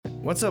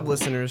What's up,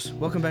 listeners?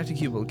 Welcome back to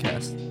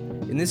Cubicast.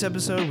 In this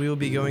episode, we will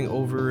be going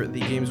over the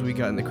games we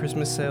got in the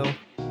Christmas sale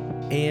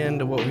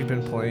and what we've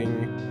been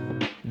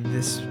playing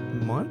this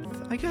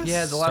month, I guess?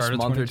 Yeah, the last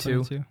month or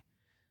two.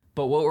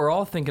 But what we're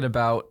all thinking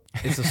about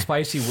is the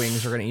spicy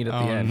wings we're going to eat at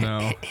the end.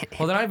 No.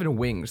 Well, they're not even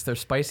wings. They're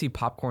spicy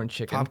popcorn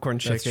chicken. Popcorn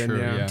chicken, true,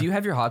 yeah. yeah. Do you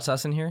have your hot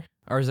sauce in here?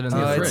 Or is it in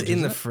the fridge? It's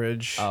in the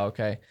fridge. Oh,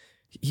 okay.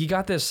 He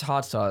got this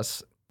hot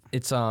sauce.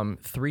 It's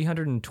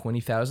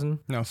 320,000.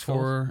 No,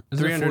 for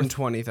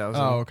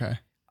 320,000. Oh, okay.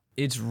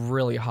 It's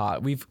really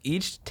hot. We've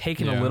each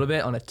taken a little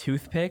bit on a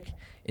toothpick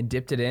and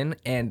dipped it in,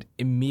 and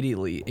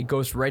immediately it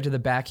goes right to the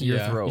back of your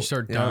throat. You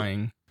start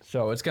dying.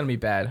 So it's going to be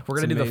bad. We're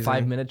going to do the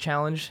 5-minute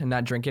challenge and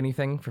not drink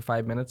anything for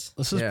 5 minutes.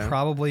 This is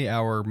probably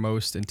our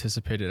most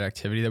anticipated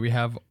activity that we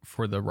have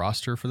for the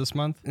roster for this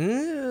month.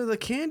 The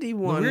candy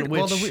one,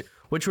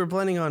 which we're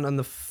planning on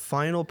the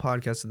final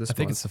podcast of this month. I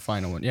think it's the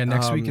final one. Yeah,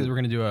 next week we're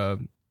going to do a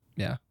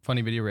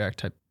funny video react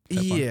type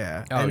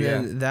yeah. one. And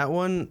then that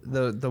one,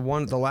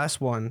 the last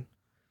one,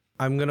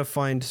 I'm going to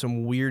find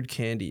some weird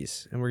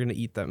candies and we're going to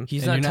eat them.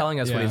 He's not telling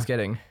us what he's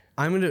getting.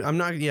 I'm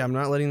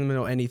not letting them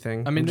know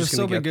anything. I mean, they'll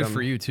still be good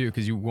for you too,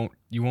 because you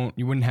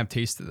wouldn't have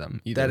tasted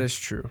them either. That is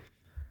true.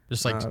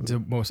 Just like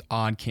the most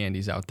odd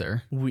candies out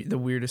there. The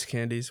weirdest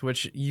candies,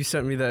 which you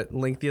sent me that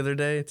link the other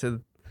day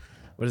to,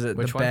 what is it?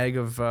 Which the one? bag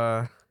of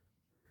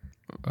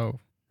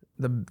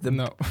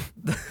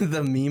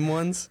the meme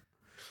ones.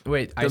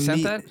 Wait, I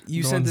sent that?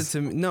 You sent it to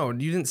me. No,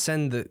 you didn't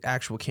send the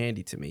actual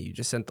candy to me. You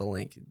just sent the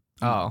link.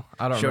 Oh,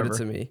 I don't showed remember. it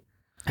to me.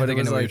 But I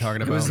know what you're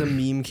talking about. It was the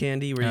meme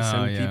candy where you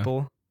send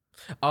people.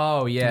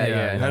 Oh,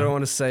 yeah. I don't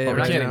want to say it we're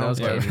right getting now.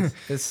 those candies.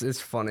 It's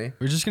funny.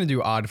 We're just going to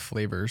do odd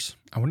flavors.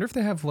 I wonder if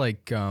they have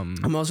like...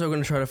 I'm also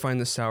going to try to find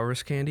the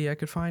sourest candy I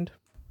could find.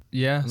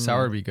 Yeah,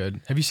 sour would be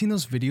good. Have you seen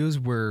those videos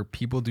where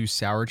people do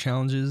sour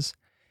challenges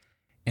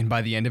and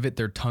by the end of it,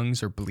 their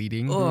tongues are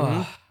bleeding?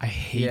 Ugh. I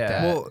hate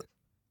that. Well,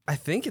 I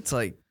think it's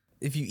like,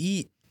 if you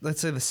eat, let's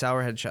say the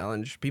sour head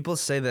challenge, people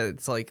say that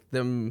it's like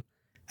them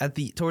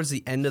towards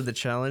the end of the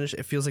challenge,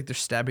 it feels like they're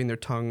stabbing their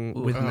tongue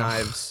with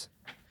knives.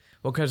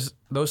 Well, because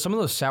some of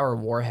those sour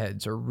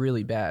warheads are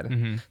really bad.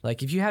 Mm-hmm.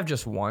 Like if you have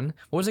just one,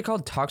 what was it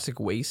called? Toxic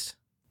waste?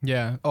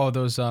 Yeah. Oh,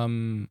 those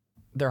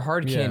They're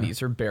hard candies.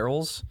 They're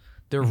barrels.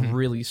 They're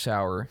really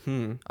sour.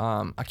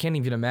 I can't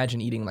even imagine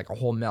eating like a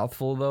whole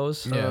mouthful of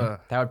those. Yeah.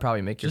 That would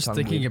probably make your just tongue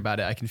thinking bleed. about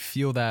it, I can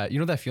feel that. You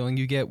know that feeling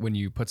you get when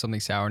you put something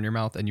sour in your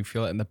mouth and you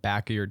feel it in the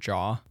back of your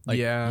jaw? Like,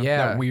 Yeah.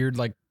 That weird,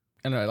 like,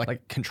 I don't know,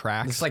 like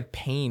contracts. It's like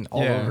pain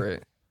all over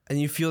it. And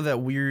you feel that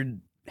weird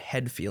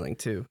head feeling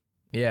too.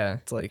 Yeah.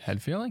 It's like, head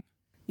feeling?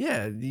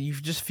 yeah, you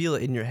just feel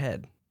it in your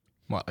head.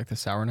 What, like the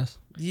sourness?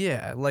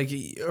 Yeah, like,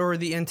 or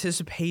the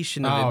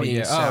anticipation of it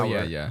being sour.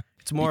 Oh, yeah.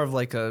 It's more of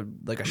like a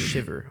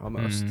shiver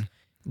almost.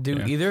 Do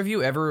either of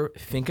you ever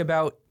think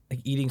about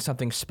like eating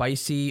something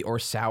spicy or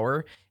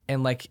sour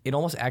and like it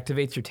almost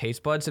activates your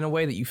taste buds in a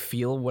way that you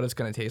feel what it's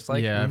going to taste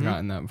like? Yeah, I've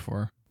gotten that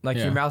before. Like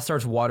your mouth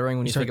starts watering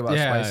when you think about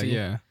spicy.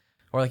 Yeah.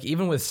 Or like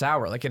even with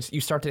sour, like you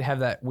start to have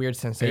that weird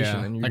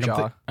sensation in your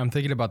jaw. I'm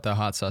thinking about the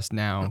hot sauce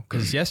now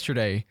because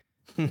yesterday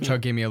Chuck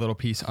gave me a little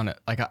piece on it.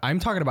 Like I'm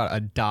talking about a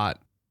dot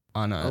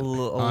on a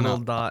little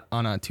dot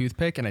on a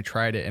toothpick, and I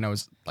tried it, and I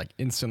was like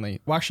instantly.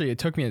 Well, actually, it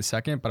took me a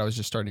second, but I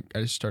just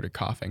started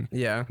coughing.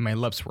 Yeah, my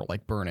lips were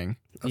like burning.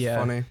 That's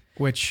funny.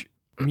 Which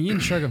me and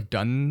Chuck have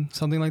done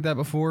something like that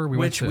before.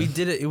 We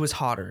did it. It was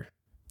hotter.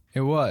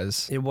 It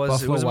was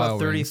about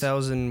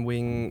 30,000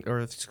 wing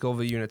or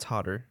Scoville units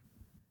hotter.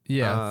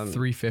 Yeah,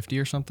 350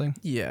 or something.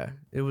 Yeah,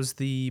 it was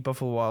the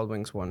Buffalo Wild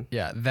Wings one.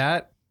 Yeah,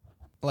 that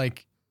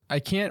like. I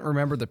can't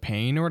remember the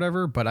pain or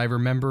whatever, but I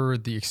remember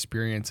the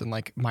experience and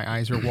like my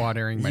eyes were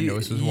watering, my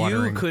nose was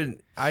watering.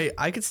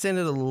 I could stand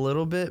it a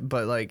little bit,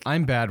 but like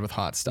I'm bad with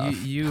hot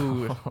stuff.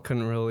 You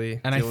couldn't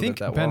really. And I think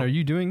that Ben, well. are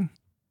you doing?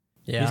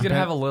 Yeah, he's gonna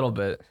have a little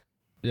bit.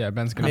 Yeah,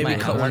 Ben's gonna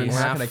maybe cut one in We're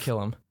half. not gonna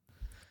kill him.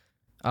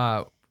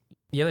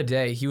 The other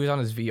day he was on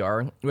his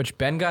VR, which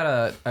Ben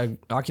got a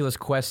Oculus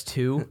Quest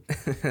 2,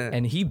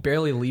 and he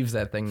barely leaves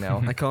that thing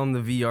now. I call him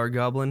the VR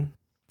goblin.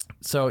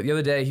 So the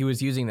other day he was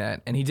using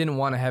that and he didn't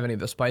want to have any of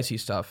the spicy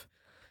stuff.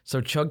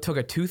 So Chug took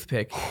a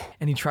toothpick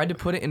and he tried to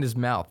put it in his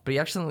mouth, but he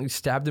accidentally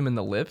stabbed him in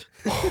the lip.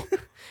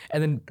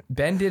 And then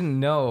Ben didn't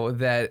know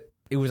that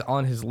it was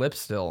on his lip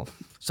still.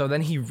 So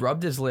then he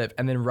rubbed his lip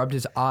and then rubbed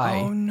his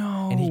eye. Oh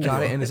no. And he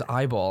got it in his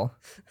eyeball.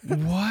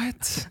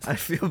 What? I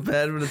feel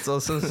bad, but it's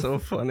also so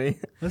funny.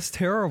 That's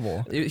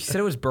terrible. He said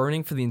it was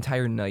burning for the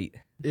entire night.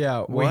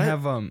 Yeah, we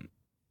have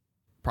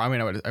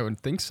probably I would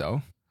think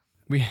so.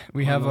 We have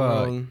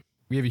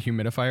we have a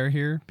humidifier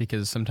here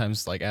because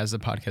sometimes like as the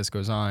podcast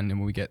goes on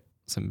and we get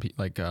some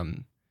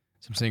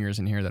singers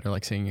in here that are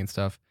like singing and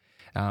stuff,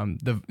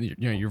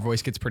 your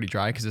voice gets pretty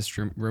dry because this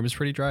room is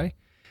pretty dry.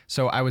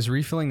 So I was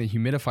refilling the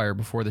humidifier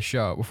before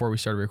we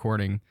started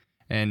recording,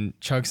 and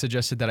Chug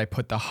suggested that I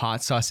put the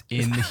hot sauce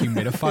in the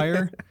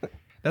humidifier.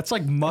 That's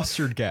like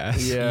mustard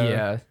gas.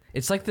 Yeah.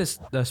 It's like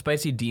the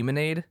spicy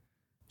Demonade,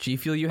 G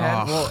Fuel you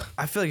had? Well,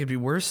 I feel like it'd be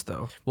worse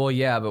though. Well,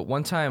 yeah, but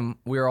one time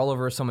we were all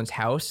over someone's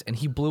house and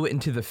he blew it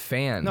into the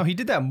fan. No, he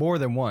did that more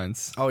than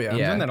once. Oh yeah. I've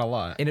Yeah. done that a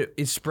lot. And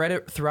it spread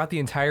it throughout the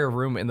entire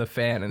room in the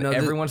fan, and No,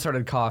 everyone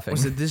started coughing.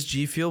 Was it this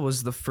G Fuel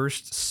was the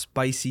first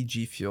spicy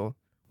G Fuel,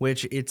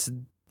 which it's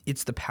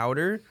the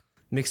powder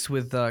mixed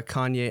with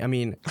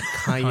cayenne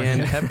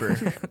pepper.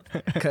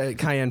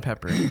 Cayenne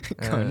pepper.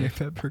 Cayenne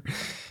pepper.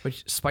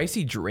 Which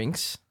spicy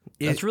drinks?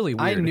 That's really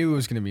weird. I knew it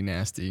was gonna be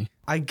nasty.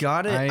 I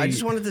got it. I I-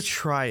 just wanted to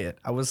try it.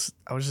 I was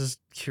just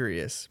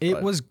curious. It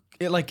but- was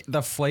like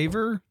the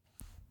flavor.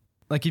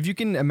 Like if you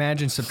can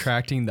imagine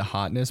subtracting the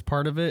hotness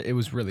part of it, it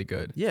was really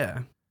good. Yeah.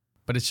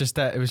 But it's just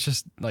that it was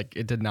just like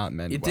it did not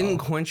mend. It well. didn't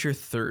quench your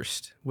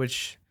thirst,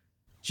 which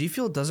G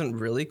Fuel doesn't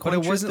really But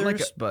quench it wasn't your like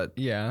thirst, but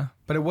Yeah,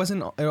 but it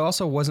wasn't. It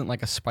also wasn't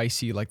like a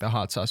spicy like the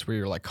hot sauce where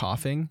you're like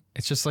coughing.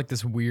 It's just like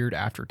this weird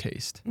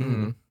aftertaste.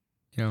 Mhm.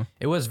 You know?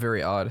 It was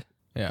very odd.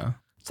 Yeah.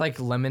 It's like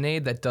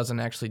lemonade that doesn't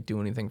actually do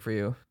anything for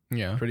you.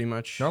 Yeah. pretty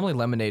much. Normally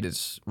lemonade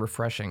is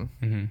refreshing.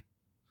 Mm-hmm.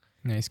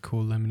 Nice,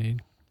 cool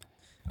lemonade.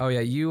 Oh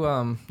yeah, you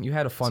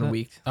had a fun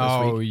week this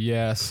Oh week.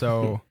 yeah.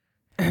 So,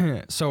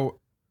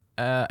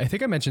 I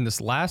think I mentioned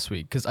this last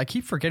week because I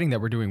keep forgetting that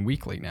we're doing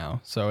weekly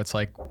now. So it's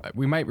like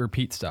we might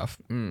repeat stuff.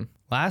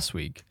 Last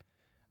week,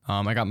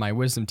 I got my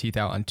wisdom teeth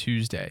out on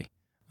Tuesday,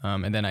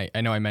 and then I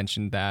know I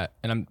mentioned that,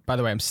 and by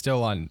the way, I'm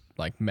still on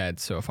like meds.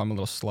 So if I'm a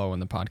little slow in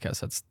the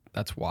podcast,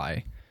 that's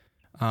why.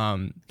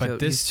 But He's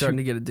this starting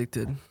to get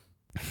addicted.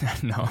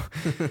 no.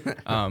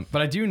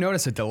 But I do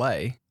notice a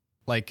delay.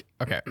 Like,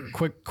 okay,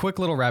 quick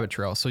little rabbit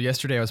trail. So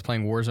yesterday I was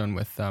playing Warzone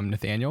with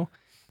Nathaniel,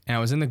 and I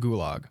was in the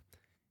gulag.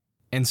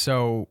 And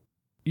so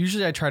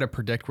usually I try to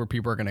predict where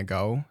people are gonna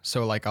go.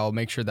 So like I'll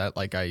make sure that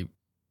like I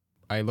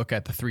look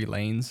at the 3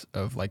 lanes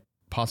of like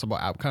possible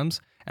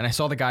outcomes. And I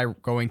saw the guy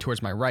going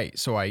towards my right.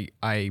 So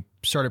I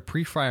started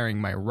pre-firing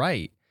my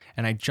right,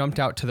 and I jumped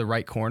out to the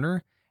right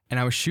corner, and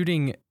I was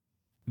shooting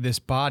this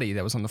body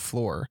that was on the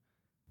floor.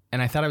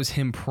 And I thought I was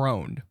him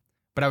prone,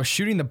 but I was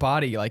shooting the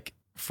body like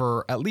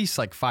for at least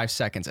like 5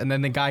 seconds. And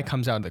then the guy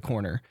comes out of the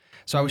corner.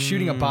 So I was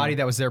shooting a body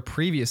that was there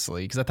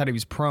previously because I thought he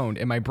was prone,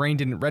 and my brain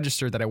didn't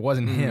register that it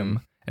wasn't him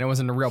and it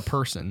wasn't a real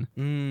person.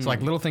 So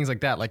like little things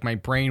like that, like my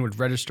brain would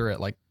register it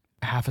like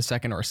half a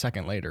second or a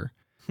second later.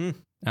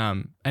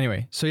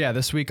 Anyway, so yeah,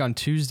 this week on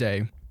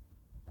Tuesday,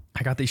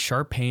 I got these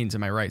sharp pains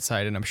in my right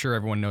side, and I'm sure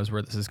everyone knows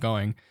where this is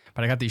going,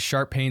 but I got these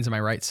sharp pains in my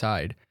right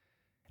side.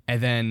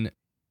 And then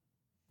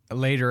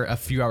later, a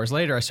few hours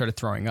later, I started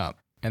throwing up.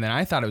 And then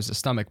I thought it was a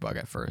stomach bug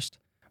at first,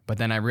 but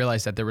then I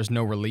realized that there was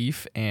no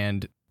relief,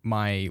 and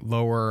my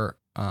lower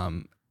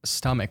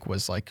stomach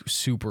was like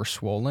super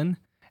swollen,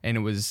 and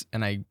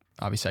I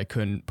obviously I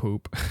couldn't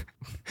poop.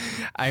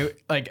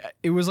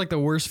 It was like the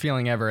worst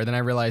feeling ever. And then I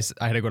realized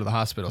I had to go to the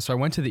hospital. So I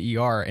went to the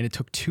ER, and it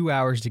took 2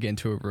 hours to get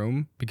into a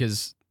room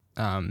because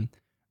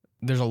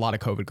there's a lot of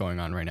COVID going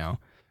on right now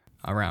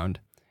around.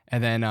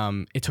 And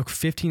then it took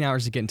 15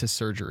 hours to get into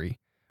surgery.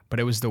 But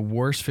it was the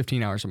worst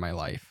 15 hours of my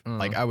life.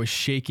 Like I was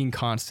shaking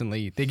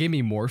constantly. They gave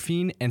me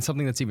morphine and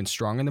something that's even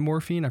stronger than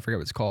morphine. I forget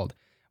what it's called,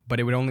 but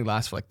it would only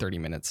last for like 30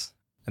 minutes.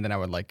 And then I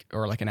would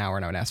or like an hour,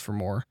 and I would ask for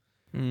more.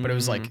 But it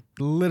was like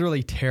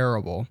literally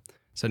terrible.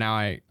 So now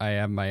I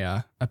have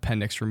my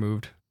appendix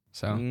removed.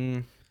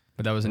 So,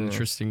 but that was an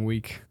interesting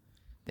week.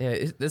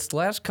 Yeah, this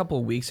last couple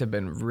of weeks have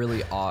been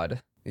really odd.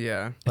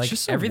 Yeah. Like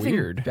just so everything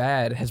weird.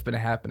 bad has been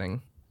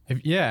happening.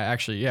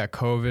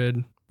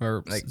 COVID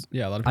or Like, a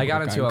lot of people I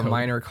got have into a gotten COVID.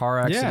 minor car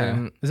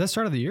accident. Is that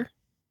start of the year?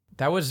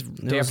 That was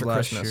day was after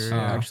last Christmas, year,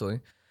 yeah. actually.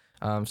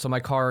 So my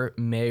car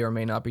may or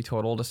may not be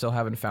totaled. I still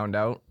haven't found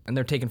out, and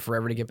they're taking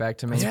forever to get back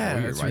to me. Yeah,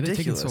 Weird. it's Why are they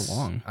taking ridiculous. so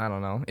long? I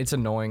don't know. It's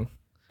annoying.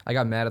 I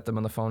got mad at them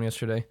on the phone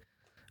yesterday.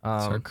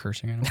 Start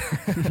cursing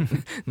at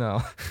them.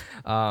 No.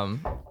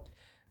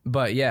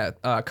 But yeah,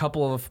 a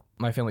couple of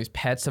my family's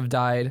pets have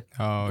died.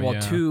 Oh, Well, yeah.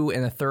 2,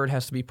 and a third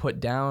has to be put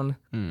down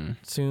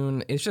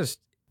soon. It's just,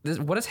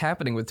 what is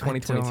happening with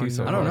 2022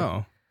 so I don't far?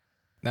 know.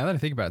 Now that I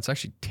think about it, it's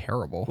actually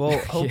terrible. Well,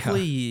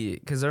 hopefully,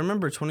 because I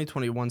remember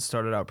 2021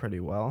 started out pretty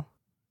well.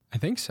 I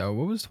think so.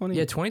 What was 20?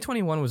 Yeah,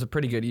 2021 was a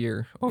pretty good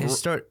year. Overall. It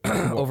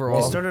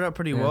started out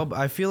pretty Yeah. well, but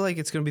I feel like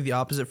it's going to be the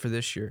opposite for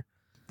this year.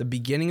 The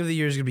beginning of the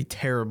year is going to be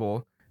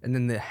terrible, and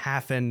then the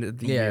half end of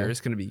the year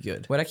is going to be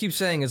good. What I keep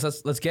saying is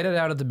let's get it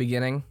out at the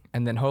beginning,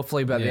 and then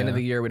hopefully by the end of Yeah.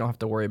 the year we don't have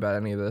to worry about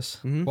any of this.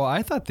 Well,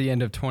 I thought the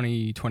end of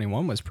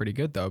 2021 was pretty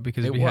good though,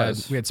 because It we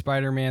was. had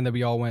Spider-Man that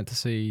we all went to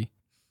see,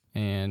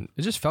 and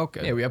it just felt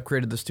good. Yeah, we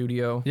upgraded the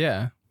studio.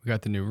 Yeah, we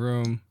got the new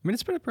room. I mean,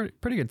 it's been a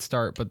pretty good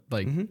start, but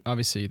like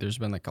obviously there's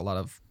been like a lot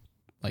of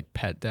like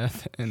pet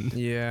death, and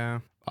Yeah.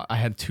 I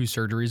had 2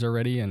 surgeries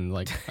already, and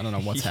like I don't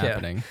know what's Yeah.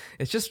 happening.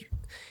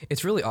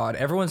 It's really odd.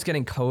 Everyone's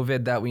getting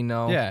COVID that we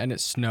know. Yeah, and it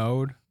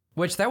snowed.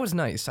 Which that was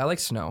nice. I like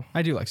snow.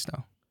 I do like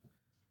snow,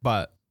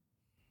 but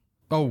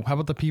how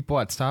about the people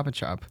at Stop and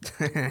Shop?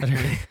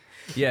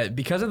 Yeah,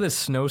 because of this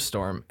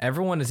snowstorm,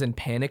 everyone is in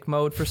panic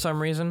mode for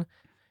some reason.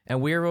 And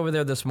we were over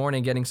there this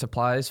morning getting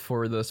supplies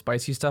for the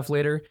spicy stuff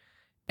later,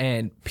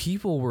 and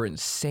people were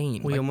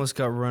insane. We Like, almost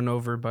got run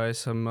over by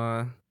some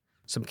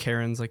some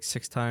Karens like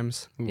 6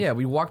 times. Yeah,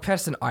 we walked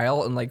past an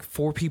aisle and like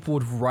 4 people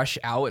would rush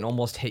out and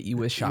almost hit you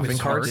with shopping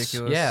carts.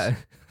 ridiculous. Yeah.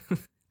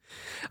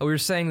 We were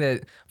saying that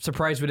I'm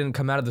surprised we didn't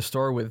come out of the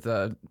store with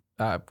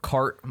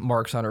cart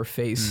marks on our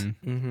face.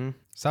 Mm-hmm.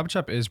 Stop and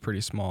Shop is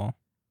pretty small.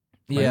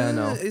 Yeah, I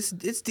know. It's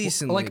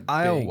decent. Like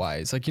aisle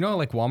wise, like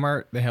like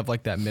Walmart, they have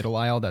like that middle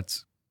aisle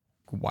that's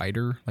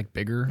wider, like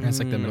bigger. And it's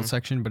like the middle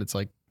section, but it's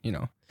like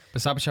But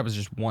Stop and Shop is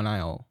just one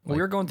aisle. Well,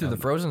 we were going through the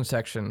frozen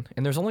section,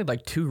 and there's only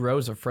like 2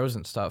 rows of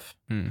frozen stuff,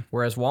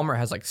 whereas Walmart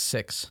has like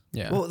 6.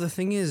 Yeah. Well, the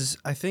thing is,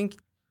 I think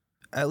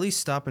at least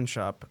Stop and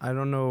Shop, I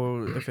don't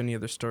know if any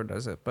other store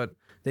does it, but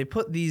they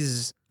put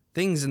these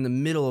things in the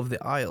middle of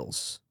the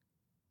aisles.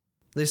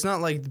 It's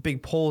not like the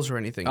big poles or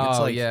anything. It's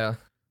like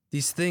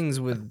these things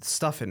with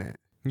stuff in it.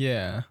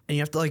 Yeah. And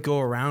you have to like go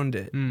around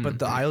it. But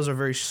the aisles are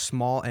very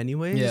small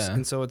anyways. Yeah.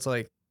 And so it's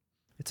like,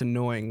 it's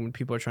annoying when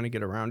people are trying to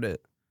get around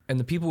it. And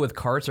the people with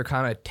carts are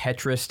kind of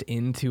Tetrised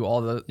into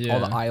all the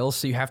aisles,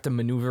 so you have to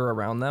maneuver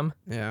around them.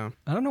 Yeah.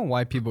 I don't know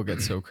why people get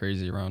so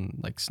crazy around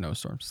like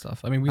snowstorm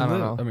stuff. I mean, we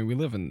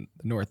live in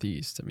the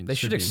Northeast. I mean, they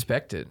should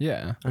expect it.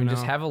 Yeah. I mean,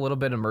 just have a little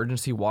bit of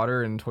emergency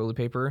water and toilet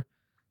paper.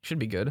 Should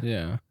be good.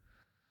 Yeah.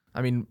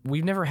 I mean,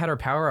 we've never had our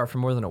power out for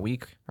more than a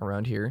week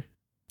around here.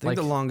 I think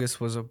the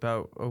longest was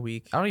about a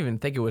week. I don't even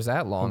think it was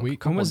that long. A week?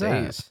 Couple When was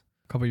that? days.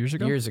 A couple years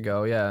ago? Years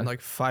ago, yeah. Like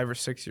 5 or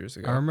 6 years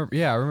ago. I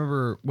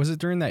remember. Was it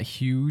during that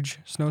huge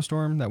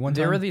snowstorm that one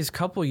time? There were these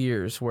couple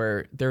years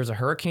where there was a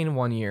hurricane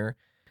one year,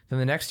 then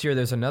the next year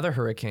there's another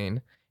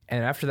hurricane,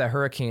 and after that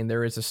hurricane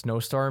there is a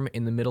snowstorm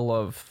in the middle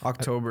of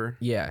October.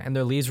 and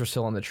their leaves were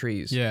still on the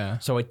trees. Yeah.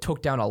 So it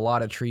took down a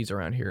lot of trees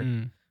around here.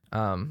 Mm.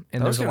 And That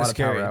there's was a kind lot of of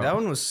power scary. out. That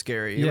one was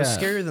scary. It was Yeah.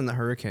 scarier than the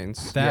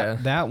hurricanes.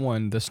 That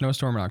one, the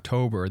snowstorm in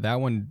October, that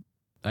one,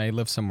 I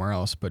live somewhere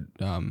else, but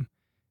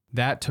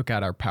that took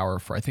out our power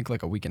for I think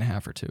like a week and a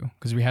half or 2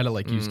 because we had to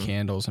like use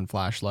candles and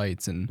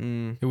flashlights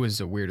and it was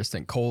the weirdest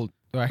thing. Cold.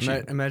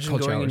 Actually, Imagine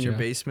cold going showers, in your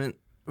basement.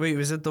 Wait,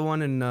 was it the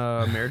one in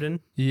Meriden?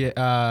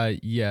 Yeah.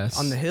 Yes.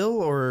 On the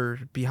hill or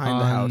behind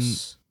the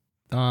house?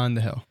 On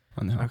the hill.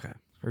 On the hill. Okay.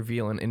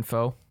 Revealing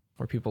info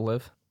where people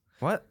live.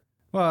 What?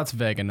 Well, that's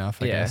vague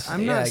enough, I guess.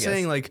 I'm I not guess.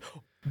 saying like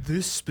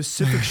this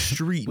specific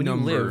street When you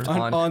number. lived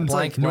on like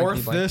blank,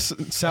 north blank. this,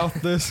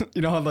 south this.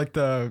 You know how like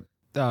the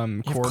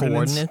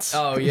coordinates.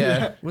 Oh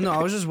yeah. Well, no,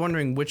 I was just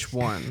wondering which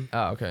one.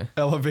 Oh okay.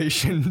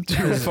 Elevation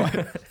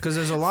 2.5. Because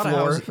there's a lot of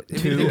Floor houses.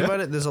 If you think about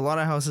it, there's a lot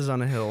of houses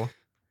on a hill.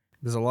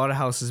 There's a lot of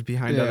houses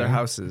behind Yeah. other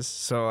houses.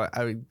 So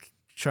I would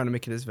try to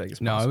make it as vague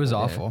as No, possible. it was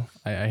awful.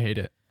 I hate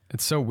it.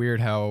 It's so weird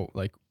how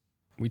like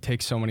we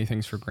take so many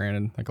things for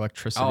granted, like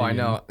electricity. Oh, I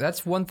know.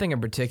 That's one thing in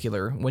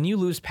particular. When you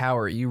lose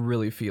power, you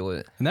really feel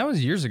it. And that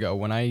was years ago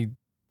when I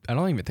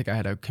don't even think I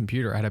had a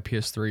computer. I had a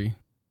PS3.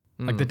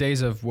 Like the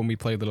days of when we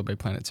played Little Big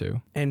Planet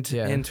 2. And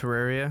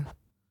Terraria.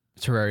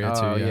 Terraria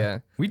Oh too, yeah.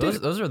 We those,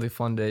 did. those are the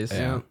fun days.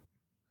 Yeah.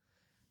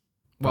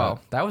 Wow,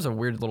 that was a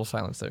weird little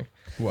silence there.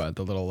 What,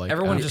 the little like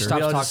Everyone just after- stopped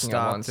We all talking just at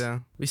stopped, once. Yeah.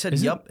 We said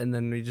Isn't- yup, and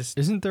then we just.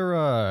 Isn't there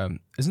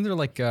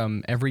like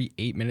every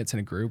 8 minutes in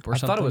a group or I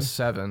something? thought it was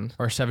 7.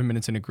 or 7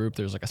 minutes in a group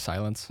there's like a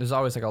silence. There's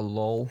always like a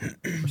lull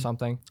or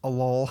something. A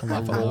lol.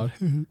 Laugh out loud.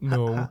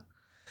 No.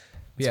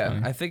 Yeah,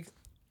 funny.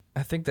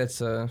 I think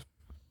that's a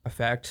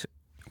fact,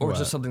 or What?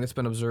 just something that's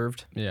been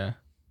observed. Yeah.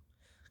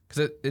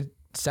 Because it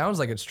sounds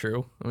like it's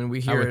true. I mean, we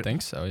I hear would it.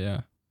 think so,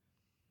 yeah.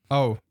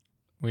 Oh,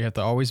 we have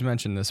to always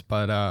mention this,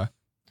 but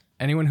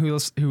anyone who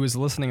is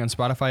listening on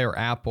Spotify or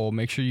Apple,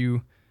 make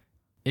sure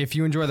if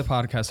you enjoy the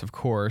podcast, of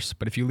course,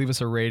 but if you leave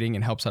us a rating,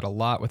 it helps out a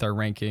lot with our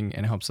ranking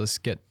and helps us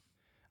get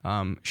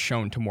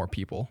shown to more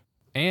people.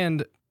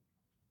 And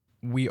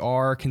we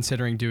are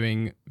considering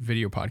doing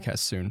video podcasts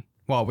soon.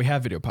 Well, we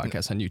have video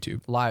podcasts on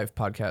YouTube. live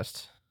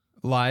podcasts.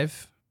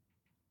 Live?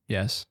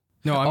 Yes.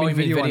 No, I Oh, mean you mean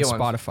video on video on-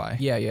 Spotify.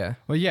 Yeah.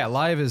 Well, yeah,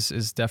 live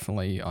is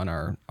definitely on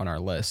our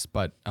list,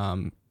 but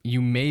you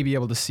may be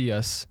able to see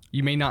us.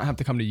 You may not have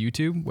to come to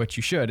YouTube, which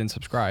you should, and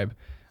subscribe.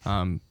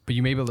 But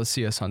you may be able to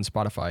see us on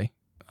Spotify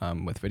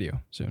with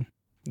video soon.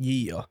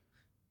 Yeah.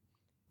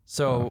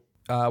 So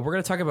we're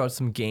gonna talk about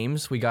some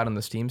games we got on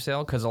the Steam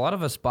sale because a lot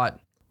of us bought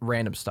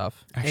random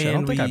stuff. Actually, I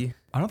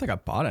don't think I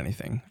bought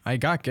anything. I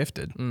got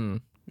gifted.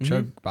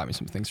 Chug bought me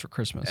some things for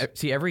Christmas.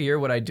 See, every year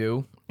what I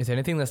do is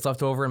anything that's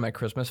left over in my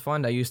Christmas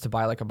fund, I used to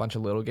buy like a bunch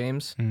of little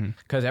games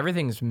because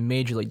everything's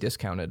majorly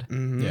discounted.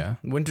 Yeah.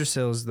 Winter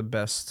sale is the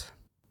best.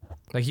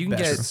 Like you can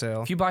Best get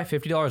sale. if you buy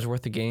 $50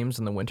 worth of games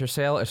in the winter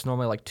sale, it's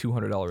normally like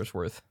 $200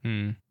 worth.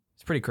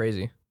 It's pretty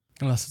crazy.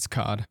 Unless it's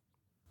COD.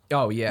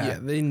 Oh Yeah. yeah.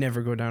 They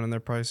never go down in their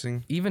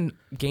pricing. Even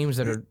games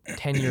that are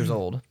 10 years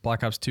old.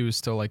 Black Ops 2 is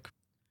still like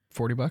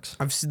 $40.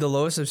 The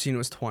lowest I've seen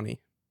was 20,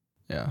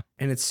 Yeah.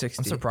 and it's 60.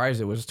 I'm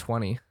surprised it was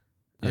 20.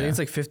 I think it's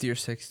like 50 or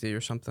 60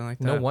 or something like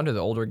that. No wonder the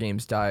older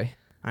games die.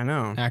 I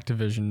know.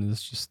 Activision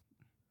is just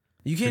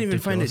You can't even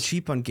find it ridiculous.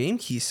 cheap on Game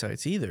Key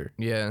sites either.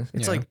 Yeah.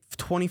 It's Yeah. like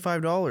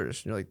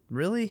 $25. You're like,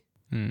 really?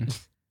 Aren't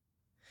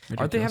they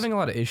ridiculous. having a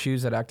lot of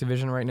issues at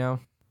Activision right now?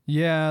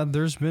 Yeah,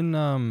 there's been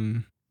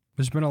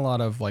a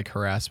lot of like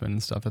harassment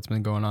and stuff that's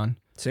been going on.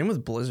 Same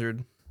with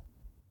Blizzard.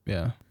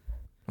 Yeah.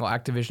 Well,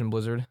 Activision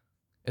Blizzard.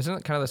 Isn't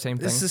it kind of the same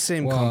thing? It's the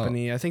same Well,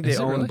 company. I think they is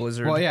it own really?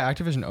 Blizzard. Well, yeah,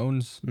 Activision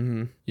owns.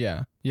 hmm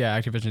Yeah,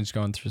 Activision's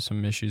going through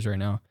some issues right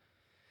now.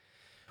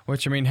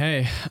 Which, I mean,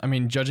 hey,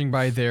 judging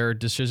by their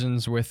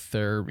decisions with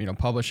their,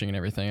 publishing and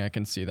everything, I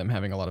can see them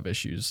having a lot of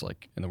issues,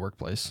 like, in the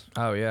workplace.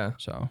 Oh, yeah.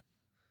 So,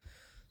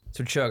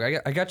 So, Chug,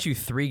 I got you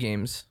 3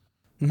 games.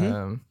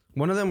 Mhm.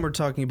 One of them we're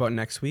talking about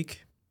next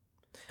week,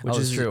 which that's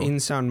is true. In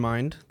Sound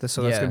Mind.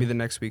 So that's Yeah. going to be the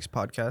next week's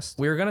podcast.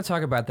 We were going to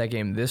talk about that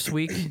game this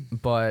week,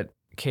 but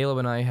Caleb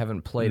and I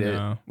haven't played it.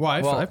 no. Well,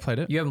 I've played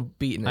it. You haven't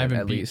beaten it, I haven't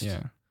at least.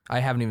 Yeah. I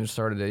haven't even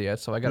started it yet,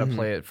 so I got to Mhm.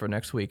 play it for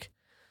next week.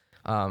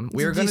 We It's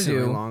were going to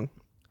decently do... long.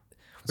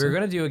 We were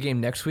gonna do a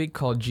game next week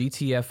called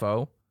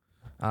GTFO.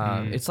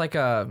 It's like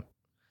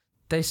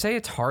they say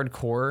it's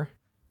hardcore.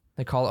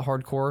 They call it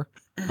hardcore.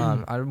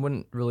 I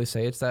wouldn't really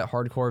say it's that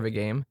hardcore of a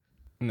game.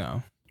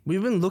 No.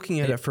 We've been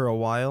looking at it for a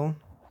while.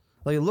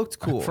 Like, it looked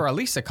cool. For at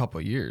least a couple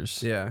of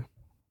years. Yeah.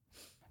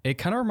 It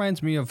kind of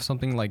reminds me of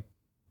something like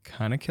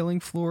kind of Killing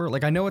Floor.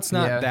 Like, I know it's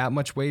not Yeah. that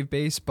much wave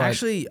based, but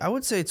Actually, I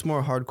would say it's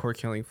more hardcore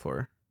Killing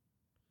Floor.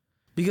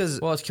 Because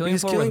Well, it's Killing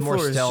because Floor with more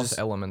Floor is stealth just-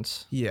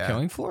 elements. yeah.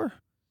 Killing Floor?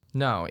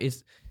 No,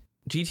 it's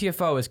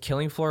GTFO is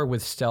Killing Floor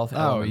with stealth Oh,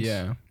 elements.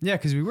 yeah. Yeah,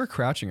 because we were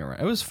crouching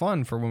around. It was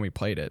fun for when we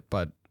played it,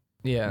 but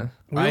Yeah.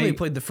 We only I-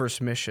 played the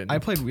first mission. I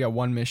played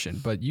one mission,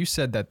 but you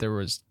said that there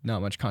was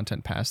not much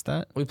content past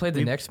that. We played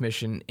the next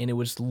mission, and it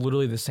was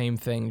literally the same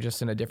thing,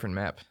 just in a different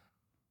map.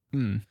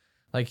 Hmm.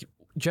 Like,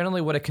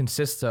 generally what it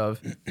consists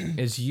of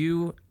is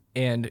you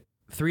and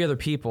 3 other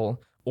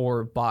people,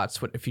 or bots,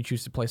 if you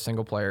choose to play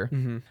single player,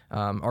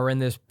 are in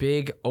this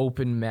big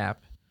open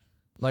map.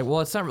 Like,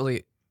 well, it's not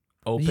really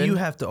open. You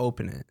have to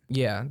open it.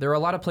 Yeah, there are a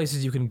lot of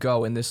places you can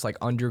go in this, like,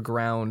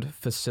 underground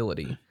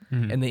facility.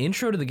 And the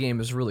intro to the game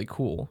is really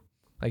cool.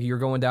 Like, you're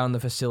going down the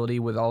facility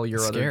with all your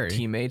other Scary.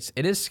 teammates.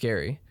 It is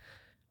scary.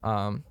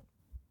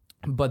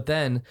 But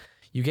then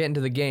you get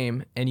into the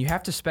game, and you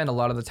have to spend a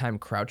lot of the time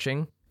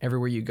crouching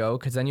everywhere you go,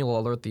 because then you'll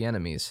alert the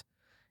enemies.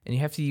 And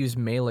you have to use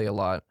melee a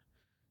lot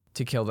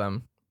to kill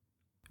them.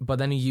 But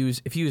then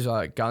if you use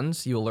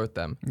guns, you alert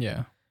them.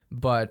 Yeah.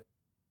 But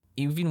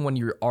even when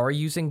you are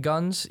using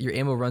guns, your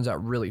ammo runs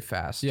out really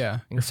fast. Yeah.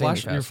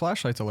 Insanely Your fast.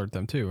 flashlights alert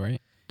them too,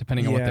 right?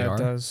 Depending on what they it are.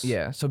 does.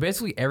 Yeah, so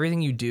basically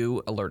everything you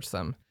do alerts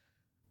them.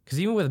 Because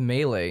even with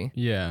melee,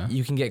 Yeah.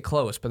 you can get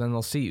close, but then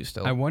they'll see you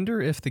still. I wonder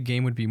if the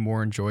game would be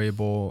more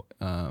enjoyable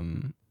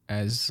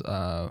as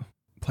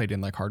played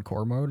in like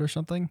hardcore mode or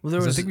something. Well, there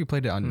 'Cause was- I think we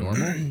played it on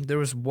normal. There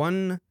was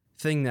one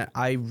thing that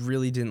I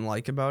really didn't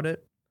like about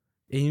it.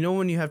 And you know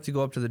when you have to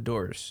go up to the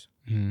doors?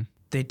 Mhm.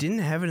 They didn't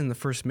have it in the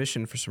first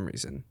mission for some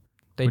reason.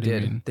 They What do you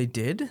did. mean? They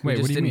did? We Wait,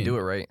 just what do you didn't mean? do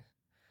it right.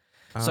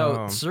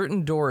 So Oh.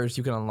 certain doors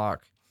you can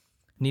unlock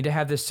need to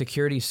have this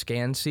security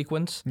scan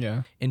sequence,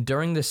 Yeah. and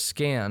during this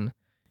scan,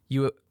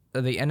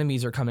 the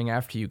enemies are coming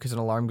after you because an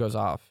alarm goes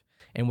off.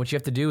 And what you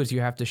have to do is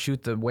you have to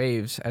shoot the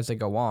waves as they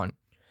go on.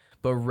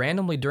 But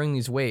randomly during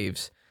these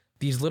waves,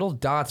 these little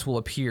dots will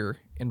appear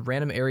in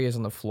random areas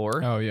on the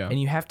floor. Oh yeah.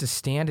 And you have to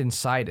stand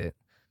inside it.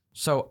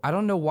 So I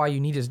don't know why you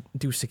need to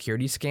do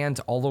security scans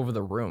all over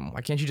the room.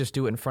 Why can't you just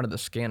do it in front of the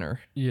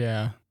scanner?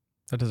 Yeah.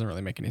 That doesn't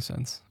really make any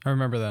sense. I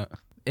remember that.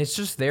 It's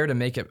just there to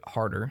make it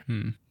harder.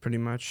 Pretty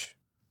much.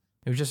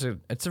 It was just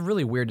it's a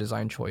really weird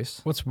design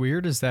choice. What's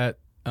weird is that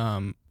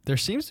there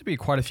seems to be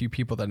quite a few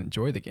people that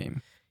enjoy the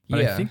game.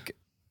 But Yeah.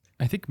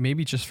 I think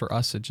maybe just for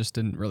us it just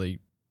didn't really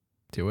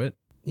do it.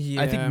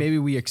 Yeah. I think maybe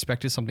we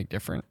expected something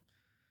different.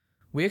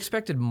 We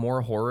expected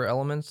more horror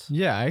elements.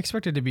 Yeah, I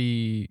expected to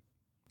be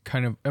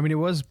kind of it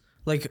was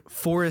like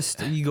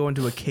forest, you go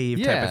into a cave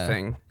type Yeah. of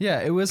thing. yeah,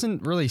 it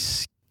wasn't really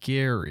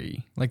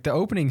scary. Like the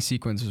opening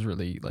sequence was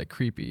really like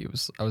creepy.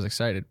 I was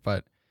excited,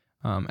 but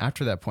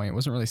after that point it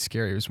wasn't really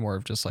scary. It was more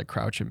of just like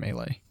crouch and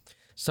melee.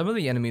 Some of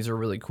the enemies are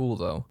really cool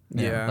though.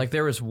 Yeah. Like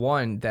there was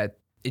one that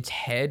its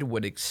head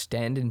would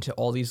extend into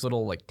all these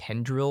little like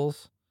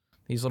tendrils,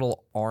 these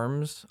little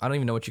arms. I don't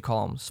even know what you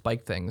call them,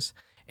 spike things.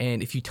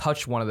 And if you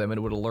touch one of them, it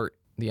would alert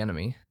the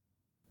enemy.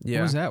 Yeah.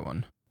 What was that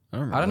one? I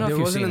don't remember. I don't know It if you've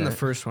wasn't seen in the it.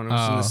 first one. It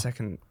was in Oh. the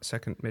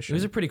second It mission.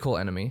 was a pretty cool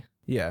enemy.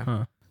 yeah.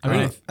 Huh.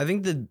 I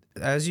think that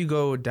as you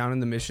go down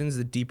in the missions,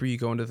 the deeper you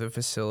go into the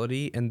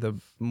facility and the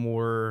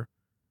more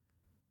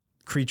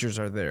creatures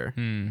are there.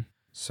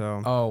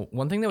 So Oh,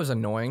 one thing that was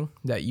annoying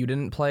that you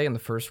didn't play in the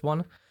first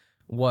one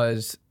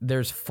was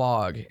there's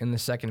fog in the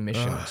second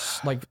mission.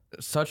 Like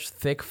such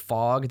thick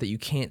fog that you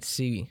can't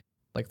see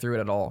like through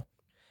it at all.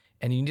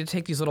 And you need to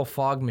take these little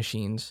fog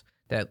machines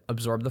that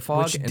absorb the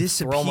fog Which and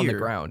throw them on the disappear.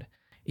 ground.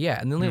 Yeah,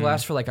 and then they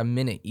last for like a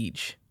minute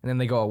each, and then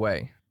they go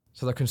away.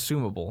 So they're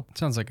consumable.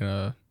 Sounds like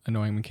a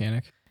annoying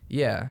mechanic.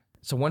 Yeah.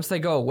 So once they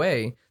go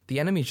away, the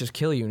enemies just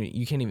kill you and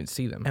you can't even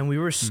see them. and we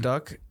were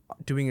stuck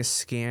doing a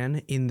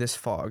scan in this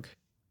fog.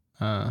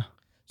 Uh,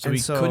 So and we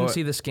so couldn't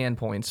see the scan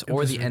points It or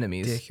was the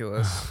enemies.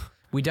 Ridiculous.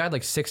 We died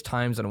like 6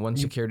 times on one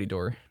security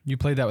door. you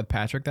played that with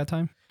Patrick that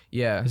time?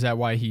 Yeah. Is that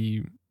why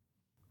he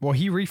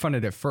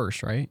refunded it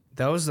first, right?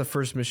 That was the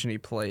first mission he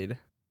played.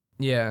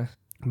 Yeah.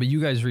 But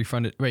you guys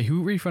refunded. Wait,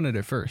 who refunded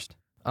it first?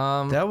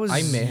 That was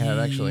I may have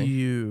actually.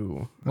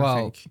 you. I Well,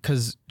 think.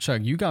 because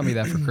Chug, you got me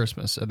that for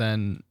Christmas, and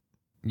then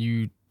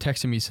you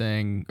texted me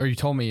saying, or you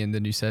told me, and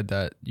then you said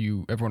that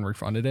everyone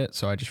refunded it,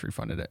 so I just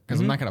refunded it because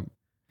I'm not gonna.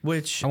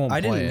 Which I won't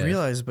I play didn't it.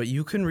 realize, but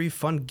you can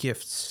refund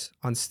gifts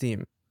on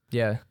Steam.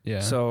 Yeah.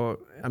 Yeah. So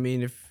I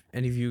mean, if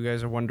any of you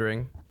guys are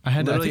wondering, I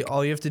had to, I, literally think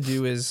all you have to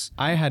do is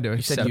I had to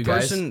said accept you it.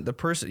 guys? the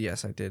person.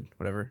 Yes, I did.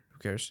 Whatever. Who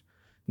cares?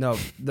 No,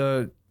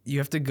 you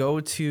have to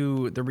go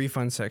to the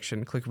refund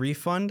section, click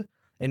refund,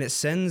 and it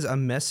sends a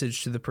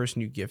message to the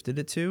person you gifted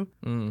it to.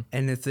 Mm.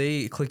 And if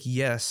they click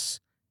yes,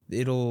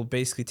 it'll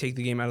basically take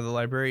the game out of the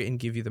library and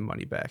give you the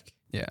money back,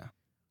 Yeah.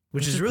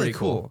 which is really pretty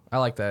cool. I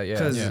like that. Yeah.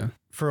 Because Yeah.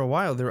 for a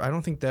while there, I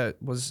don't think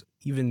that was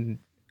even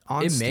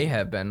on. It may Steam.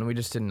 have been. We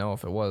just didn't know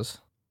if it was.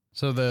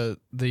 So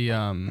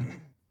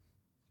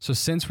so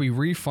since we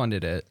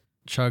refunded it,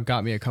 Chug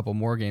got me a couple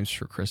more games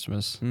for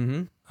Christmas.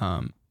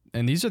 Mm-hmm.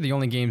 And these are the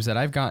only games that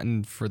I've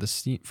gotten for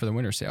the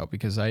winter sale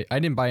because I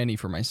didn't buy any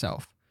for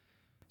myself.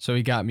 So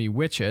he got me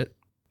Witch It,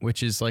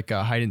 which is like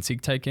a hide and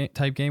seek type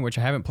game, which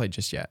I haven't played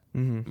just yet.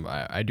 Mm-hmm.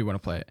 I do want to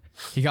play it.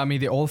 He got me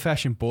the old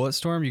fashioned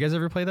Bulletstorm. You guys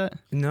ever play that?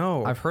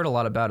 No, I've heard a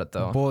lot about it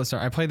though. Bulletstorm.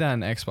 I played that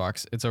on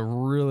Xbox. It's a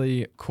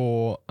really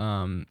cool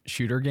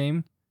shooter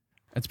game.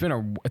 It's been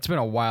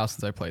a while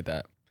since I played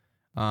that.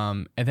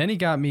 And then he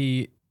got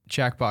me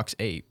Jackbox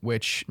 8,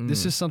 which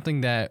this is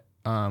something that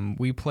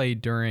we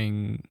played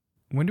during.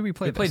 When did we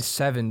play? We played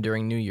 7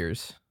 during New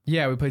Year's.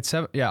 Yeah, we played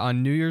 7. Yeah,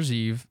 on New Year's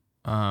Eve.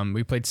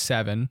 We played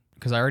 7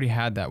 because I already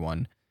had that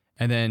one,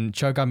 and then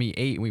Chug got me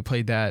 8, and we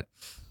played that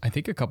I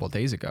think a couple of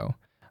days ago.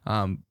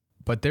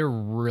 But they're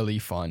really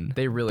fun.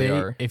 They really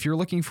are. If you're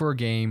looking for a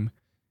game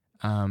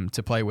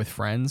to play with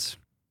friends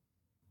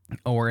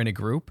or in a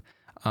group,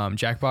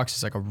 Jackbox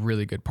is like a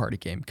really good party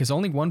game because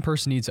only one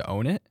person needs to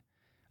own it,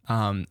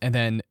 and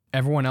then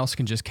everyone else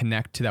can just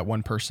connect to that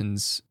one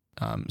person's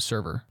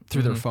server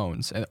through their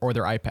phones or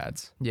their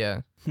iPads.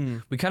 Yeah.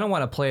 We kind of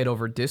want to play it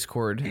over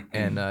Discord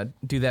and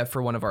do that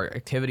for one of our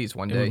activities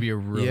one It day. would be a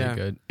really Yeah.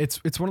 good.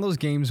 It's one of those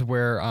games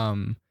where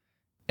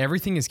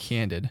everything is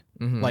candid.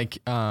 Like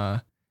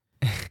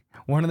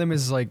one of them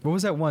is like, what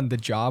was that one? The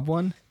job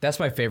one? That's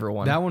my favorite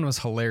one. That one was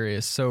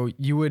hilarious. So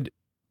you would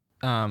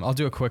I'll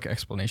do a quick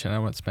explanation. I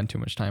don't want to spend too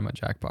much time on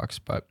Jackbox,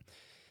 but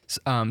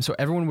so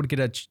everyone would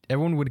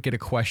get a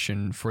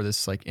question for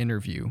this like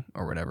interview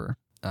or whatever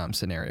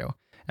scenario.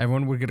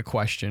 Everyone would get a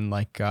question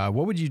like,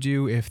 what would you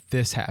do if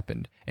this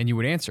happened? And you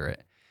would answer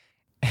it.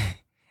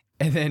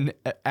 And then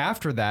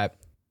after that,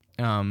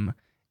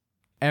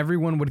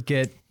 everyone would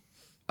get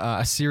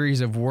a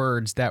series of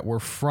words that were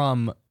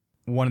from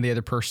one of the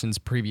other person's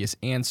previous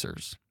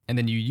answers. And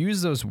then you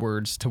use those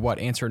words to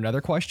answer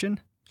another question?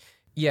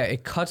 Yeah,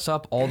 it cuts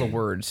up all the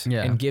words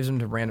and gives them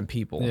to random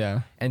people.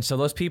 Yeah. And so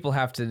those people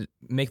have to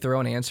make their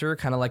own answer,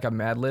 kind of like a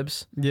Mad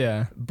Libs,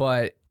 Yeah.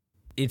 but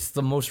it's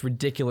the most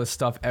ridiculous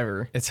stuff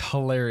ever. It's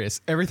hilarious.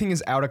 Everything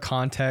is out of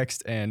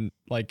context and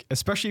like,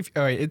 especially if,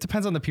 all right, it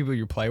depends on the people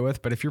you play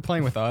with, but if you're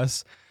playing with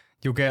us,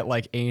 you'll get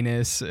like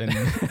anus and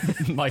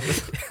like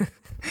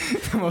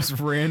the most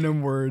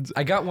random words.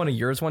 I got one of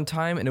yours one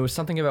time, and it was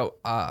something about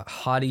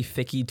hottie,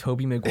 thicky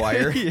Toby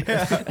Maguire.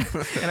 Yeah.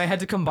 And I had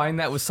to combine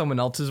that with someone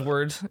else's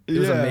words. It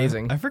was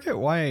amazing. I forget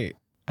why.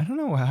 I don't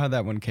know how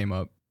that one came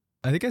up.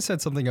 I think I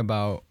said something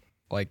about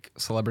like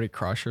celebrity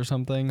crush or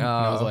something. And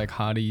I was Oh. like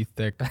hottie,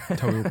 thick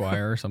Toby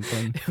Maguire or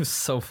something. It was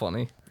so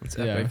funny. it's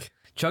Yeah. epic.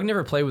 Chuck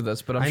never played with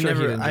us, but I'm I sure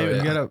never- he'd enjoy I- it.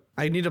 You gotta.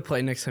 I need to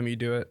play next time you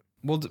do it.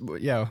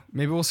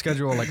 Maybe we'll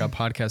schedule like a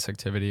podcast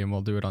activity and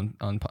we'll do it on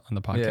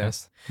the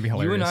podcast. It'd be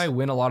hilarious. You and I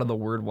win a lot of the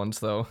word ones,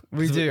 though.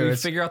 We 'Cause do. We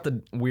It's- figure out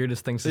the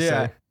weirdest things to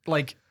yeah, say.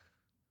 like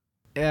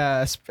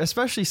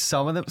especially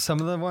some of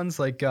the ones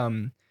like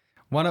one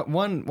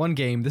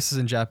game. This is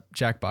in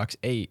Jackbox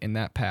 8 in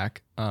that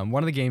pack.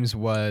 One of the games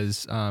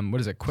was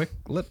what is it? Quiplash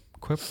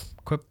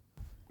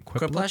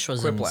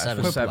was in Quiplash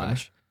 7. was 7.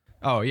 Quiplash.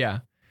 Oh yeah,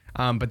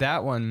 but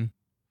that one,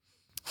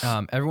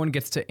 everyone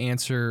gets to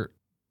answer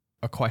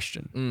a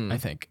question. I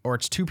think, or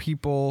it's two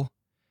people.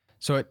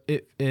 So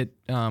it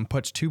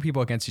puts two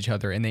people against each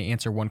other and they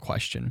answer one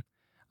question.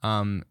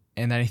 And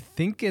I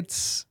think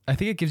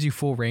it gives you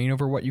full reign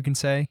over what you can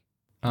say.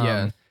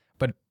 Yeah.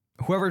 But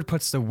whoever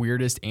puts the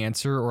weirdest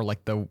answer or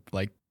like the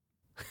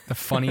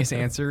funniest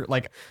answer,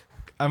 like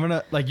I'm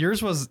gonna like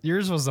yours was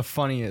the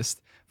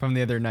funniest from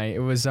the other night. It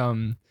was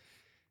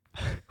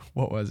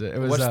what was it? It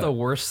was What's the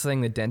worst thing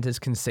the dentist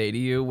can say to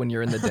you when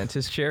you're in the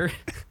dentist chair?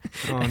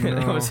 Oh And it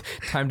no! was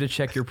time to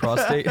check your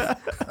prostate.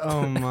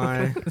 Oh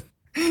my!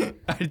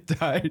 I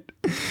died.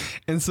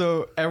 And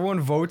so everyone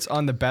votes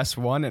on the best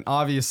one, and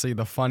obviously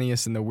the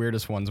funniest and the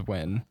weirdest ones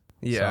win.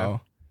 Yeah.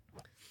 So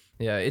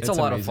Yeah, it's a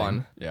lot amazing. of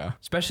fun, Yeah.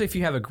 especially if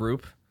you have a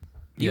group.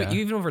 Yeah.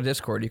 Even over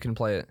Discord, you can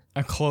play it.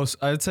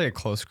 I'd say a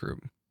close group.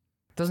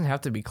 It doesn't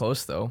have to be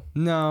close though.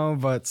 No,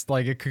 but it's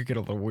like it could get a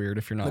little weird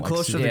if you're not The like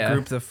closer super- the Yeah.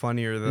 group, the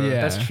funnier the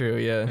Yeah. That's true.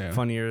 Yeah. Yeah.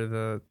 funnier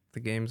the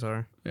games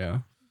are. Yeah.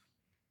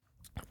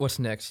 What's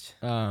next?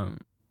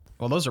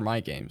 Well, those are my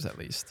games at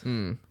least.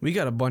 We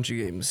got a bunch of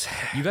games.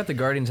 You got the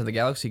Guardians of the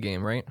Galaxy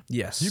game, right?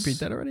 Yes. Did you beat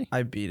that already?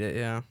 I beat it.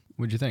 Yeah.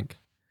 What'd you think?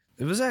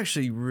 It was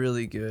actually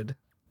really good.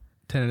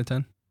 10 out of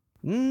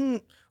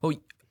 10. Oh,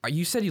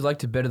 you said you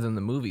liked it better than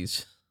the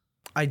movies.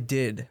 I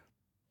did.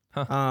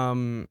 Huh.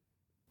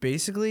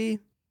 Basically,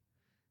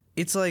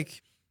 it's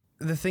like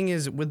the thing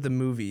is with the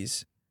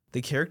movies,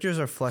 the characters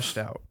are fleshed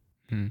out.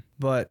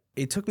 But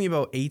it took me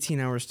about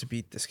 18 hours to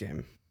beat this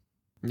game.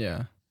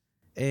 Yeah.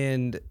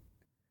 And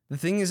the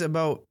thing is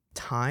about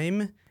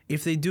time,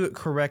 if they do it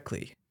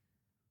correctly,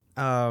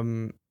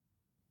 you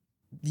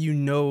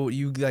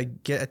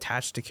like get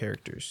attached to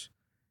characters.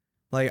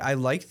 Like I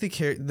liked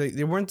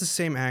they weren't the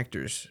same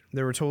actors.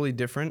 They were totally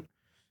different.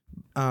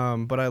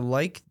 But I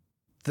like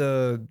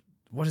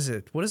what is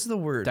it? What is the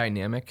word?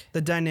 Dynamic.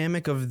 The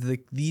dynamic of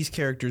these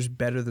characters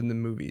better than the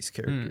movies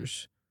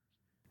characters.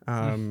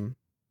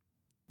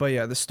 But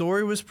yeah, the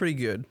story was pretty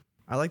good.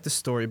 I like the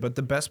story, but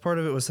the best part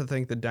of it was I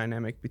think the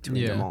dynamic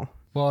between them all.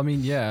 Well, I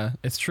mean, yeah,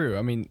 it's true.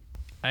 I mean,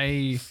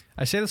 I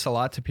say this a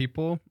lot to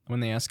people when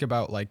they ask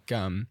about like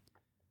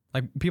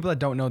people that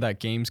don't know that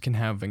games can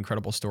have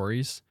incredible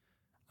stories.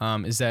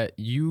 Is that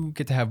you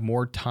get to have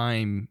more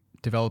time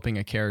developing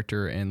a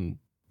character and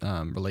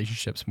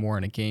relationships more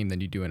in a game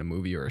than you do in a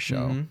movie or a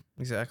show.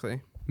 Mm-hmm.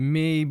 Exactly.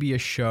 Maybe a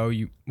show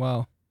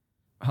how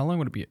long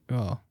would it be?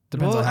 Oh,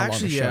 depends on how long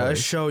the show a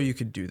is. show you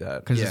could do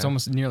that Because it's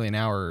almost nearly an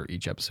hour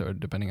each episode,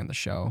 depending on the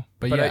show.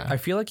 But yeah, I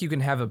feel like you can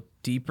have a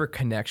deeper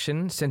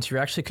connection since you're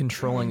actually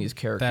controlling these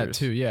characters. that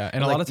too. Yeah,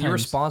 and a like, lot of times you're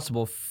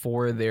responsible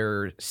for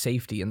their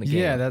safety in the game.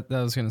 Yeah, that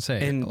I was gonna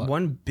say. And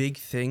one big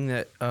thing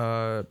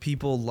that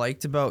people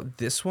liked about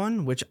this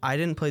one, which I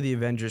didn't play the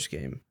Avengers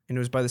game, and it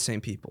was by the same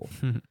people.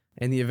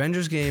 And the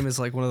Avengers game is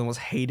like one of the most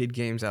hated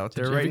games out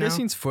there right now. Have you guys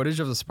seen footage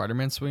of the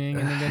Spider-Man swinging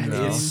in the Avengers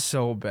game? It's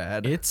so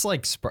bad. It's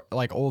like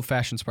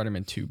old-fashioned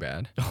Spider-Man 2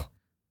 bad.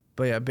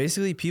 But yeah,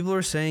 basically people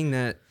are saying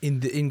that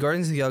in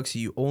Guardians of the Galaxy,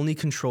 you only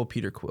control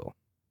Peter Quill.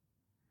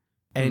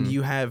 And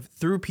you have,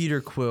 through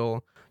Peter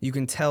Quill, you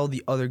can tell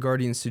the other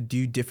Guardians to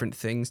do different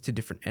things to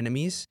different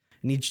enemies.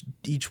 And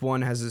each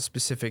one has a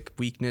specific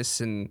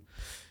weakness, and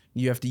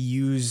you have to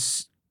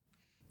use...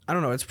 I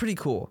don't know, it's pretty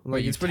cool.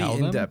 Like, it's pretty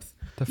in-depth.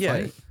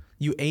 Fight?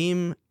 You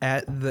aim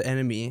at the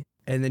enemy,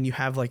 and then you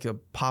have like a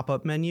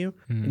pop-up menu,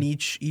 and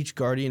each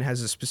Guardian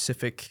has a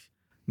specific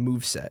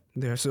move set.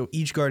 So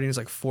each Guardian is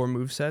like 4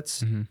 move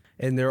sets,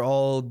 and they're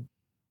all...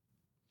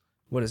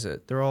 What is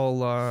it? They're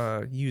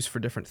all used for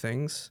different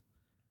things.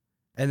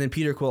 And then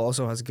Peter Quill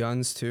also has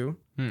guns too,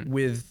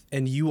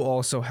 and you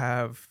also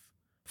have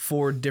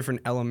 4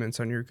 different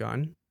elements on your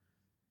gun,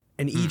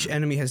 and each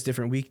enemy has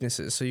different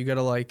weaknesses. So you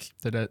gotta like.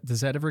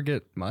 Does that ever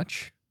get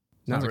much?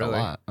 Not Sounds really. like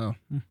a lot. Oh,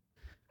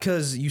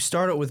 because you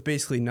start out with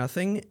basically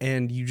nothing,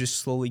 and you just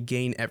slowly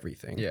gain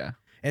everything. yeah,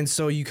 and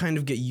so you kind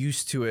of get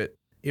used to it.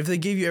 If they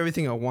gave you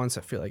everything at once,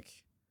 I feel like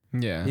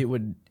yeah, it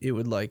would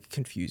like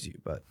confuse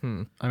you. But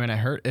I mean, I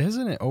heard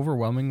isn't it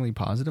overwhelmingly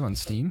positive on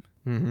Steam?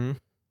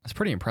 That's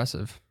pretty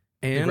impressive.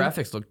 The and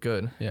graphics look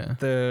good. Yeah,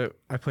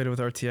 I played it with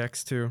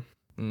RTX too.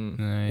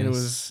 nice. And it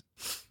was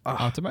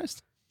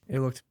optimized. It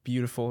looked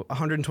beautiful.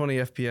 120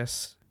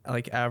 FPS,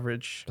 like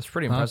average. That's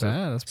pretty Not impressive.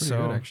 bad. That's pretty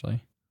good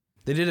actually.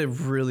 They did a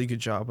really good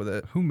job with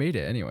it. Who made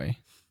it anyway?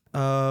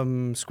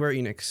 Square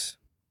Enix.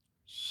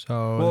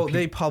 So Well,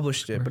 they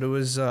published it, but it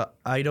was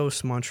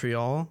Eidos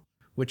Montreal,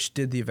 which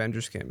did the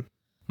Avengers game.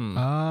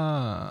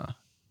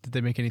 Did they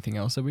make anything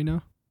else that we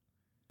know?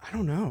 I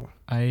don't know.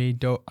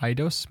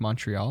 Eidos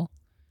Montreal.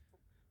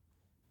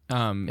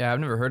 Yeah, I've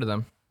never heard of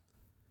them.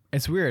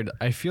 It's weird.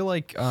 I feel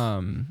like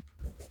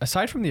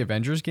aside from the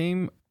Avengers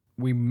game,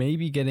 we may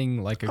be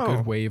getting like a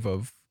good wave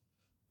of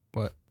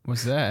what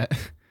was that?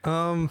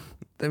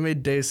 They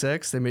made Deus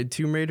Ex. They made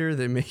Tomb Raider.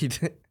 They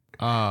made.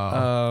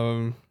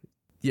 Yeah.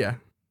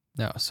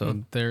 No,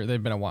 so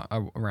they've been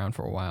around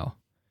for a while.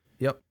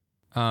 Yep.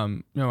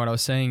 What I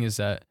was saying is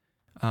that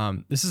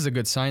this is a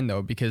good sign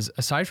though, because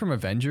aside from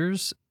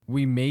Avengers,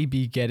 we may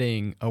be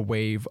getting a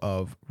wave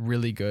of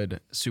really good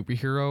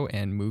superhero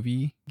and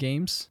movie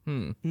games.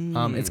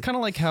 It's kind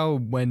of like how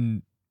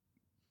when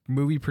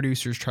movie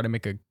producers try to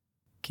make a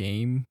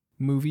game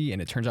movie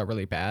and it turns out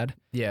really bad.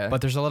 Yeah.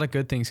 But there's a lot of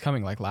good things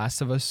coming, like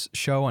Last of Us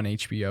show on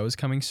HBO is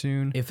coming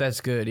soon. If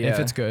that's good, yeah. If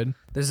it's good.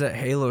 There's that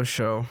Halo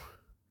show,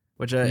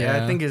 which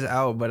I think is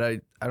out, but I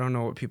don't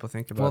know what people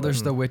think about it. Well,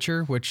 there's The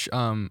Witcher, which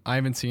I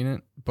haven't seen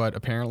it, but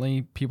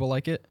apparently people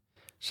like it.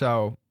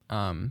 So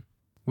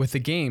with the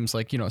games,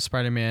 like,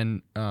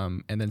 Spider-Man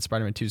and then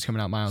Spider-Man 2 is coming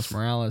out, Miles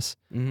Morales,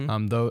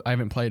 though I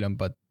haven't played them,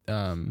 but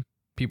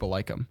people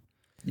like them.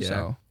 Yeah.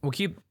 So We'll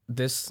keep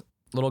this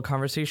little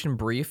conversation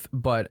brief,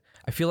 but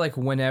I feel like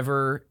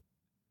whenever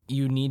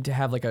you need to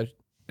have like a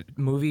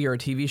movie or a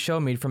TV show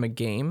made from a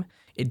game,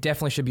 it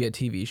definitely should be a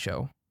TV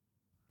show.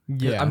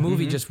 yeah. A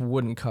movie just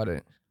wouldn't cut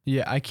it.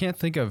 Yeah, I can't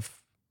think of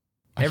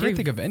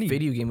any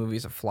video game movie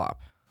is a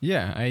flop.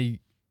 Yeah,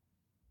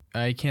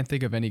 I can't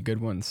think of any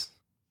good ones.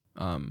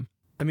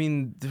 I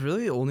mean,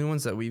 really the only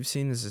ones that we've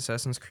seen is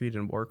Assassin's Creed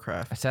and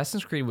Warcraft.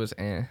 Assassin's Creed was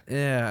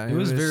Yeah. It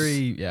was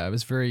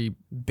very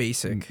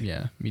basic.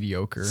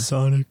 mediocre.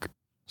 Sonic.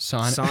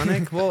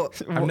 Sonic? Well,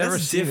 I've never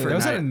seen it. That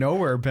was out of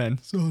nowhere, Ben.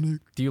 Sonic.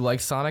 Do you like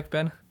Sonic,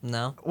 Ben?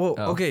 No. Well,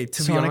 Oh. okay,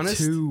 to Sonic be honest,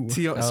 2.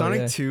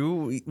 Sonic yeah.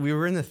 2, we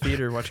were in the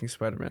theater watching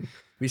Spider-Man.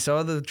 We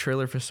saw the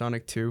trailer for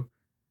Sonic 2.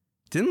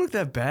 Didn't look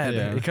that bad.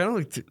 Yeah. It kind of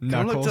looked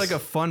Knuckles. like a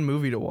fun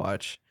movie to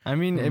watch. I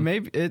mean, Hmm. it may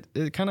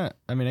it kind of.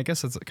 I mean, I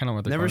guess that's kind of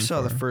what they're. Never going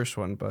saw for. the first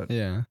one, but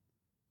Yeah,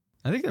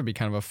 I think that'd be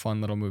kind of a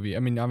fun little movie. I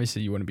mean,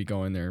 obviously you wouldn't be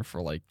going there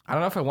for like. I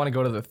don't know if I want to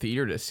go to the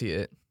theater to see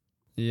it.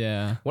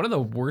 Yeah, One of the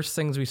worst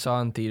things we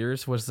saw in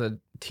theaters was the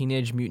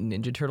Teenage Mutant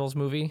Ninja Turtles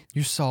movie.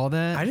 you saw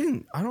that. I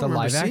don't The remember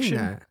live seeing action?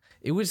 that.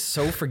 It was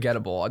so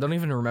forgettable. I don't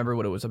even remember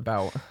what it was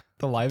about.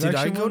 The live Did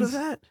I action go to ones?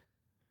 that?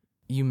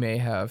 You may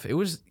have. It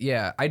was,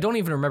 yeah. I don't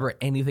even remember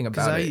anything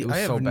Because about I, it. It was I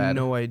have so bad.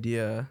 no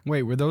idea.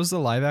 Wait, were those the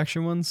live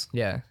action ones?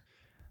 Yeah.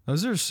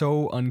 Those are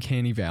so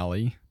uncanny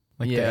valley.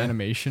 Like the Yeah.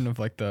 animation of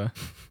like the.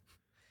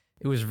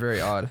 It was very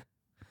odd.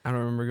 I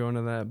don't remember going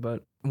to that,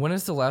 but When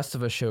is the Last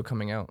of Us show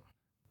coming out?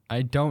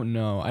 I don't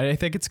know. I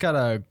think it's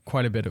got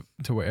quite a bit of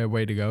a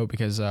way to go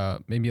because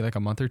maybe like a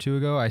month or two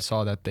ago I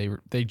saw that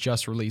they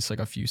just released like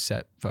a few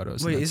set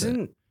photos. and wait, that's it.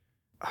 isn't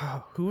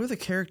who are the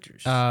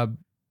characters?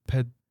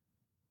 Pedro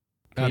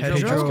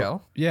Pedro?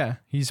 Pascal? Yeah,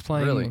 he's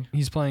playing. Really?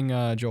 He's playing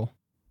Joel.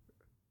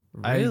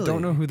 I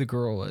don't know who the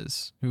girl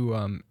is. Who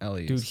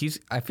Ellie is. Dude,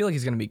 I feel like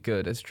he's going to be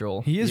good as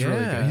Joel. He is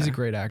really good. He's a Yeah.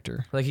 great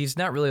actor. Like, he's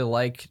not really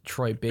like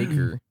Troy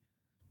Baker,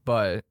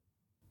 but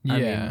Yeah, I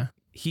mean,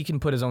 he can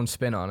put his own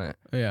spin on it.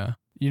 yeah.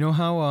 You know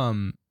how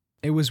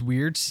it was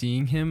weird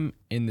seeing him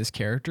in this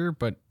character,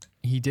 but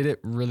he did it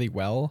really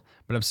well.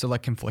 But I'm still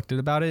like conflicted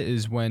about it.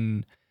 Is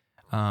when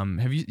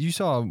have you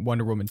saw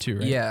Wonder Woman 2,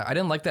 right? Yeah, I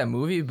didn't like that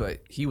movie,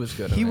 but he was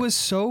good. He in it. was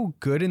so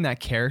good in that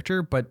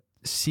character, but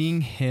seeing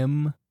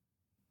him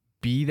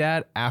be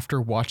that after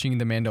watching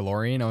The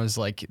Mandalorian, I was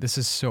like, this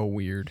is so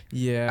weird.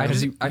 Yeah,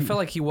 I felt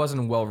like he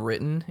wasn't well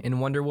written in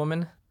Wonder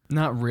Woman.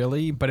 Not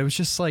really, but it was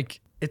just like,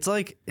 it's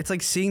like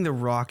seeing The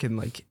Rock in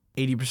like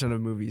 80%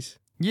 of movies.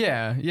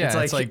 yeah,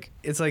 it's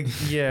like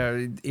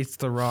yeah, it's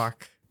The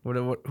Rock. Who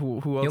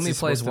else? He only is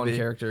plays supposed to one be?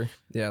 character.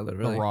 Yeah, The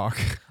literally. Rock.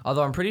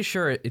 Although I'm pretty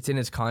sure it's in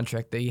his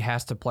contract that he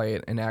has to play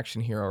an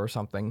action hero or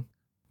something.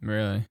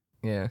 Really?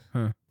 Yeah.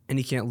 And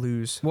he can't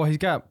lose. Well, he's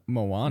got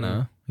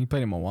Moana. He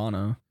played in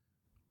Moana.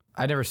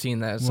 I never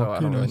seen that, so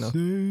I don't really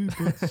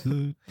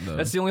know.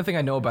 That's the only thing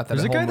I know about that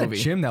There's a whole guy at the movie.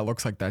 gym that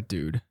looks like that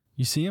dude.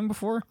 You see him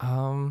before?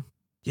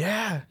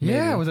 Yeah.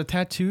 Yeah, Maybe. with the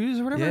tattoos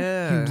or whatever.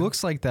 Yeah. He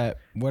looks like that.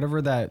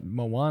 Whatever that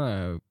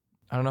Moana,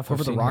 I don't know if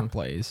whoever I've the seen Rock him.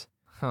 plays.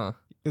 Huh.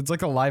 It's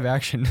like a live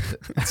action.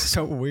 It's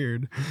so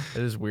weird.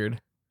 It is weird.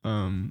 But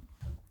On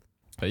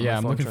yeah, the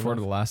I'm phone, looking turn forward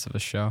to off. the Last of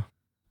Us show.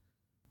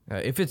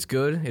 If it's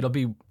good, it'll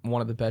be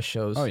one of the best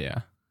shows. Oh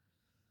yeah,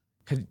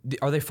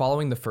 Are they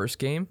following the first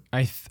game?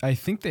 I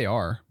think they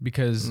are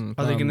because Mm.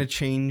 Are they gonna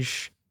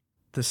change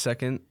the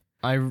second?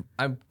 I'm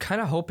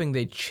kind of hoping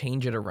they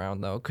change it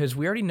around though, because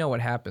we already know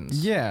what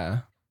happens.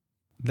 Yeah,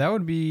 that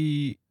would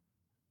be.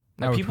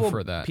 I would people,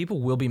 prefer that.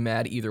 People will be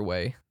mad either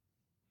way.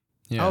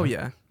 Yeah. Oh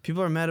yeah,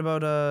 people are mad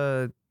about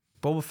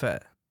Boba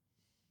Fett.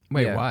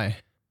 Wait, Yeah. why?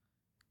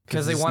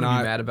 Because they it's want to be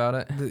not- mad about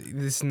it.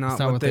 This is not,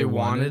 not what they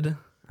wanted.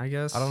 I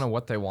guess. I don't know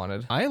what they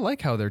wanted. I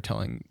like how they're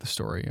telling the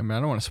story. I mean, I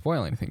don't want to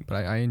spoil anything, but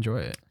I enjoy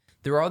it.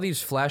 There are all these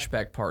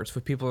flashback parts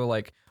where people are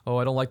like, "Oh,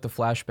 I don't like the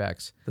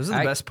flashbacks." Those are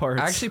the best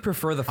parts. I actually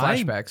prefer the I-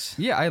 flashbacks.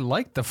 Yeah, I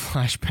like the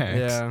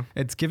flashbacks. Yeah.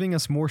 It's giving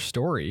us more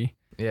story.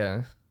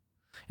 Yeah.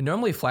 And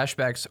normally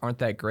flashbacks aren't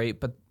that great,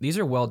 but these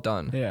are well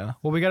done. Yeah.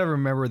 Well, we got to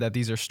remember that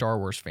these are Star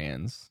Wars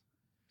fans.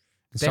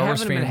 They Star Wars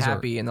haven't been fans are-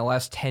 happy in the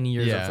last 10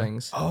 years Yeah. of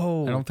things.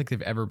 Oh, I don't think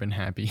they've ever been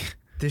happy.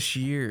 this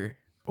year,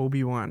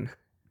 Obi-Wan.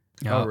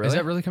 Oh, Is really?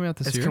 that really coming out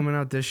this It's year? coming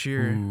out this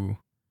year. Ooh.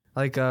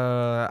 Like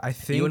I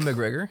think. Ewan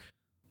McGregor?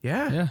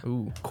 Yeah. Yeah.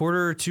 Ooh,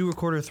 Quarter 2 or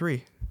quarter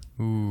 3.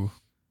 Ooh.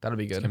 that'll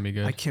be It's good. gonna be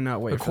good. I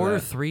cannot wait. But for quarter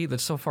that. 3,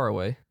 that's so far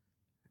away.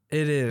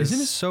 It is.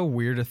 Isn't it so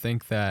weird to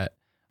think that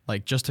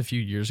like just a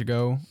few years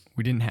ago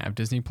we didn't have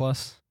Disney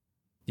Plus,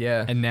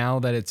 Yeah. and now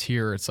that it's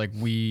here, it's like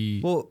we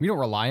don't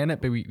rely on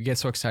it, but we get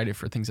so excited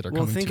for things that are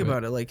Well, coming. think to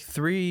about it. Like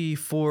 3,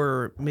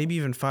 4, maybe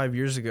even 5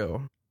 years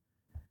ago,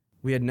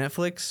 we had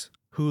Netflix,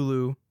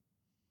 Hulu,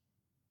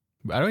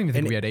 I don't even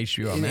think and- we had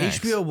HBO and Max.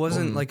 HBO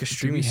wasn't Well, like a did we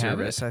streaming have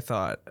service. I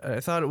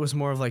thought it was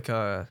more of like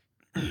a.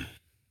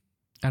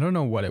 I don't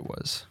know what it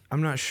was.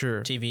 I'm not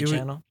sure. TV It was-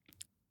 channel.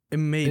 It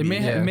may It be,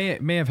 may, yeah.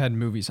 may have had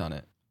movies on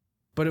it.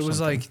 but it was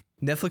something. like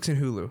Netflix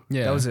and Hulu.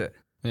 Yeah. that was it.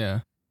 Yeah.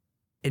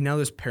 And now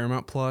there's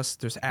Paramount Plus.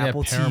 There's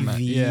Apple Paramount,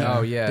 TV. yeah.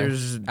 Oh, yeah.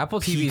 There's Apple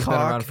TV's been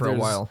Peacock, around for a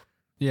there's- while.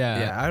 Yeah.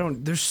 Yeah, I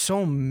don't. There's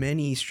so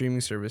many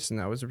streaming services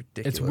now. It's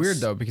ridiculous. It's weird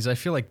though because I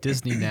feel like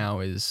Disney now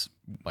is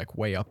like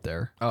way up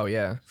there Oh,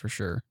 yeah. for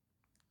sure.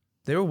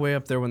 They were way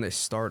up there when they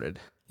started.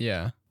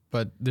 Yeah.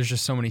 But there's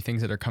just so many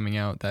things that are coming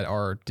out that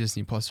are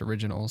Disney Plus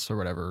originals or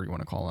whatever you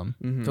want to call them.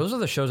 Mhm. Those are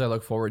the shows I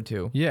look forward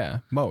to. Yeah,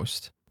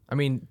 most. I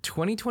mean,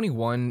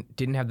 2021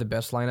 didn't have the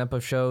best lineup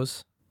of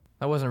shows.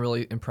 I wasn't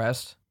really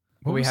impressed.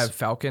 But What we was- have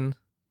Falcon.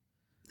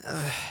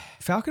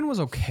 Falcon was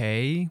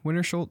okay.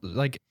 Winter Soldier,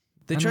 like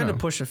They I don't tried to know.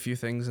 push a few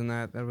things in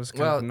that was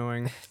kind Well- of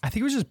annoying. I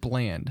think it was just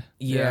bland.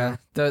 Yeah.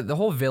 The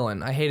whole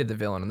villain. I hated the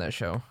villain in that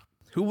show.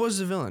 Who was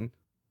the villain?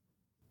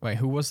 Wait,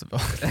 who was the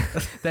villain?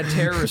 That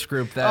terrorist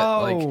group that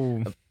like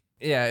oh,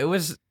 yeah, it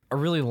was a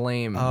really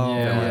lame Oh,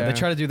 yeah. villain. They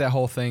try to do that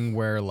whole thing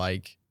where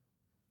like,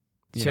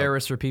 you know,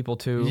 Terrorists are people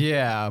too.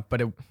 yeah,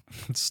 but it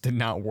just did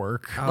not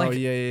work. Oh Like-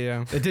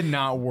 yeah. It did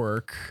not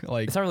work.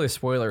 Like, It's not really a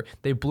spoiler.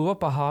 They blew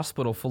up a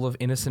hospital full of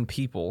innocent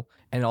people,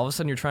 and all of a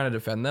sudden you're trying to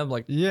defend them.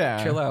 Like,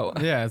 yeah, chill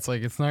out. Yeah, it's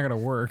like it's not gonna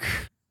work.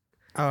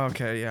 Oh,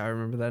 okay, yeah, I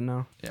remember that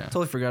now. Yeah,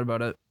 Totally forgot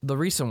about it. the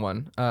recent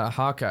one,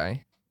 Hawkeye.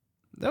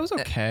 that was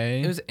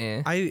okay. It was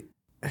eh. I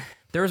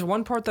There was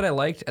one part that I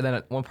liked, and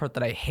then one part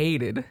that I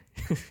hated.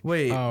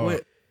 wait, Oh.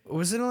 wait,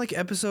 was it like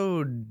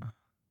episode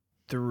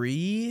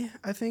 3?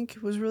 I think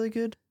was really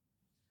good.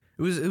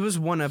 It was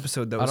one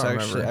episode that I was don't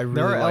actually remember. I really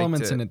there are liked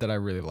elements in it that I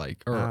really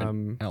like, or an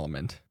Um,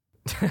 element.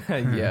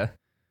 Yeah.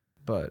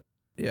 but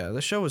yeah,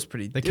 the show was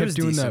pretty. They it kept was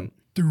doing decent.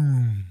 that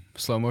doom,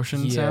 slow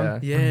motion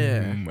sound. Yeah.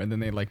 Boom, and then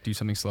they like do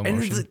something slow And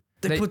motion.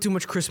 they They- put too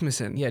much Christmas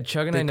in. Yeah,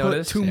 Chug and they I put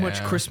noticed too much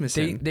Yeah. Christmas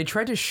they in. they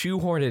tried to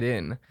shoehorn it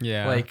in.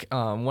 Yeah, Like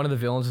one of the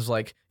villains was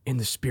like, "In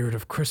the spirit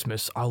of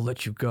Christmas, I'll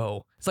let you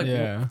go." It's like,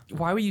 Yeah.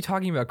 why were you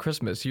talking about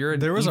Christmas? You're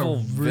an there was evil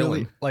a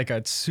really villain. like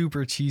a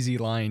super cheesy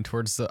line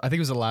towards the. I think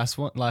it was the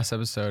last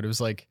episode. It was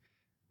like,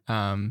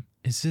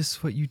 "Is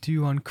this what you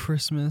do on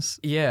Christmas?"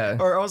 Yeah.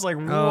 Or I was like,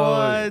 "What?"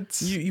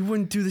 Oh, you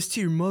wouldn't do this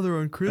to your mother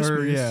on Christmas.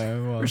 Or, yeah,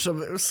 well, Or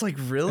something. It was like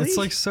really. it's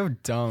like so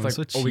dumb. It's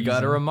like, so oh, we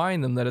gotta cheesy.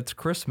 remind them that it's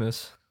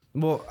Christmas.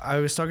 Well, I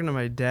was talking to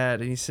my dad,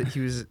 and he said he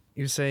was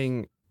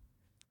saying,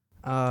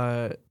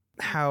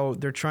 how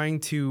they're trying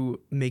to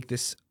make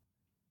this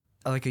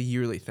like a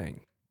yearly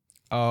thing.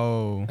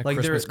 Oh, A Like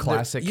Christmas they're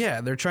classic.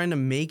 yeah, they're trying to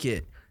make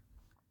it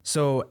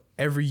so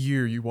every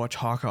year you watch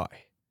Hawkeye.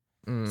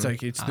 Mm, It's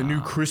like it's the new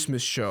Ah.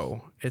 Christmas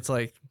show. It's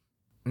like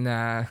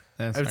nah.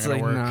 that's it's not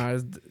like gonna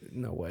work. nah,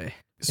 no way.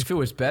 If it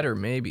was better,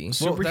 maybe. Well,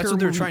 that's Superhero what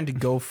they're movie- trying to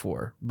go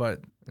for,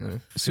 but Mm. I feel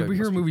like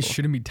Superhero most movies people-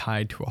 shouldn't be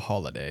tied to a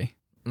holiday.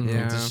 Mhm.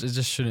 Yeah. It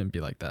just shouldn't be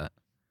like that.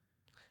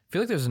 I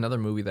feel like there's another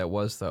movie that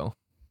was though.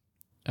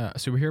 A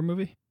superhero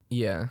movie?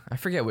 Yeah, I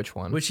forget which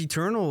one. Which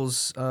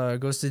Eternals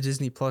goes to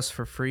Disney Plus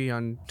for free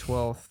on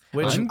 12th.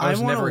 Which I I was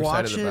want never to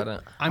watch excited it.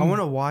 about it. I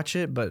want to watch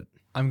it, but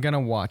I'm gonna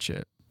watch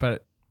it,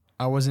 but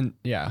I wasn't.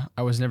 Yeah,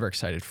 I was never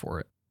excited for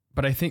it.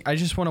 But I think I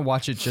just want to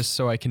watch it just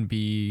so I can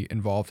be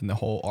involved in the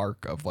whole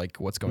arc of like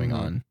what's going Mhm.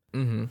 on.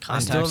 Mm-hmm. I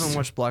still Context. haven't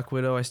watched Black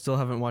Widow. I still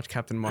haven't watched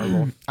Captain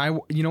Marvel.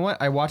 You know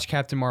what? I watched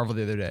Captain Marvel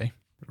the other day.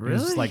 It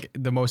was like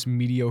the most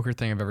mediocre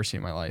thing I've ever seen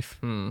in my life.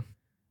 Hmm.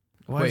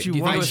 Why Wait, did you do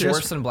you think it watch was it?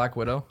 worse than Black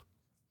Widow?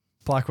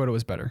 Black Widow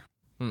was better.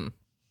 Hmm.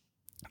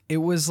 It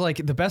was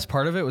like the best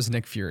part of it was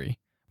Nick Fury,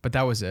 but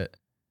that was it.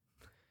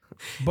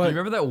 Do But you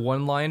remember that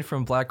one line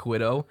from Black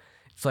Widow?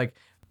 It's like,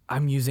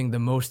 I'm using the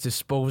most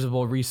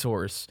disposable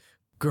resource,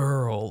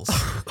 girls.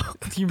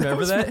 Do you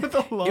remember that?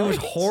 It was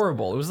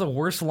horrible. It was the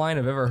worst line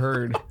I've ever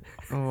heard.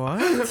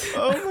 What?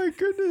 Oh my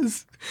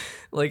goodness.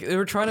 Like they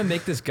were trying to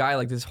make this guy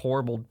like this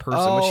horrible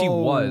person, which he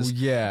was.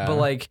 Yeah. But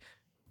like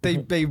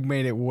they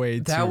made it way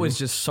too. that was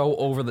just so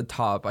over the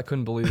top. I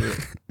couldn't believe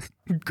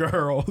it.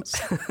 girls.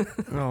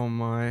 Oh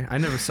my! I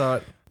never saw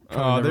it.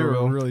 Probably Oh, they never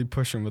were will. really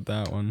pushing with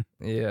that one.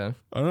 Yeah.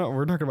 I don't know.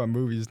 We're talking about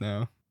movies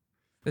now.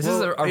 This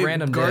is a Hey,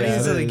 random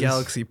Guardians day. of it the is.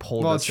 Galaxy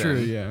pulled Well, us true.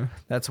 in. Yeah.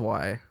 That's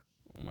why.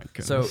 Oh my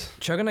goodness. So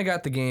Chug and I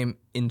got the game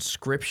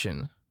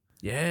Inscription.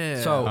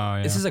 Yeah. So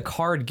Oh, this yeah. is a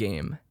card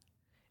game,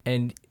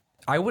 and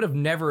I would have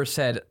never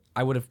said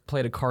I would have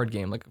played a card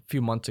game like a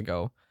few months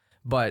ago,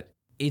 but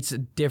it's a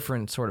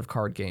different sort of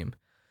card game.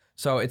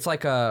 So it's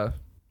like a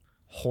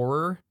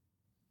horror,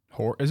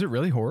 horror? Is it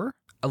really horror?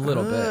 a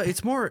little bit.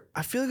 It's more.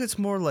 I feel like it's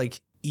more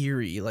like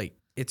eerie. Like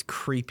it's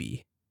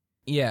creepy.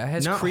 Yeah, it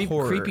has not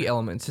horror. creepy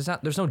elements. It's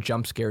not. There's no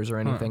jump scares or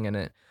anything in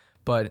it,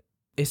 but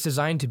it's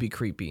designed to be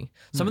creepy.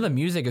 Some of the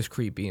music is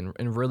creepy and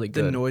really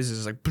The good. noises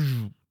is like.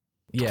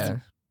 Yeah.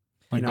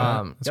 Like know,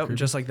 that? That's Yep, creepy.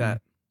 just like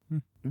that.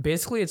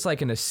 Basically, it's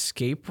like an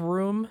escape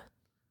room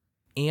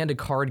and a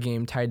card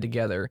game tied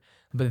together.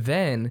 But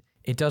then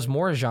it does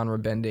more genre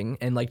bending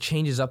and like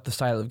changes up the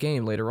style of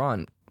game later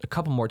on a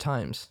couple more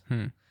times.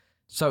 Hmm.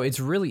 So it's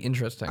really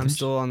interesting. I'm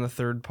still on the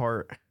third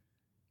part.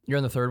 You're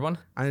on the third one?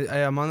 I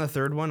am on the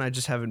third one. I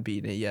just haven't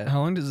beaten it yet. How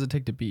long does it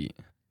take to beat?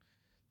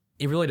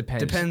 It really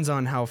depends. Depends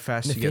on how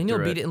fast you Nathaniel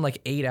get through beat it in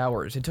like 8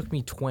 hours. It took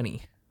me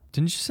 20.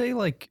 Didn't you say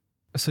like?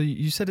 So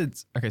you said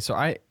it's okay. So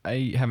I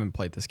haven't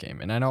played this game,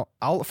 and I know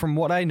from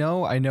what I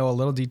know a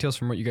little details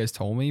from what you guys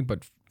told me,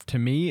 but to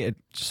me it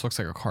just looks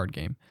like a card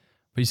game.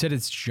 But you said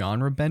it's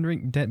genre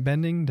bending.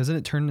 Doesn't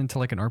it turn into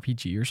like an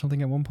RPG or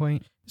something at one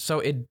point?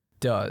 So it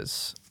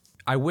does.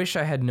 I wish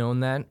I had known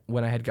that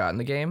when I had gotten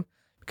the game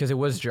because it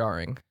was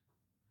jarring.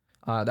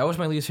 That was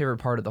my least favorite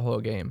part of the whole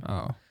game.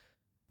 Oh,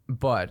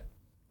 But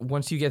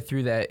once you get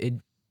through that, it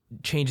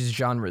changes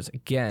genres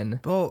again.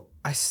 Well,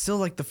 I still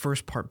like the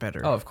first part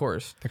better. Oh, of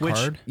course. the Which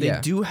card. they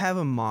Yeah. do have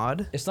a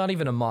mod. It's not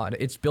even a mod.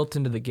 It's built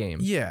into the game.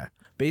 Yeah.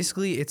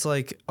 Basically, it's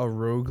like a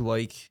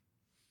roguelike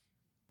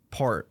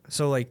part.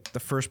 So, like, the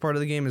first part of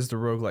the game is the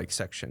roguelike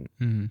section.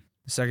 Mm-hmm.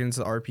 The second is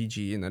the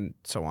RPG, and then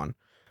so on.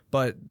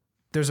 But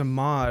there's a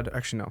mod.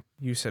 Actually, no.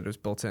 You said it was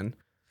built in.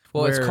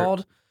 Well, it's where-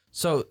 called.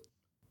 So,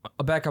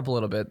 I'll back up a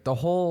little bit. The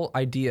whole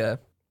idea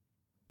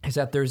is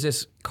that there's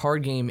this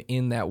card game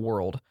in that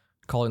world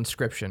called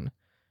Inscription,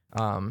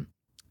 and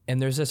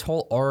there's this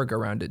whole org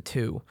around it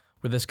too,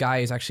 where this guy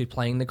is actually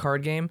playing the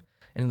card game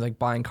and like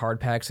buying card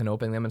packs and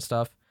opening them and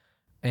stuff,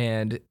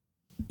 and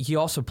he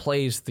also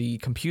plays the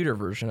computer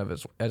version of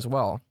it as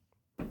well.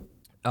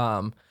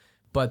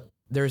 But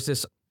there's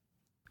this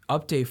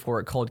update for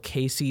it called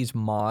KC's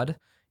Mod,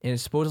 and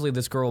it's supposedly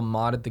this girl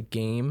modded the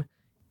game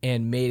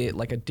and made it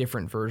like a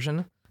different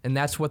version, and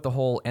that's what the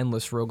whole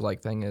endless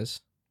roguelike thing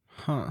is.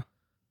 Huh.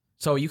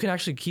 So you can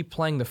actually keep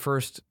playing the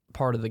first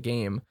part of the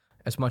game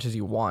as much as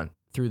you want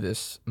through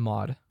this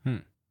mod.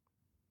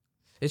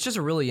 It's just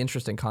a really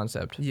interesting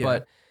concept. Yeah.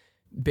 But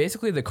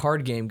basically the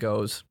card game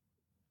goes,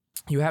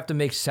 you have to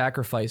make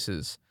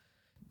sacrifices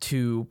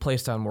to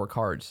place down more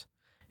cards.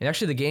 And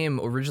actually the game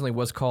originally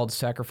was called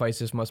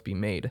Sacrifices Must Be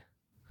Made.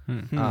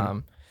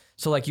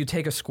 So like you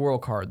take a squirrel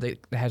card that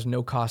has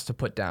no cost to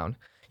put down.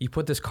 You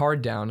put this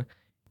card down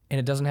and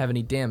it doesn't have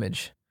any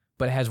damage,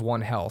 but it has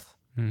 1 health.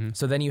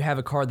 So then you have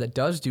a card that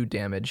does do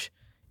damage,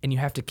 and you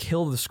have to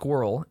kill the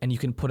squirrel, and you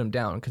can put him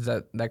down because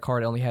that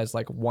card only has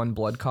like 1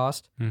 blood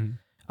cost. You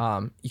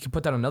can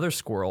put down another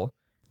squirrel.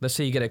 Let's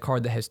say you get a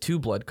card that has 2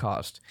 blood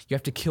cost. You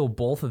have to kill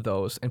both of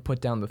those and put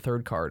down the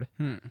third card.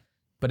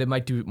 But it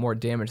might do more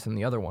damage than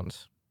the other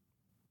ones.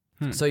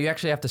 So you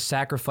actually have to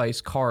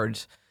sacrifice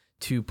cards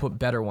to put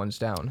better ones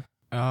down.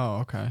 Oh,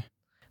 okay.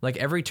 Like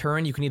every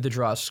turn, you can either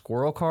draw a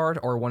squirrel card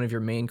or one of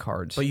your main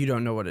cards. But you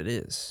don't know what it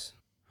is.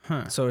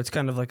 Huh. So it's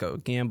kind of like a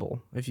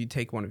gamble if you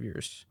take one of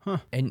yours.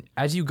 And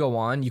as you go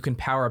on, you can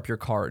power up your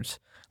cards.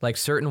 Like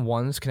certain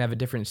ones can have a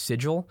different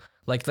sigil.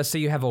 Like let's say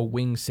you have a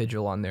wing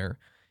sigil on there.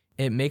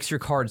 It makes your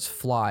cards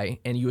fly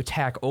and you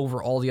attack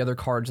over all the other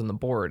cards on the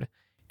board.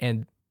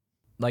 And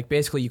like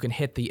basically you can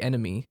hit the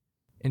enemy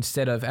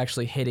instead of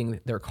actually hitting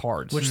their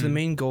cards. Which the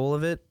main goal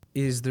of it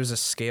is there's a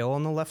scale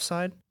on the left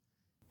side,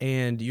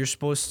 and you're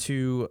supposed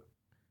to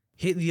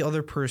hit the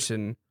other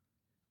person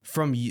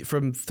from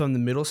the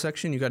middle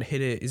section. You got to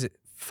hit it. Is it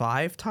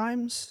 5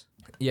 times?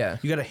 Yeah.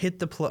 You got to hit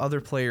the other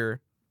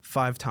player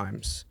 5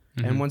 times,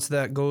 and once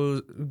that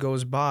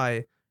goes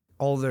by,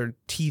 all their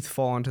teeth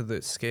fall onto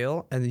the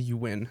scale, and then you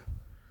win.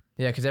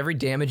 Yeah, because every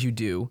damage you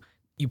do,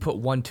 you put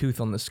 1 tooth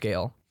on the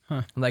scale.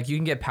 Like you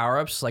can get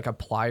power-ups like a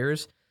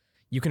pliers.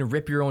 You can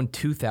rip your own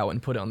tooth out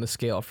and put it on the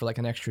scale for like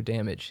an extra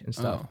damage and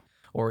stuff.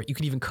 Or you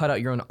can even cut out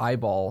your own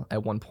eyeball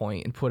at one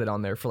point and put it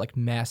on there for like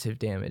massive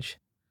damage.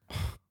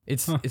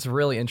 It's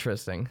really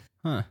interesting.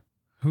 Huh.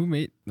 Who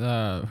made It's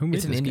an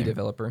this indie game?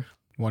 developer.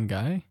 One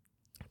guy?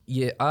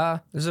 Yeah,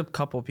 There's a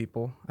couple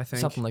people, I think.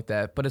 something like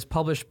that. But it's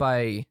published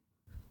by.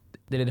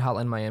 They did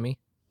Hotline Miami,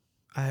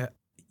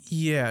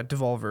 Yeah,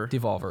 Devolver.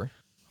 Devolver.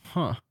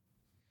 Huh.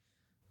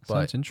 But-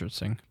 Sounds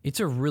interesting. It's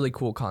a really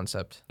cool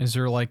concept. Is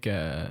there like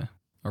a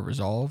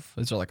resolve?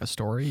 Is there like a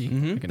story?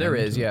 Mhm. Like an There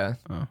ending is, to it? yeah.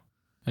 Oh.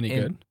 Any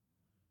And- good?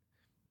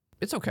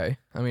 It's okay.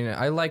 I mean,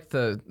 I like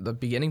the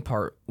beginning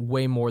part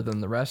way more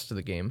than the rest of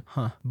the game.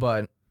 Huh.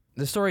 But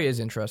the story is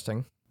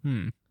interesting.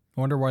 I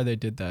wonder why they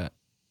did that.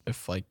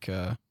 If like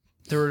I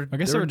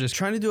guess they were just-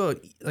 trying to do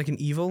like an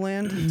Evil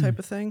Land type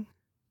of thing.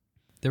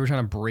 they were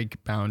trying to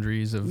break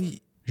boundaries of Yeah,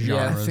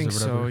 genres I think or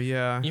whatever. so.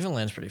 Yeah. Even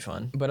Land's pretty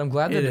fun. But I'm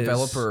glad the It is.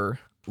 developer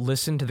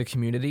listened to the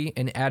community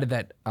and added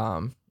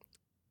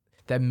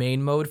that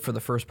main mode for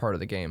the first part of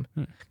the game,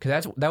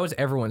 because that was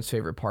everyone's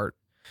favorite part,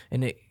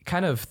 and it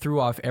kind of threw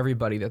off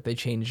everybody that they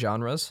changed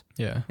genres,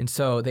 Yeah. and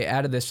so they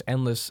added this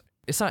endless.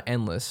 It's not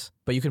endless,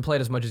 but you can play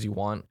it as much as you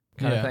want,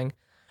 kind of Yeah.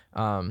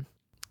 thing.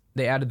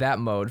 They added that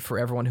mode for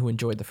everyone who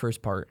enjoyed the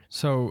first part.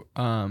 So,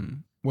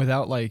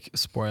 without like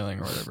spoiling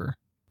or whatever,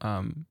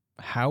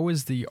 how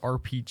is the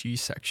RPG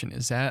section?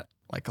 Is that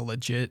like a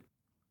legit?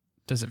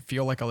 Does it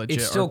feel like a legit?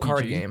 It's still RPG?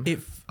 card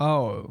game.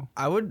 Oh,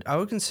 I would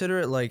consider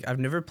it like I've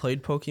never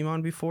played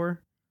Pokemon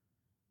before,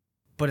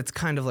 but it's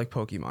kind of like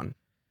Pokemon.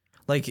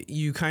 Like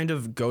you kind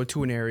of go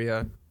to an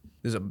area,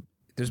 there's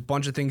a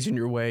bunch of things in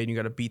your way, and you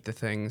got to beat the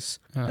things,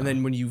 and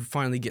then when you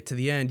finally get to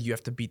the end, you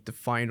have to beat the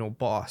final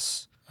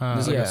boss.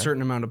 There's like Yeah. a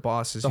certain amount of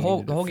bosses. The you whole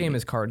need to the whole game defeat.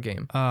 is card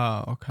game.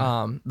 Oh,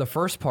 okay. The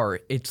first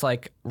part, it's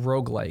like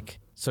roguelike.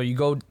 So you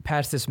go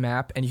past this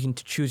map and you can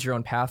choose your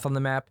own path on the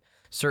map.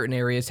 Certain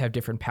areas have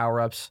different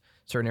power-ups.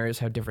 Certain areas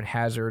have different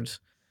hazards.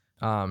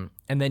 And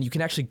then you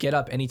can actually get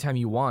up anytime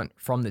you want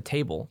from the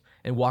table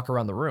and walk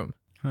around the room.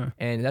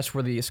 And that's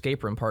where the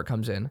escape room part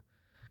comes in.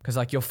 Because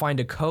like you'll find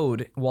a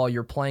code while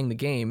you're playing the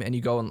game and you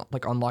go and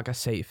like unlock a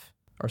safe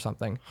or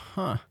something.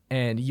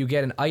 And you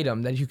get an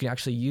item that you can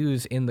actually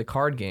use in the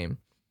card game.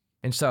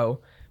 And so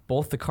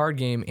both the card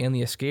game and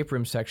the escape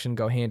room section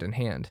go hand in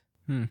hand.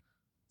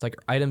 It's like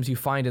items you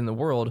find in the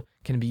world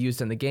can be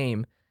used in the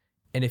game.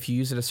 And if you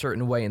use it a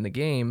certain way in the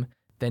game,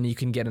 then you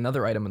can get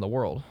another item in the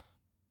world.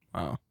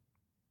 Wow.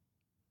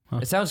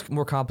 It sounds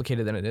more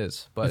complicated than it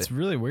is, but It's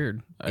really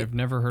weird. I've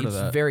never heard of it's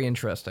that. very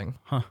interesting.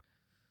 Huh.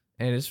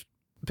 And it's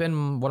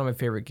been one of my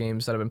favorite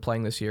games that I've been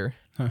playing this year.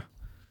 Huh.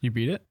 You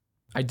beat it?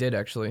 I did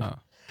actually. Oh.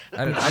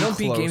 I don't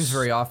beat Close. games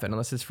very often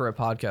unless it's for a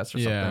podcast or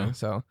Yeah. something.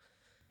 So,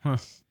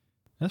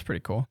 That's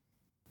pretty cool.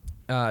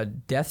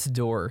 Death's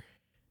Door.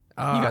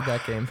 You got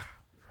that game.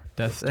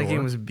 Death's That Door.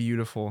 game was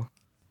beautiful.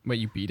 Wait,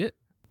 you beat it?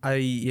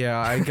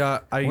 I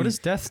got. What is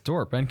Death's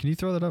Door, Ben? Can you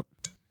throw that up?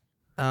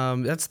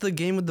 That's the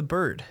game with the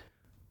bird.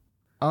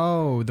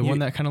 Oh, the You- one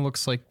that kind of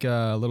looks like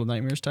Little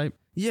Nightmares type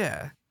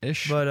Yeah,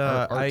 ish. but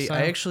art I style?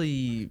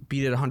 actually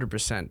beat it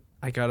 100%.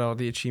 I got all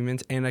the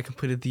achievements and I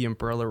completed the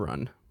Umbrella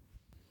Run.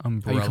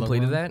 Umbrella Oh, you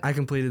completed Run? that? I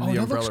completed Oh, the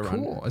that Umbrella looks Run.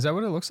 cool. Is that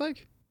what it looks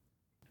like?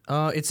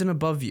 It's an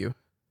above view.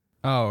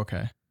 Oh,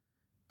 okay.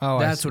 Oh,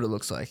 That's what it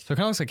looks like. So it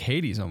kind of looks like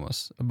Hades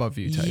almost, above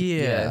view type.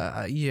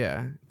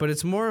 Yeah. But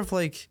it's more of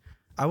like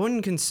I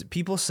wouldn't.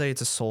 People say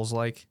it's a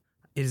Souls-like.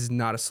 It is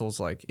not a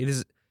Souls-like. It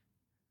is.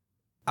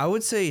 I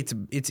would say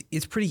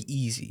it's pretty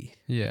easy.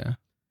 Yeah.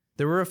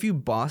 There were a few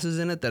bosses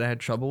in it that I had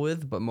trouble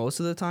with, but most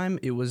of the time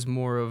it was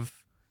more of.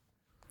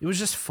 It was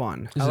just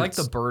fun. I like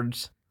the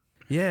birds.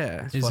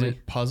 Yeah. Is funny.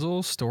 it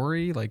puzzle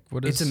story? Like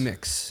what is? It's a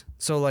mix.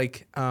 So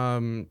like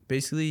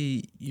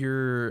basically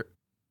you're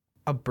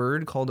a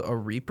bird called a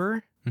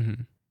reaper,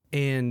 Mm-hmm.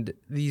 and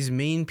these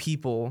main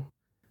people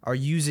are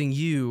using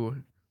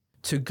you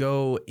to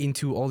go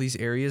into all these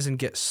areas and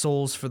get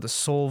souls for the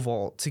soul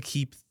vault to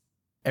keep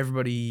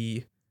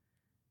everybody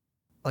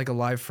like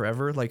alive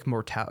forever, like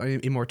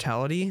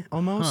immortality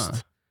almost.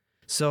 Huh.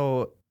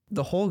 So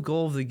the whole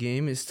goal of the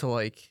game is to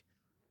like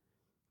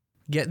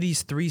get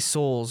these 3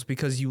 souls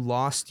because you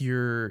lost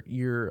your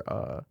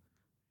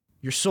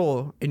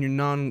soul and you're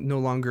no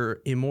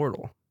longer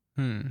immortal.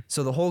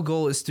 So the whole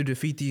goal is to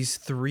defeat these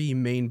 3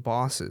 main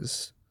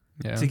bosses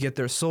Yeah. to get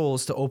their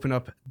souls to open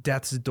up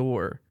Death's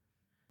Door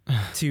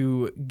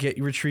to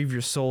retrieve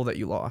your soul that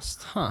you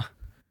lost. Huh.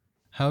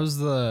 Is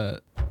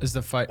the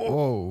fight?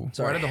 Whoa.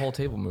 So why did the whole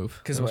table move?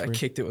 Because That was I weird.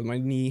 kicked it with my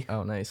knee.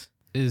 Oh, nice.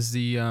 Is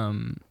the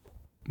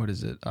what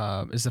is it?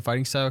 Is the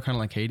fighting style kind of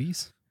like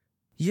Hades?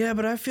 Yeah,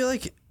 but I feel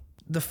like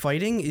the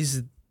fighting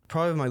is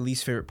probably my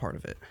least favorite part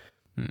of it.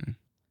 Hmm.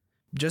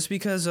 Just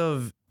because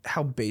of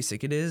how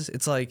basic it is.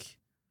 It's like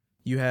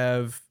you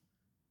have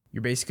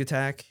your basic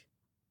attack,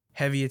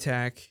 heavy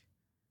attack,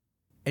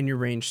 and your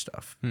range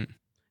stuff. Hmm.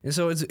 And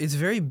so it's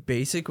very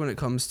basic when it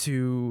comes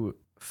to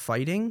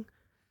fighting,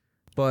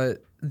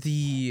 but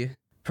the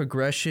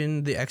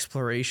progression, the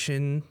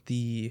exploration,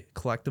 the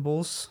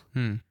collectibles,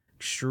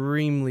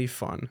 extremely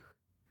fun.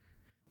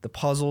 The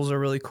puzzles are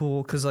really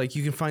cool because like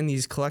you can find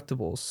these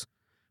collectibles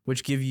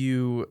which give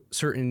you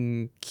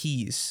certain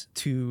keys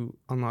to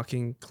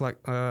unlocking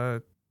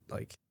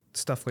like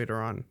stuff later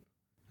on.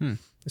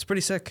 It's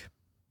pretty sick.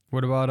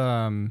 What about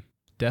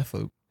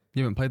Deathloop?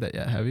 You haven't played that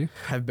yet, have you?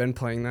 I've been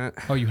playing that.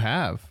 Oh, you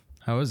have.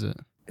 How is it?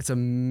 It's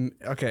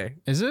okay.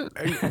 Is it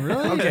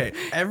really? Okay,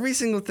 every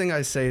single thing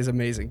I say is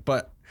amazing,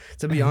 but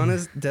to be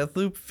honest,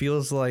 Deathloop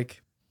feels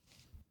like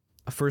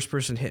a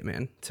first-person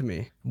Hitman to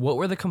me. What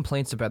were the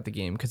complaints about the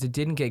game? Because it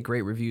didn't get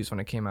great reviews when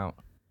it came out.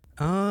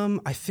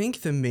 I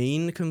think the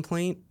main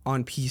complaint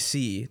on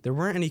PC, there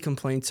weren't any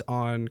complaints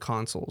on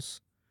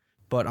consoles,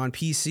 but on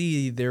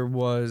PC there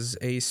was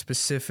a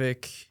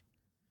specific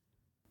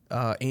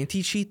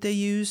anti-cheat they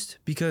used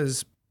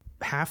because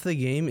half the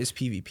game is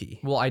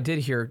PvP. Well, I did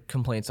hear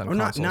complaints on Or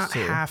not consoles too.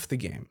 half the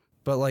game,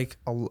 but like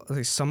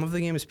some of the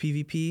game is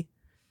PvP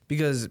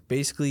because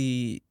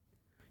basically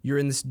you're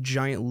in this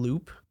giant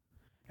loop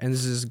and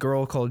there's this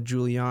girl called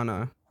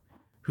Juliana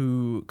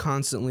who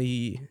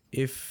constantly,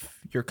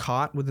 if you're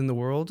caught within the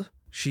world,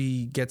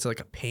 she gets like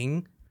a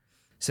ping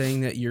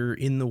saying that you're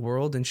in the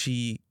world and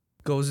she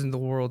goes in the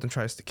world and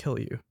tries to kill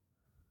you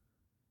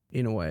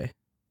in a way,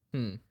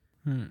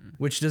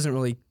 which doesn't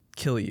really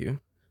kill you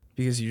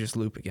because you just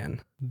loop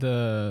again.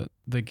 The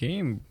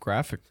game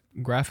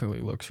graphically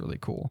looks really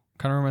cool.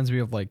 Kind of reminds me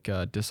of like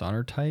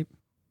Dishonored type.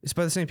 It's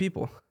by the same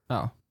people.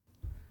 Oh,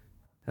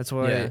 That's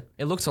why. Yeah,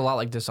 it looks a lot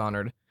like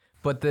Dishonored,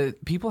 but the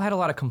people had a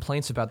lot of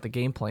complaints about the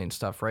gameplay and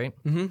stuff, right?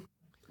 Mm-hmm.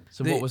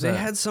 So what was they that?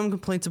 had some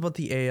complaints about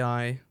the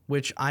AI,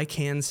 which I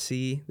can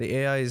see. The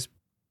AI is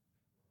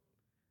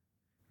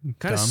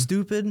kind of dumb.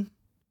 stupid,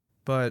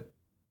 but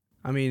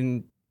I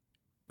mean,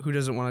 who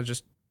doesn't want to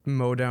just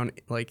mow down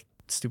like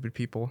stupid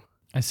people?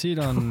 I see it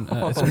on.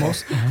 It's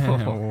most.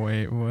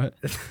 Wait, what?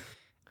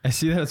 I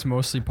see that it's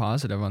mostly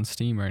positive on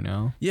Steam right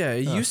now. Yeah,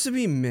 it used to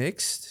be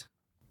mixed,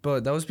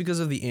 but that was because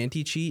of the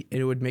anti-cheat,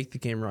 and it would make the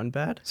game run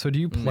bad. So do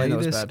you play that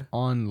was this bad.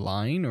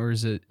 online, or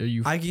is it? Are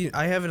you?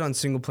 I have it on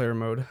single player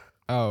mode.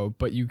 Oh,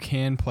 but you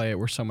can play it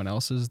where someone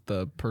else is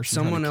the person.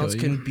 Someone trying else to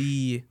kill you? can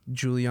be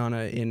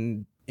Juliana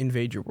in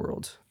Invade Your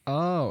World,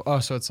 Oh,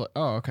 so it's like.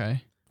 Oh,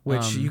 okay.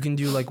 which you can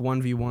do like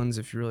 1v1s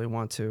if you really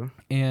want to.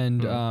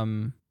 And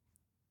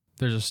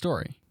there's a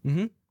story.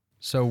 Mm-hmm.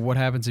 So what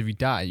happens if you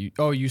die?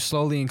 You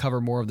slowly uncover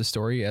more of the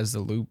story as the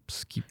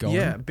loops keep going.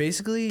 Yeah,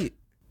 basically,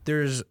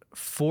 there's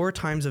 4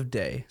 times of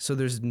day. So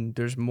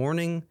there's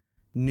morning,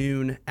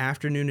 noon,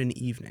 afternoon, and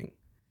evening,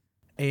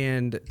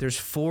 and there's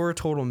 4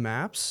 total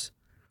maps,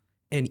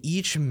 and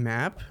each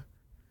map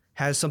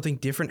has something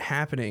different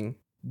happening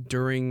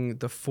during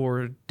the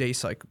 4-day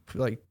cycle,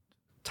 like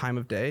time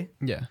of day.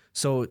 Yeah.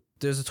 So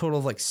there's a total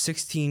of like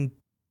 16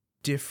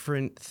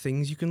 different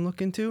things you can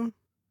look into.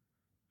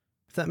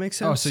 If that makes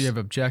sense. Oh, so you have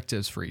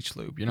objectives for each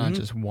loop. You're not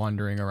just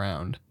wandering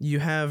around. You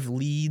have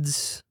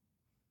leads.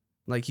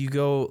 Like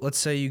let's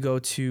say you go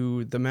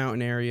to the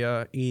mountain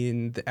area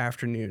in the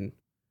afternoon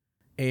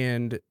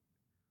and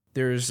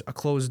there's a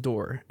closed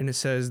door and it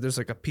says there's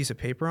like a piece of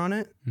paper on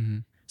it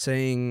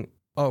saying,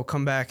 oh,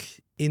 come back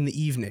in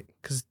the evening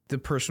because the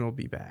person will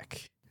be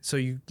back. So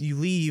you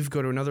leave,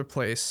 go to another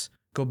place,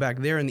 go back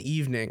there in the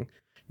evening,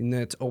 and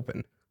then it's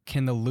open.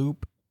 Can the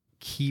loop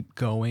keep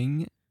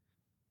going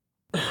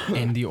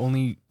and the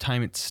only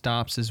time it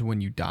stops is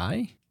when you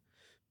die?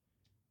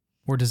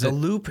 Or does The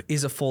loop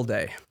is a full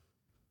day.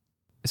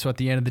 So at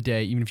the end of the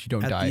day, even if you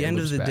don't die, At the it end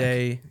of loops the back?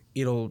 day,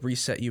 it'll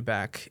reset you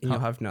back and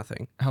you'll have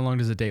nothing. How long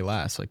does a day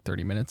last? Like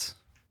 30 minutes?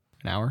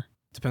 An hour?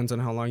 Depends on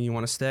how long you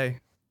want to stay.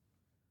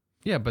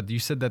 Yeah, but you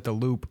said that the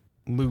loop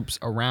loops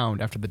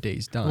around after the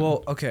day's done.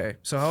 Well, okay.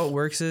 So how it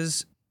works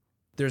is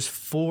there's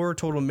 4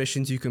 total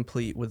missions you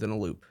complete within a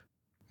loop.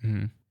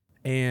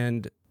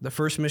 And the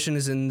first mission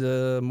is in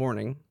the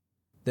morning,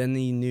 then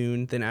the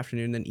noon, then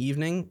afternoon, then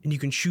evening. And you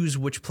can choose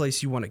which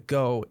place you want to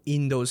go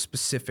in those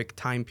specific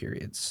time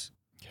periods.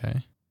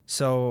 Okay.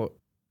 So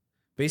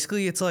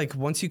basically, it's like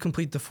once you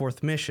complete the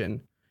 4th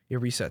mission, it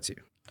resets you.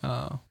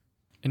 Oh.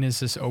 And is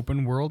this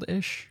open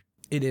world-ish?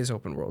 It is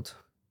open world.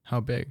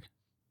 How big?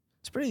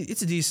 It's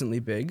decently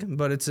big,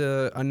 but it's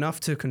enough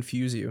to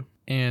confuse you.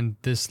 And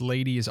this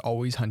lady is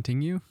always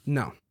hunting you?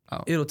 No.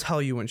 Oh. It'll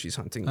tell you when she's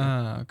hunting you.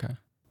 Okay.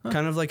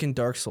 Kind of like in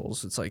Dark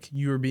Souls. It's like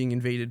you're being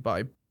invaded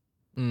by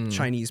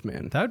Chinese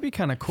man. That would be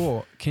kind of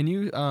cool. Can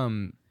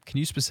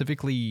you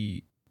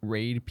specifically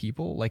raid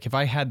people? Like if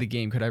I had the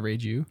game, could I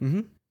raid you?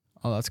 Mm-hmm.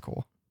 Oh, that's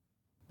cool.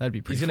 That'd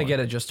be pretty He's gonna fun. get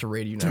it just to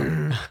raid you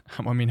now.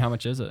 I mean, how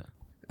much is it?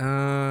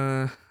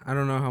 I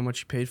don't know how much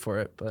you paid for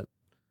it, but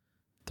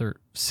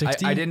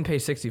 60? I didn't pay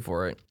 60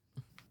 for it.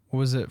 What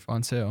was it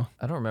on sale?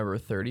 I don't remember,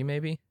 30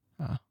 maybe?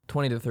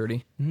 20 to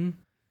 30.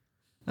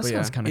 That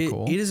sounds kind of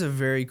cool. It is a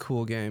very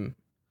cool game.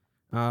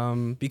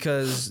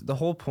 Because the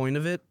whole point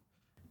of it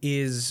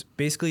is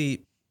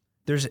basically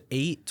there's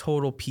 8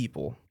 total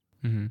people,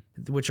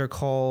 which are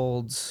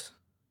called,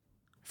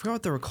 I forgot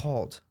what they were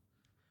called,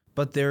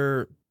 but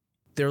they're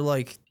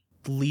like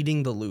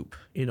leading the loop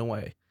in a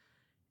way.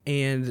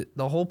 And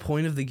the whole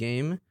point of the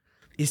game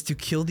is to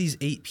kill these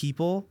 8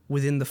 people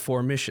within the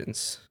 4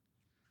 missions.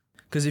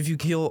 Because if you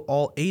kill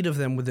all 8 of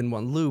them within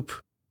one loop,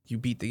 you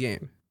beat the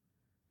game.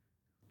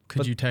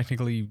 Could you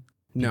technically...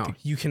 No,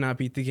 you cannot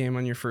beat the game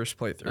on your first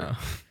playthrough.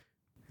 Oh.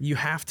 You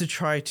have to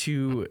try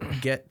to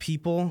get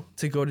people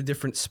to go to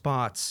different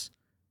spots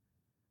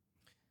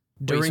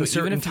during Wait,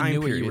 so certain even if you time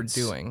knew periods.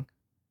 what you were doing,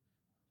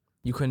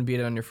 you couldn't beat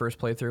it on your first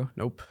playthrough?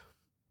 Nope.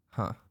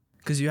 Huh.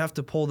 Because you have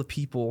to pull the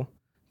people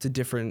to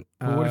different...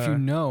 But what if you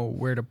know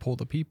where to pull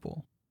the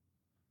people?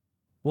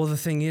 Well, the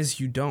thing is,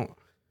 you don't.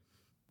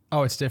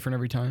 Oh, it's different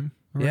every time?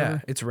 Or Yeah,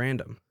 whatever? it's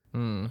random.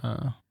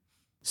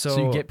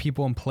 So you get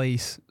people in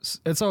place.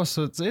 It's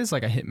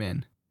like a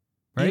hitman,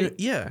 right?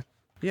 Yeah.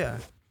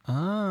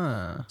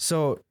 Ah.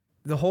 So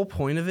the whole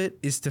point of it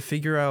is to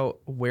figure out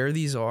where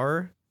these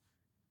are,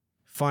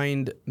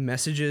 find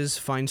messages,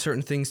 find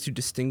certain things to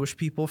distinguish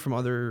people from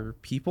other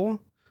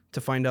people,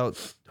 to find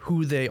out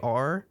who they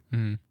are,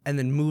 and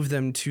then move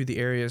them to the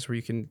areas where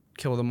you can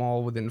kill them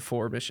all within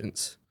 4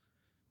 missions.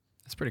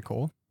 That's pretty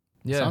cool.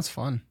 Yeah. Sounds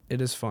fun.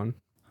 It is fun.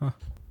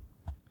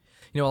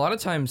 You know, a lot of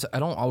times I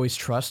don't always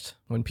trust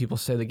when people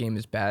say the game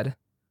is bad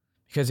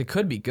because it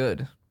could be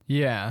good,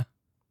 Yeah.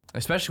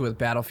 especially with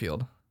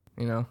Battlefield,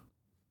 you know?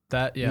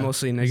 That, yeah.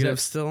 Mostly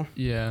negative still.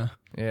 Yeah.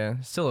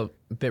 Yeah, still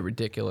a bit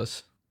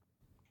ridiculous.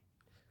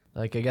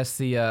 Like, I guess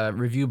the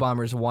review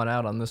bombers won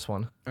out on this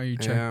one. Are you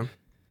checking? Yeah.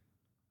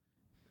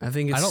 I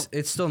think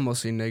it's still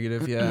mostly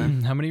negative, yeah.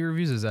 How many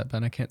reviews is that,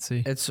 Ben? I can't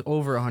see. It's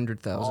over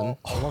 100,000.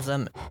 All of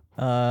them,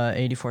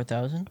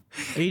 84,000.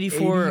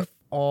 84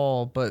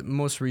 all, but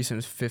most recent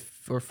is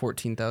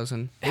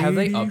 14,000. Have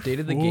they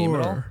updated the game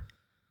at all?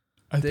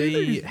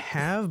 They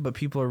have, but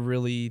people are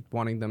really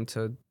wanting them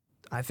to.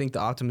 I think the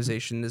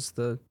optimization is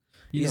the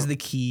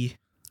key.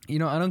 You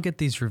know, I don't get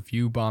these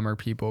review bomber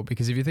people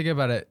because if you think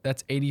about it,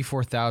 that's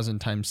 84,000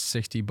 times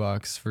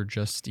 $60 for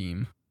just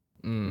Steam.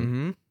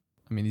 Mm-hmm.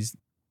 I mean, these,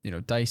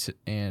 DICE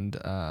and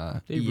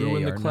They EA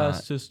ruined the are class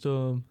not-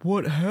 system.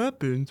 What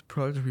happened?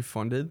 Project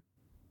refunded.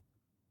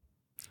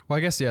 Well, I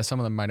guess, yeah, some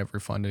of them might have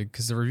refunded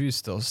because the reviews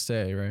still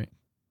stay, right?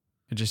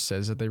 It just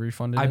says that they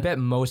refunded I it. bet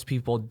most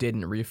people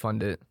didn't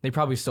refund it. They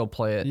probably still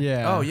play it.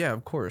 Yeah. Oh yeah,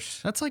 of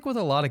course. That's like with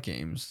a lot of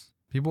games.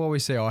 People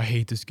always say, oh, I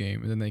hate this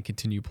game, and then they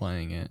continue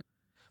playing it.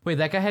 Wait,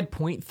 that guy had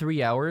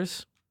 0.3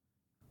 hours?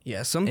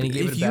 Yeah, And he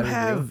gave it if a you bad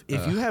have review?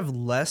 if you have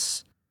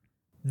less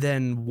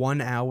than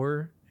 1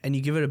 hour and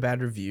you give it a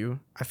bad review,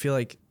 I feel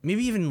like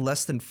maybe even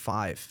less than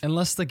 5.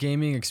 Unless the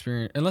gaming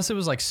experience, unless it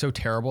was like so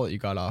terrible that you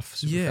got off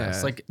super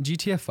fast. Like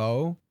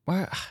GTFO,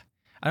 I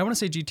don't want to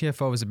say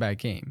GTFO was a bad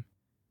game.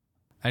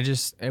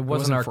 It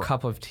wasn't our for-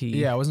 cup of tea.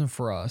 Yeah, it wasn't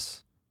for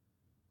us.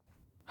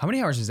 How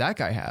many hours does that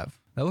guy have?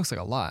 That looks like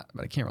a lot,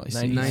 but I can't really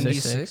see.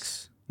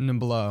 96. And then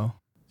below.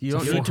 You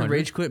don't So need to 400?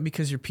 rage quit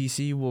because your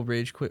PC will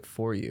rage quit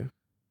for you.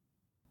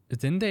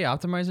 Didn't they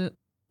optimize it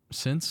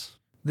since?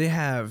 They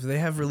have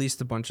released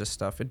a bunch of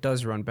stuff. It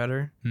does run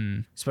better,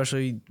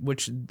 especially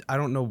which I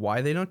don't know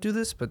why they don't do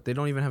this, but they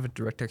don't even have a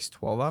DirectX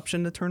 12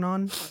 option to turn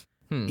on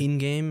in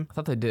game. I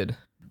thought they did.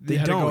 They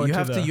don't. You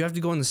have to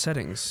go in the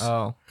settings.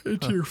 Oh.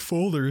 Into your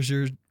folders,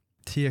 your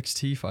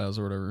TXT files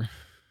or whatever.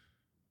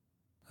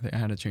 I think I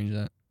had to change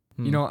that.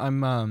 You know,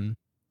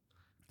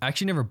 I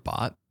actually never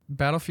bought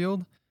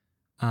Battlefield,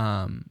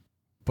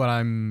 but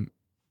I'm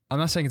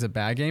not saying it's a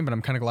bad game, but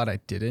I'm kind of glad I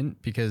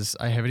didn't because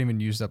I haven't even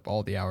used up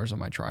all the hours on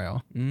my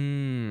trial.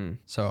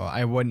 So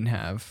I wouldn't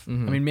have. I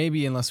mean,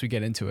 maybe unless we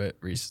get into it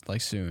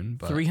like soon.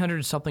 But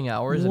 300 something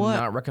hours What?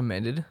 and not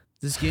recommended.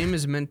 This game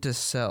is meant to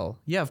sell.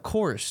 Yeah, of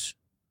course.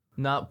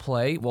 Not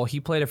play. Well, he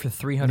played it for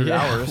 300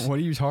 Yeah, hours. What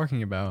are you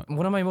talking about?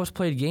 One of my most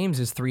played games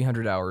is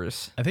 300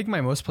 hours. I think my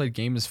most played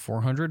game is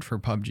 400 for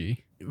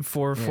PUBG.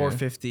 For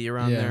 450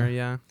 around Yeah. there,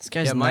 yeah. This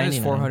guy's Yeah, mine is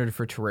 99. 400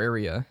 for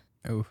Terraria.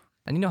 Oh.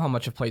 And you know how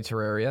much I've played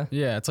Terraria?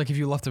 Yeah, it's like if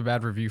you left a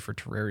bad review for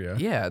Terraria.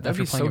 Yeah, that'd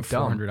after be playing so it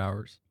 400 dumb.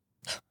 hours.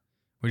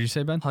 What did you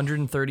say, Ben?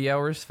 130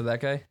 hours for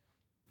that guy?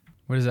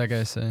 What does that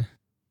guy say?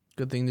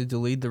 Good thing to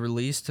delete the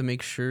release to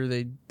make sure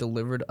they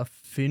delivered a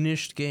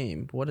finished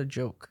game. What a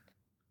joke.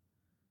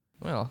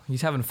 Well,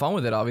 he's having fun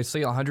with it,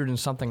 obviously. 100 and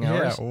something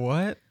hours. Yeah,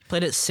 what?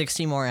 Played it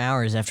 60 more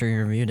hours after he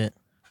reviewed it.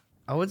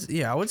 I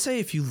would say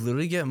if you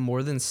literally get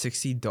more than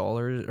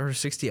 $60 or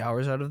 60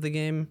 hours out of the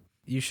game,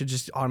 you should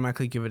just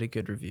automatically give it a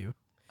good review.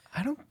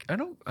 I don't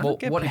Well,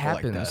 get what people like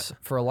happens that.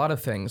 for a lot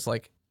of things,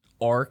 like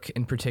Ark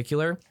in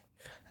particular,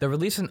 they'll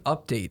release an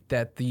update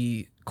that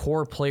the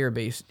core player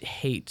base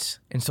hates,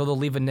 and so they'll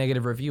leave a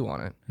negative review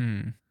on it.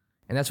 And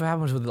that's what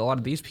happens with a lot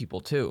of these people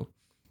too.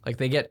 Like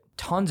they get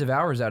tons of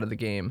hours out of the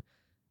game,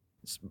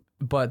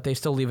 but they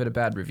still leave it a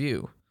bad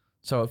review.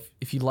 So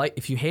if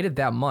you hate it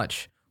that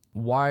much,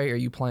 why are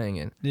you playing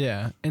it?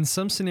 Yeah, in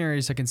some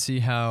scenarios I can see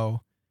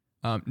how,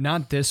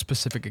 not this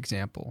specific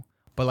example,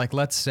 but like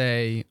let's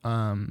say,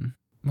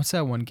 what's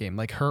that one game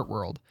like Hurt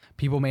World?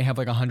 People may have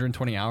like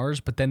 120 hours,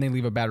 but then they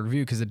leave a bad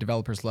review because the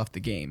developers left the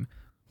game,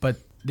 but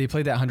they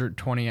played that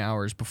 120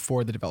 hours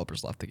before the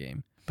developers left the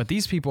game. But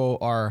these people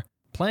are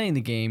playing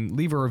the game,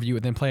 leave a review,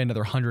 and then play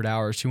another 100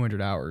 hours,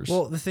 200 hours.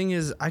 Well, the thing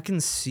is, I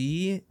can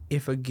see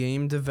if a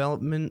game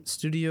development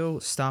studio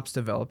stops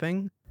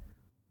developing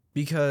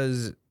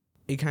because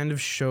it kind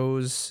of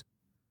shows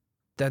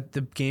that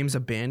the game's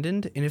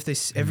abandoned. And if they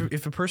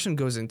if a person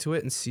goes into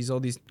it and sees all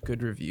these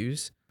good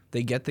reviews,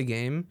 they get the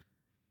game,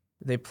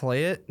 they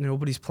play it,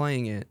 nobody's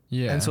playing it.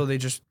 Yeah. And so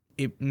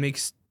it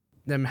makes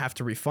them have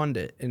to refund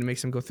it, and it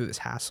makes them go through this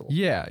hassle.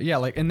 Yeah,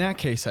 like in that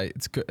case,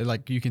 it's good.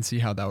 Like you can see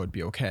how that would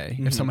be okay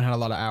if someone had a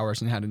lot of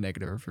hours and had a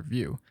negative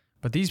review.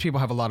 But these people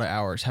have a lot of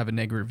hours, have a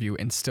negative review,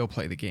 and still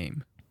play the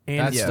game. And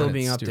That's it's still when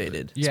being it's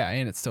updated. stupid. Yeah,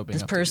 and it's still being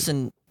This updated.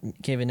 person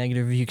gave a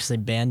negative review because they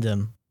banned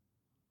him.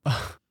 Are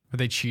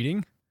they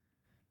cheating?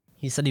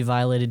 He said he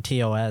violated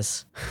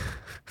TOS.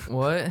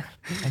 What?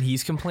 And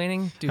he's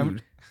complaining?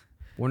 Dude,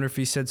 Wonder if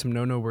he said some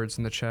no words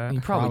in the chat. he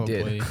probably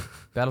did. Probably.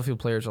 Battlefield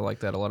players are like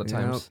that a lot of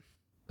times.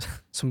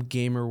 Some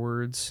gamer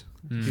words,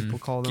 people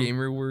call them.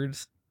 Gamer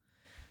words.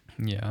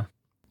 Yeah.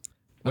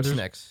 What's there's-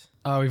 next?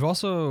 We've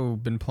also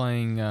been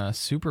playing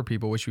Super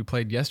People, which we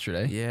played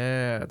yesterday.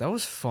 Yeah, that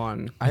was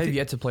fun. I have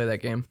yet to play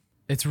that game.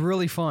 It's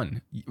really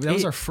fun. That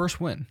was It- our first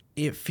win.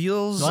 It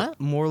feels What?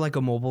 more like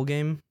a mobile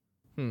game.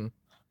 Hmm.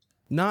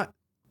 Not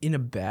in a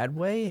bad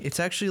way. It's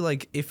actually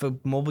like if a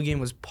mobile game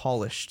was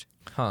polished.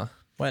 Huh.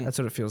 That's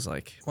what it feels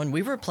like. When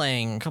we were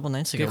playing a couple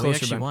nights Get ago, we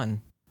closer, actually Ben.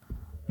 won.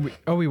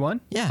 We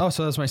won? Yeah. Oh,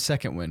 so that's my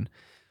second win.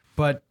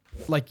 But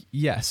like,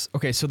 yes.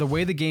 Okay, so the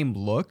way the game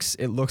looks,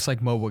 it looks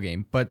like mobile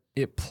game, but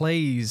it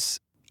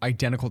plays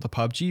identical to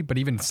PUBG, but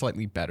even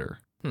slightly better.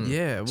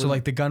 Yeah. So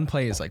like the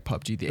gunplay is like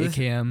PUBG, the With-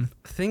 AKM.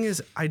 the thing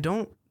is,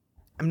 I'm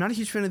not a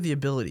huge fan of the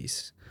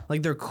abilities.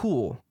 Like they're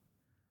cool,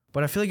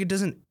 but I feel like it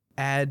doesn't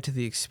add to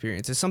the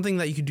experience. It's something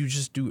that you could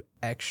just do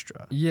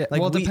extra. Yeah,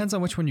 Like well, it we- depends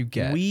on which one you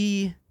get.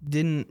 We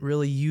didn't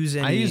really use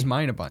any. I used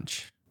mine a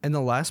bunch. in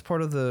the last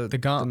part of the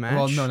Match? match.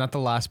 Well, no, not the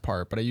last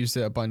part, but I used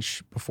it a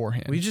bunch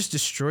beforehand. We just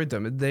destroyed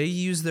them. They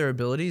used their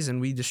abilities,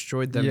 and we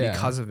destroyed them Yeah.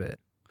 because of it.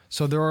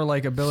 So there are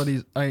like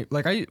abilities.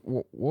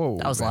 Whoa.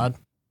 That was man. loud.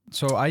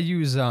 So I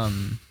use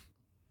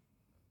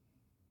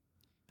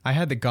I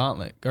had the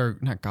gauntlet, or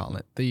not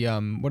gauntlet, the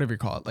whatever you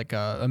call it, like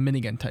a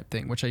minigun type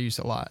thing, which I used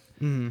a lot.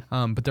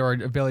 But there are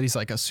abilities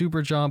like a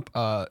super jump,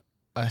 a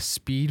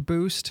speed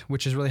boost,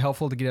 which is really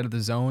helpful to get out of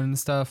the zone and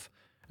stuff.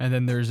 And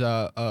then there's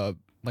a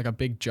like a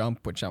big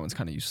jump, which that one's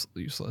kind of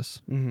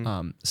useless.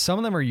 Some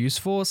of them are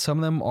useful. Some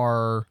of them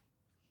are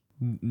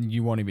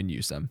you won't even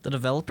use them. The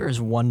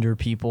developers Wonder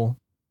People.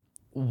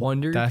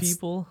 Wonder That's-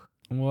 People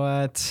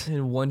What?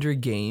 and Wonder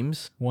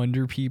Games.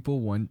 Wonder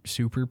people,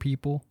 super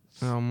people.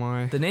 Oh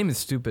my! The name is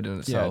stupid in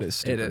itself. it is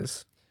stupid. It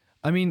is.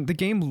 I mean, the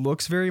game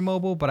looks very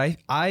mobile, but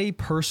I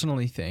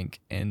personally think,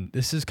 and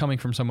this is coming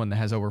from someone that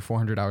has over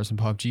 400 hours in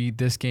PUBG,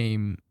 this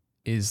game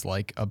is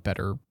like a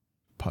better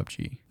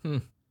PUBG. Hmm.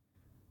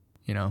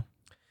 You know,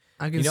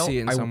 I can see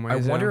it in some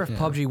ways. I wonder yeah. if Yeah.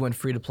 PUBG went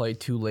free to play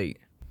too late.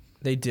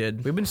 They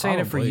did. We've been saying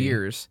it for Probably.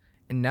 years,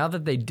 and now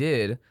that they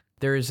did,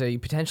 there is a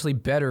potentially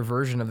better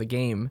version of the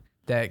game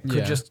that could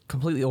Yeah. just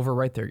completely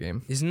overwrite their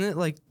game. Isn't it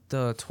like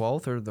the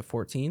 12th or the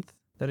 14th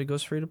that it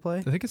goes free to play?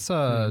 I think it's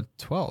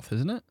 12th,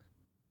 isn't it?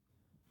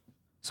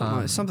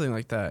 Something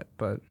like that,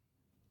 but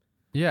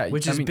Yeah,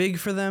 which I is mean, big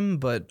for them,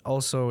 but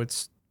also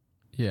it's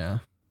Yeah,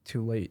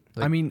 too late.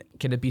 I mean,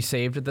 Can it be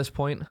saved at this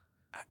point?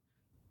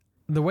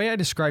 the way I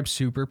describe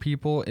Super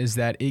People is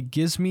that it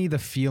gives me the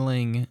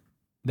feeling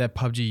that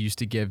PUBG used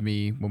to give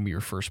me when we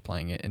were first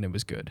playing it, and it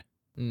was good.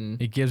 Mm.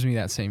 It gives me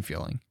that same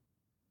feeling.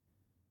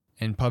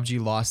 And PUBG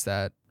lost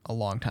that a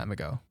long time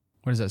ago.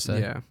 What does that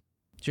say? Yeah.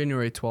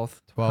 January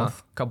 12th, 12th.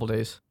 Huh, couple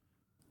days.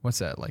 What's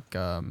that like?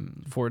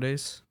 4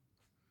 days.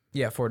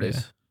 Yeah, 4 days.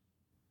 Yeah.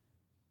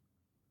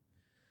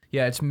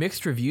 Yeah, it's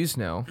mixed reviews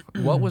now.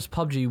 What was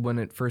PUBG when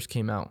it first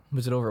came out?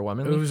 Was it It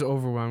overwhelmingly? was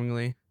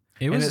overwhelmingly.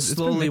 It And was it it's been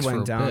slowly mixed went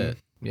for a down. bit,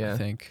 Yeah. I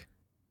think.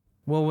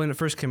 Well, when it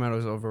first came out, it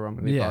was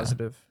overwhelmingly Yeah.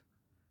 positive.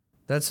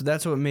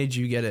 That's what made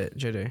you get it,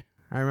 JJ.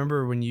 I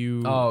remember when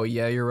you Oh,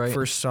 yeah, you're right.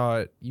 first saw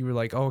it, you were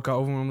like, "Oh, it got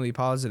overwhelmingly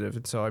positive,"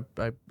 and so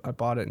I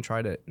bought it and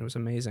tried it. And it was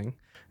amazing,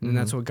 and then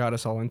that's what got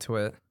us all into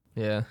it.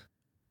 Yeah.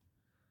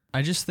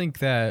 I just think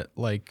that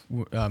like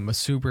with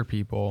Super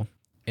People,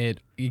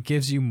 it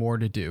gives you more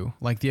to do.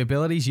 Like the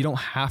abilities, you don't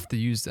have to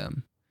use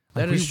them.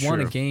 Like That we is won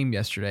a true. game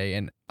yesterday,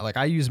 and like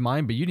I used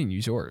mine, but you didn't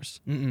use yours.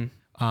 Mm-mm.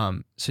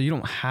 So you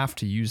don't have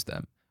to use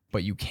them,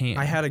 but you can.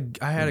 I had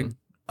a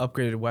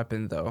upgraded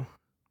weapon though,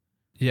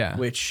 yeah.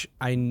 which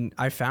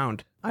I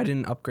found. I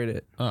didn't upgrade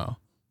it. Oh,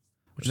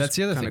 Which that's is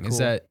the other kinda thing cool. is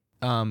that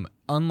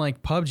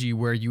unlike PUBG,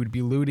 where you would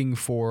be looting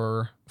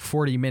for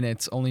 40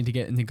 minutes only to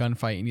get into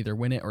gunfight and either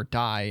win it or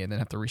die and then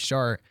have to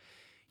restart,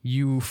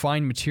 you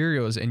find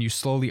materials and you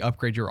slowly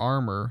upgrade your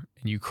armor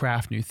and you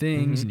craft new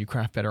things Mhm. and you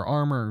craft better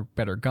armor,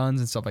 better guns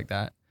and stuff like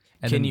that.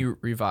 And Can then you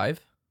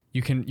revive?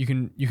 you can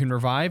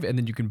revive and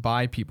then you can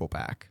buy people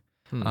back.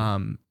 Hmm.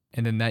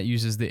 And then that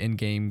uses the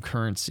in-game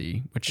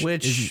currency, which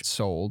isn't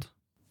sold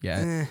yet.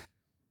 Eh.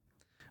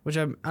 Which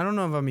I don't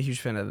know if I'm a huge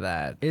fan of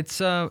that. It's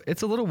a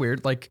little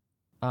weird. Like,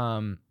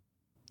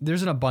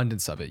 there's an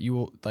abundance of it. You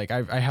will like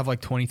I have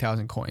like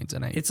 20,000 coins,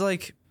 and It's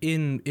like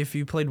if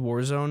you played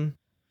Warzone,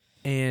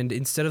 and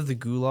instead of the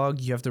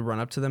gulag, you have to run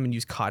up to them and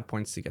use COD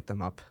points to get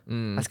them up.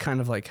 Mm. That's kind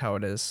of like how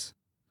it is.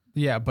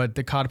 yeah, but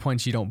the COD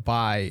points you don't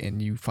buy,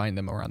 and you find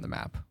them around the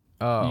map.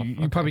 Oh,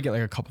 you probably get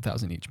like a couple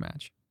thousand each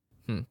match.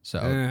 Hmm. So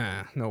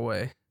No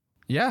way.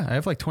 yeah, I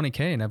have like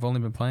 20K, and I've only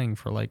been playing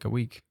for like a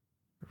week.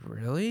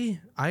 Really?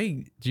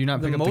 Do you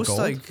not The pick up the most gold?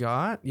 I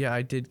got, yeah,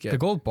 I did get. The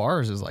gold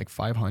bars is like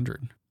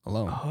 500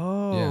 alone.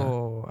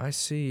 Oh, I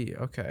see.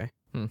 Okay.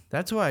 Hmm.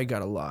 That's why I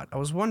got a lot. I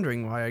was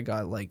wondering why I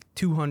got like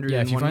 200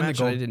 Yeah, if in you one find the match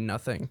and I gold- did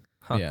nothing.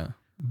 Huh. Yeah,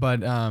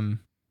 but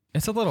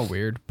it's a little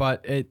weird.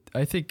 But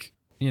I think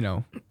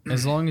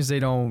as long as they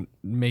don't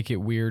make it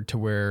weird to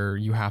where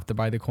you have to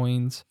buy the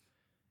coins,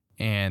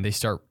 and they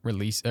start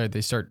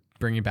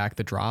bringing back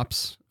the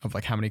drops of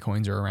like how many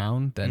coins are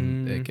around,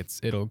 then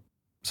it'll.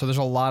 So there's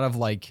a lot of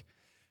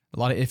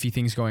iffy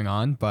things going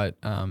on, but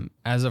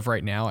as of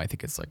right now, I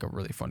think it's like a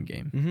really fun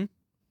game. Mm-hmm.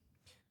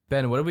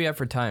 Ben, what do we have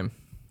for time?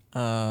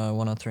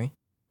 103.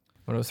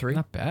 103?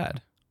 Not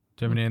bad.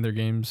 Do you have any other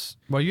games?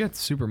 Well, you got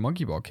Super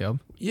Monkey Ball,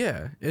 Caleb.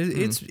 Yeah,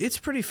 it's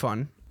pretty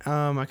fun.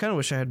 I kind of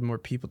wish I had more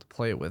people to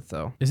play it with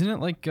though. Isn't it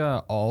like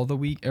all the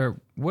week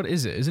or what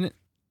is it? Isn't it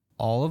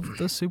all of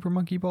the Super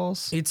Monkey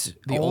Balls? It's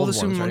The all old the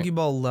Super ones, right? Monkey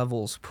Ball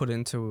levels put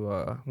into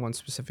one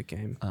specific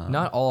game.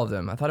 Not all of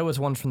them. I thought it was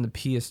one from the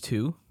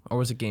PS2, or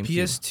was it GameCube?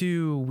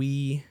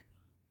 PS2,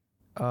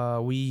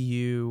 Wii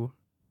U.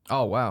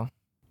 Oh, wow.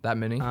 That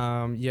many?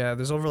 Yeah,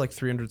 there's over like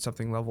 300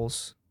 something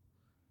levels.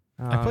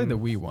 I played the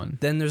Wii one.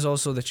 Then there's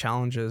also the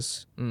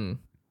challenges, Mm.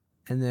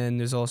 and then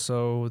there's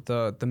also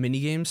the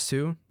mini games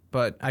too.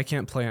 But I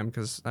can't play them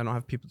because I don't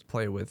have people to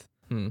play with.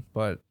 Hmm.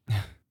 But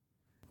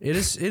it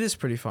is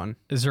pretty fun.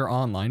 Is there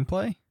online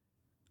play?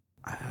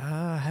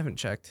 I haven't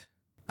checked.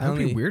 That would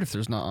be weird if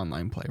there's not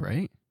online play,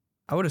 right?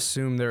 I would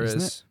assume there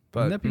Isn't is,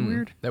 Wouldn't but that be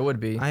weird? That would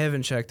be. I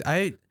haven't checked.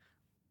 I've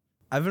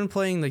been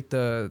playing like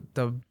the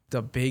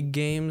big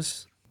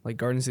games like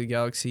Guardians of the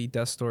Galaxy,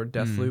 Death Door,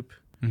 Deathloop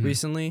Mhm.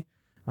 recently.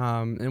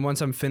 And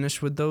once I'm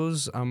finished with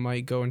those, I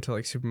might go into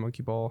like Super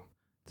Monkey Ball,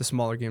 the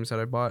smaller games that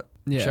I bought.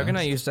 Yeah. Chuck and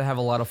I used to have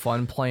a lot of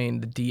fun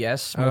playing the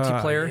DS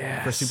multiplayer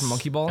for yes. Super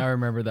Monkey Ball. I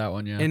remember that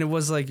one, yeah. And it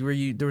was like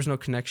there was no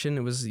connection.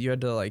 It was you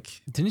had to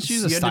like Didn't you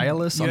use a you had to-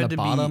 stylus you on had the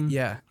to be- bottom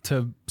yeah,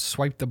 to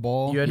swipe the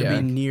ball? you had Yeah.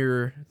 to be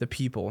near the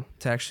people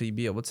to actually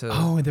be able to.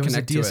 Oh, and there was a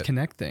connect to DS it.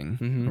 Connect thing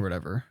Mhm. or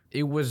whatever.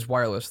 It was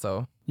wireless,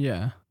 though.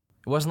 Yeah.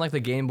 It wasn't like the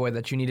Game Boy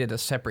that you needed a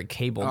separate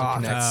cable to Oh,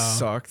 connect, that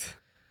sucked.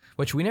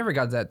 which we never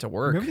got that to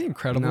work. Remember the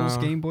Incredibles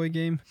No. Game Boy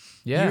game?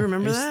 Yeah. You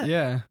remember I used- that?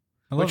 Yeah.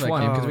 I love Which that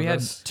one? game. Because we had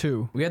that's-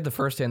 Two. we had the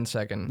first and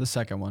second. The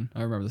second one.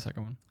 I remember the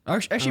second one.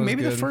 Actually, was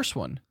maybe the good. first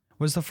one.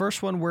 Was the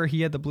first one where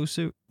he had the blue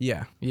suit?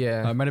 Yeah,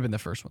 Yeah. It might have been the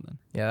first one then.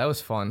 Yeah, that was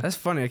fun. that's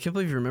funny. I can't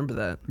believe you remember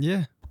that.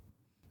 Yeah.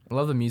 I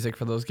love the music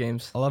for those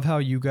games. I love how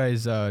you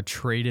guys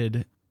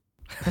traded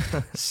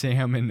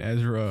Sam and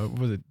Ezra.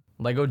 Was it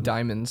Lego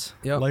Diamonds.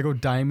 Yep. Lego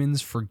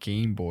Diamonds for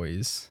Game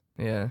Boys?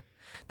 Yeah.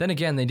 Then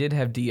again, they did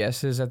have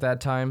DSs at that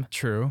time,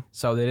 True,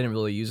 so they didn't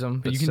really use them.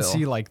 but you can still.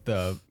 see like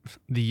the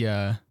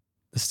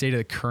state of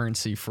the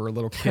currency for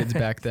little kids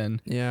back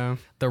then. Yeah.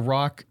 The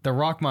rock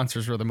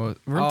monsters were the most.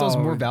 Weren't those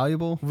more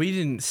valuable? We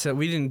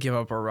didn't give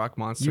up our rock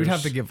monsters. You'd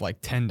have to give like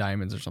 10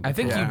 diamonds or something. I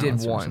think for you a did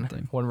monster or one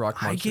something.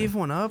 rock monster. I gave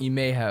one up. You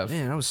may have.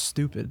 Man, that was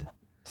stupid.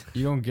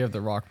 You don't give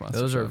the rock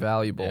monsters. Those are up.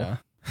 valuable. Yeah.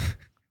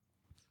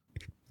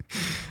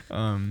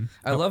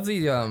 I love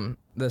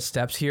the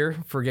steps here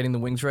for getting the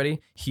wings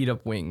ready. Heat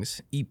up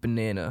wings. Eat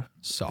banana.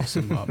 Sauce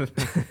them up.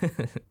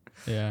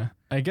 Yeah.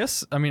 I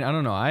guess, I mean, I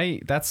don't know. I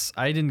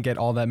didn't get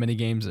all that many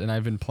games, and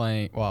I've been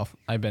playing, well,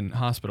 I've been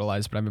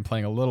hospitalized, but I've been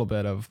playing a little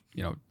bit of,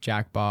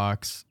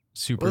 Jackbox,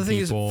 Super Well, the thing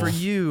People. is, for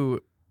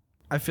you,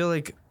 I feel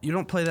like you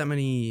don't play that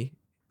many.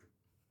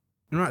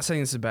 I'm not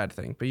saying it's a bad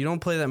thing, but you don't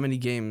play that many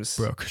games.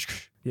 Bro.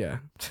 Yeah,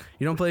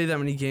 you don't play that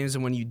many games,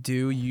 and when you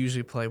do, you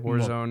usually play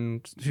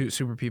Warzone,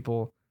 Super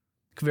People,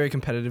 very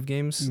competitive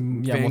games.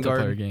 Yeah, Vanguard.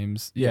 multiplayer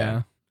games. Yeah.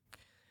 Yeah.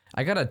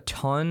 I got a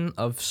ton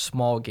of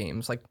small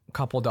games, like a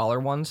couple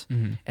 $1 ones,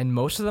 and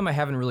most of them I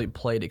haven't really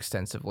played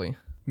extensively.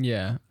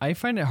 Yeah. I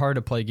find it hard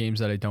to play games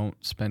that I don't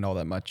spend all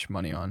that much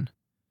money on.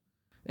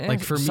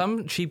 Like for me-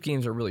 some cheap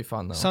games are really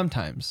fun though.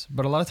 Sometimes,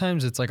 but a lot of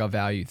times it's like a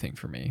value thing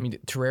for me. I mean,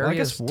 Terraria I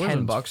guess is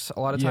 $10 a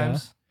lot of yeah.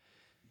 times.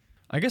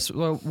 I guess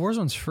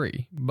Warzone's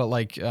free, but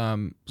like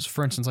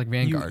for instance, like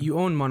Vanguard. You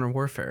own Modern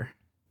Warfare.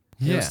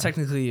 yeah. It's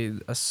technically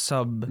a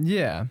sub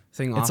Yeah.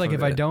 thing. It's off like of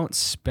if I it. don't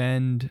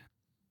spend,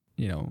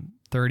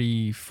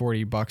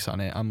 $30-$40 on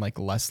it, I'm like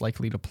less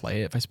likely to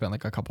play it if I spend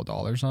like a couple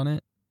dollars on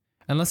it.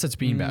 Unless it's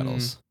bean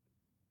battles.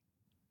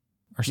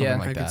 Or something Yeah,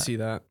 like I that. could see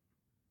that.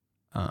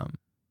 How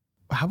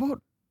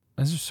about,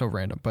 this is so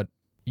random, but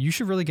you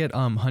should really get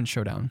Hunt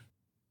Showdown.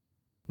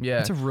 Yeah.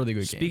 It's a really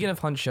good game. Speaking of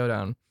Hunt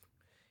Showdown,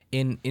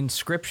 in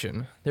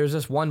Inscription, there's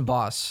this one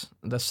boss,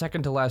 the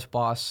second to last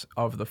boss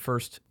of the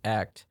first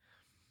act.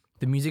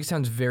 The music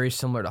sounds very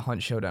similar to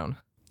Hunt Showdown.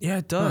 Yeah,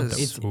 it does.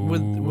 It's-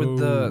 with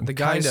the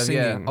guy Kind of,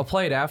 singing. yeah. I'll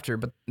play it after,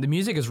 but the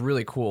music is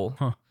really cool.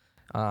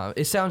 Huh.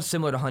 It sounds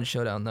similar to Hunt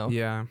Showdown though,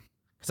 Yeah,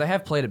 because I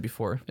have played it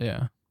before.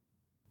 Yeah.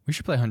 We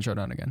should play Hunt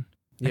Showdown again.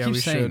 I Yeah, keep we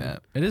saying should.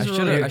 that. It is I really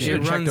should've- good I game.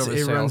 should've checked over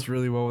the it sale. runs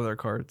really well with our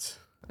cards.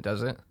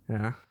 Does it?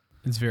 Yeah,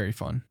 It's very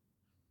fun.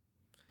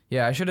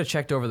 Yeah, I should have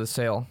checked over the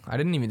sale. I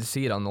didn't even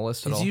see it on the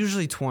list at it's all.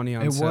 usually 20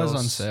 on It was on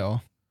sales.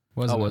 sale.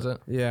 Oh, Wasn't was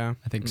it? Yeah,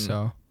 I think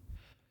so.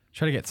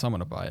 Try to get someone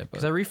to buy it,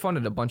 Because I but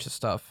refunded a bunch of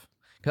stuff.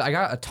 Because I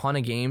got a ton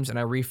of games and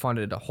I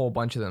refunded a whole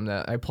bunch of them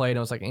that I played and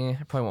I was like, I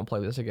probably won't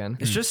play this again.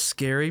 it's just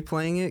scary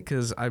playing it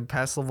because I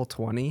passed level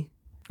 20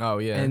 Oh,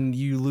 yeah. and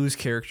you lose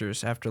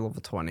characters after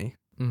level 20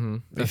 mm-hmm.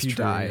 that's if you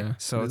true, die. yeah.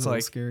 So It it's is a little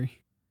like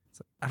scary.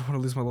 I don't want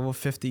to lose my level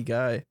 50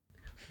 guy.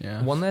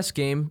 Yeah. One last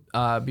game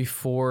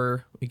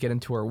before we get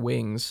into our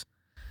wings.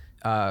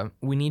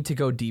 We need to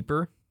go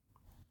deeper.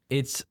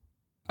 It's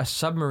a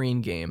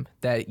submarine game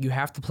that you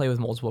have to play with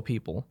multiple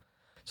people.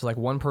 So like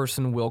one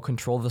person will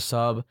control the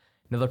sub,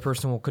 another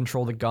person will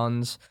control the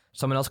guns,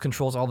 someone else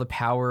controls all the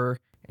power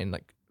and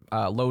like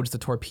loads the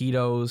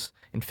torpedoes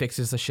and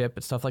fixes the ship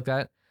and stuff like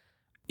that.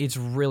 It's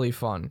really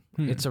fun.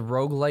 It's a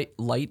roguelite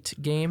light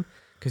game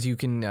because you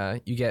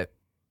can you get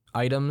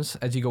items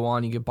as you go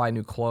on. You can buy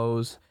new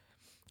clothes.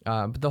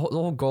 But the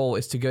whole goal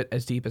is to get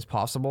as deep as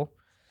possible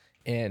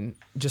and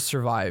just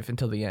survive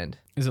until the end.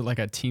 Is it like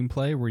a team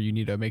play where you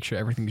need to make sure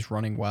everything's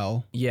running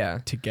well Yeah.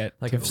 to get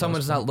Like to if the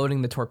someone's lowest not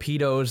loading the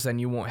torpedoes, then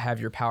you won't have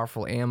your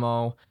powerful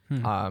ammo.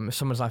 If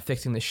someone's not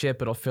fixing the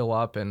ship, it'll fill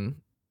up and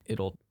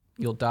you'll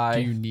point?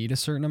 die. Do you need a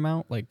certain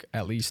amount, like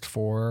at least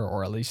 4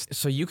 or at least?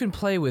 So you can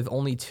play with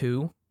only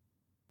 2,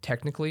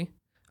 technically.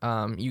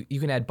 You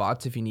can add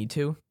bots if you need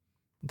to.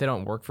 They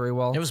don't work very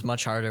well. It was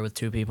much harder with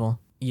 2 people.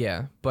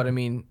 Yeah, but I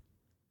mean,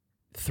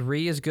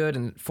 3 is good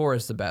and 4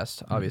 is the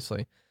best,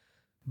 obviously.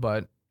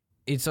 But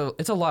it's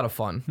a lot of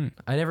fun.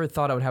 I never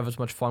thought I would have as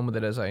much fun with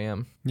it as I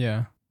am.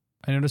 Yeah.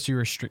 I noticed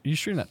you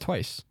streamed that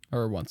twice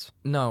or once.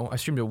 No, I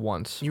streamed it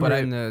once, You but were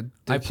in the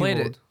I played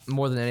keyboard. it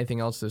more than anything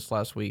else this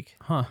last week.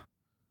 Huh.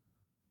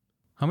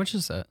 How much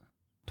is that?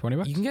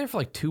 $20? You can get it for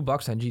like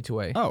 $2 on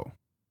G2A. Oh,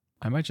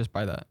 I might just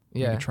buy that.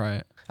 Yeah. Maybe try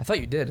it. I thought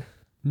you did.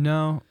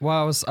 No.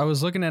 Well, I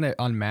was looking at it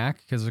on Mac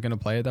because I was gonna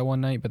play it that one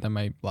night, but then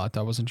my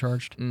laptop wasn't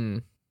charged.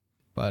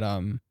 But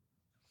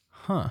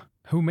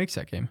who makes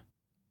that game?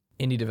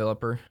 Indie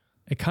developer.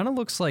 It kind of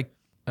looks like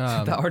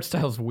The art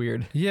style's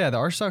weird. yeah, the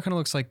art style kind of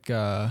looks like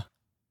it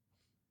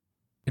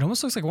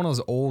almost looks like one of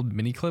those old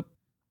mini clip.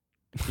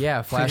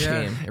 Yeah, Flash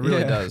Yeah. game. It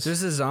really Yeah. does.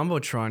 There's a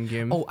Zombotron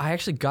game. Oh, I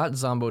actually got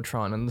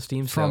Zombotron on the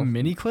Steam sale. From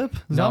Miniclip?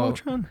 No.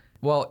 Zombotron?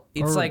 Well,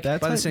 it's Or like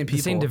that by the type? same the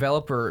people. same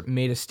developer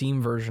made a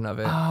Steam version of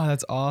it. Oh,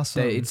 that's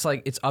awesome. It's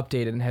like it's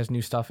updated and has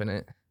new stuff in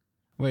it.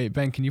 Wait,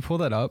 Ben, can you pull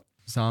that up?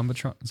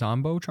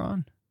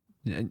 Zombotron?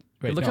 Yeah,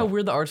 Wait, Look no. how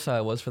weird the art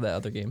style was for that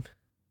other game.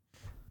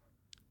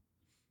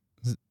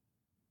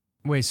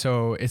 Wait,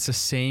 so it's the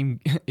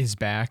same is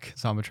back.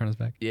 Zombotron is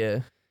back. Yeah.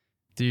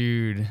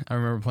 Dude, I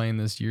remember playing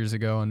this years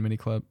ago on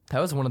Miniclip. That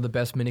was one of the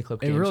best mini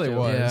clip It games. really too.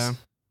 was. Yeah.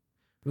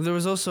 There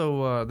was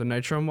also the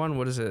Nitro one.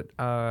 What is it?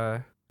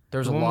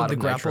 There's a one lot with of the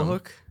grapple Nitro.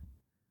 hook.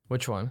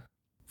 Which one?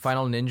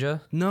 Final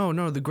Ninja?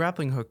 No, the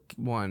grappling hook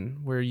one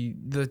where you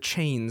the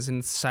chains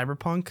in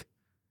Cyberpunk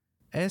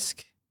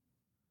esque.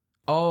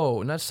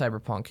 Oh, not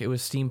Cyberpunk. It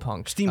was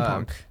Steampunk.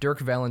 Steampunk. Dirk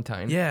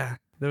Valentine. Yeah,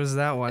 there was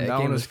that one. That That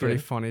game one was was pretty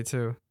good. funny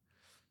too.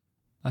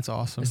 That's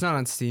awesome. It's not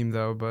on Steam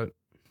though, but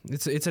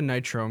it's a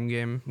Nitrome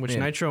game, which Yeah.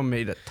 Nitrome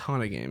made a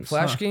ton of games.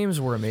 Flash Huh. games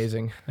were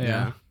amazing,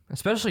 Yeah.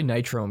 especially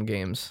Nitrome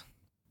games.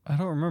 I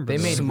don't remember. They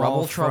this. made Small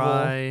Rubble Trouble.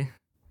 Fry.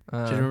 Do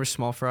Uh, you remember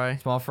Small Fry?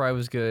 Small Fry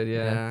was good.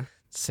 Yeah.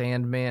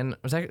 Sandman.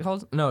 Was that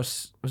called? No.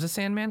 Was it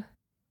Sandman?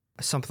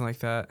 Something like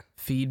that.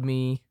 Feed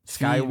Me.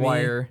 Feed Me.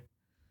 Skywire.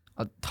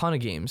 A ton of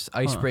games.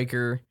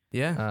 Icebreaker.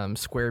 Yeah.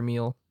 Square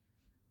Meal.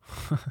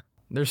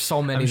 There's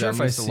so many I'm sure that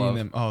if I I've used to seen love.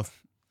 them. Oh,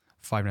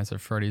 Five Nights at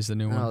Freddy's, the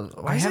new one.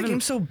 Why is that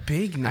game so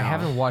big now? I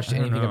haven't watched I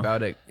don't anything know.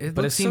 about it, It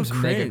but it looks so seems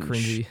mega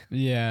cringe. cringy.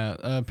 Yeah.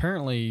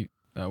 Apparently,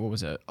 what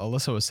was it?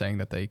 Alyssa was saying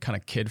that they kind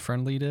of kid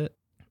friendlied it.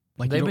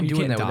 Like They've you been you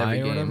doing can't that with die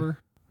every or game. whatever.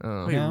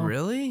 Oh. Wait, No.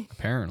 really?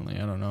 Apparently,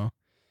 I don't know.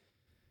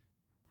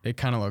 It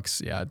kind of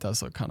looks. Yeah, it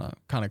does look kind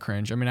of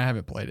cringe. I mean, I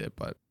haven't played it,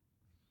 but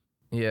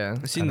Yeah.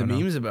 I've seen the don't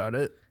know. memes about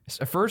it.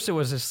 At first, it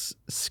was this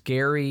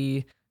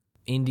scary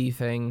indie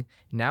thing.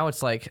 Now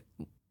it's like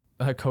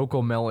a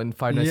Coco Melon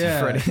Five Nights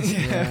at Freddy's.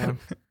 Yeah.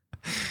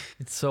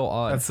 It's so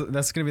odd.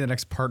 That's gonna be the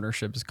next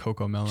partnership is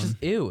Coco Melon.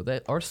 Just ew.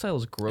 That art style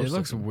is gross. It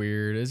looks looking.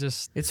 weird. It's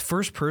just It's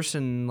first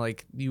person,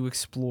 like you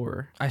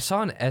explore. I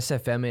saw an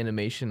SFM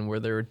animation where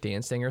they were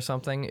dancing or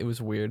something. It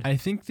was weird. I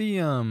think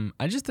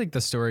I just think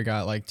the story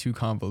got like too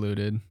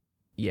convoluted.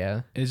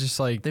 Yeah. It's just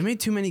like They made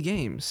too many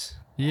games.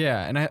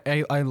 yeah, and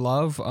I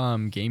love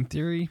game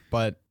theory,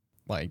 but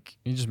like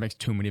he just makes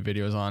too many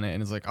videos on it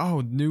and it's like,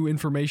 oh, new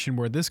information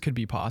where this could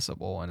be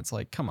possible, and it's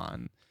like, come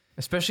on.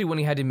 Especially when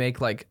he had to make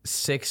like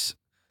 6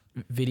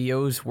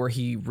 videos where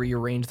he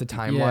rearranged the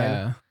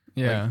timeline.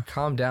 Yeah. Like,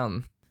 calm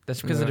down. That's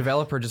because the Yeah.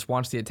 developer just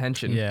wants the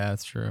attention. Yeah,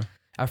 that's true.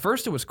 At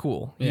first, it was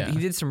cool. Yeah. He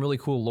did some really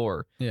cool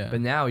lore, Yeah. but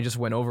now he just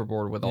went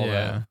overboard with all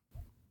that.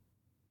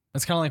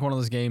 It's kind of like one of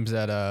those games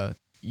that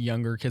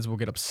younger kids will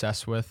get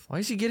obsessed with. Why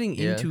is he getting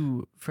Yeah.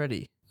 into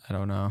Freddy? I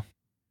don't know.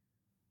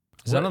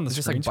 Is that on the Is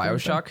this screen? like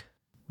Bioshock?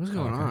 What's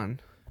going okay. on?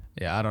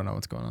 Yeah, I don't know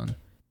what's going on.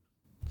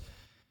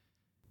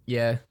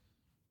 Yeah.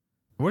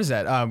 What is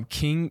that?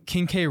 King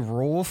K.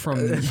 Rool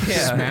from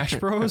Smash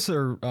Bros.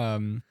 Or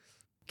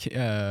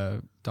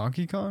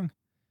Donkey Kong?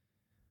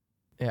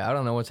 Yeah, I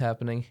don't know what's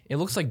happening. It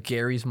looks like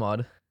Gary's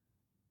mod.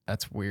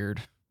 That's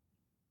weird.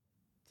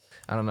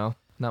 I don't know.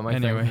 Not my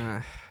Anyway.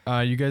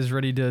 thing. You guys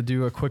ready to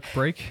do a quick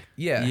break?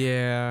 Yeah.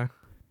 Yeah.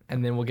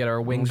 And then we'll get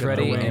our wings get our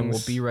ready and we'll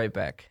wings. be right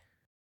back.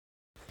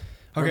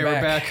 Okay, We're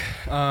we're back.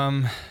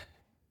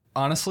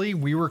 Honestly,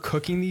 we were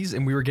cooking these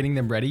and we were getting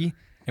them ready,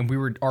 and we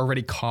were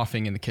already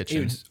coughing in the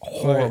kitchen. It's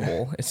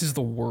horrible. This is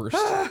the worst.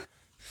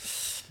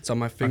 It's on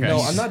my finger.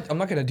 Okay. No, I'm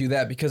not gonna do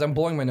that because I'm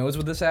blowing my nose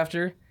with this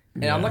after.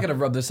 And I'm not gonna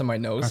rub this on my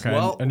nose. Okay,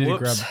 Well, I need whoops.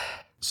 to grab.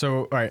 So,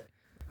 all right,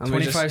 Let me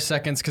 25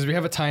 seconds because we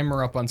have a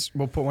timer up on.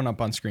 We'll put one up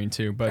on screen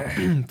too, but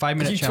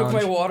 5-minute You challenge.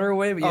 took my water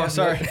away, but Oh, yeah.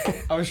 sorry.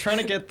 I was trying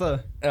to get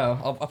the.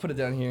 Oh, I'll put it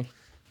down here.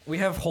 We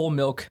have whole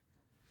milk.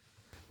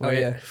 Wait, Oh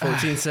yeah.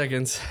 14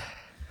 seconds.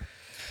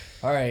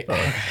 All right.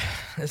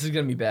 This is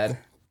gonna be bad.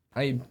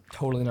 I'm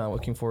totally not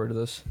looking forward to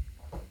this.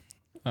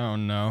 Oh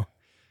no.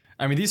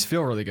 I mean, these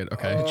feel really good.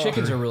 Okay. The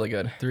chickens are really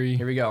good. 3,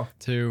 Here we go.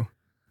 2,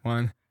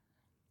 1.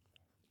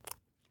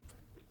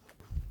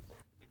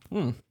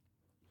 Very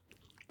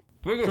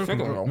good chicken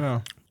though.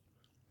 Yeah.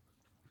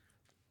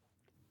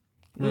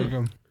 Really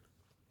good.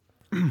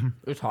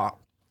 It's hot.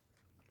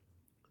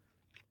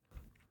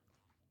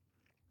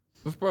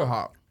 It's pretty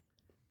hot.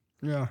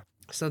 Yeah.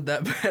 It's not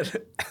that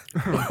bad.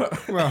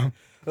 Well.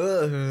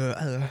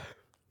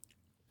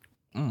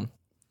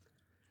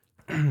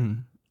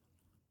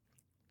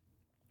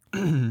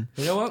 You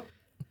know what?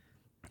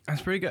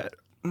 That's pretty good.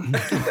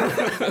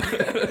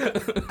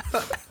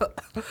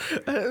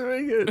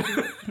 Very good.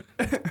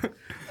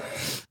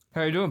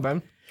 How you doing,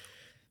 Ben?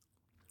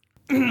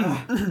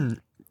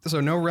 So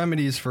no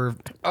remedies for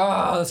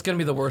Oh, that's gonna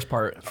be the worst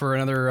part.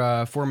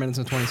 another 4 minutes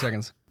and 20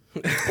 seconds.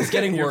 It's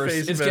getting Your worse.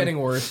 face, It's Ben. getting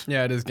worse.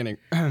 Yeah, it is getting.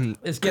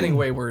 It's getting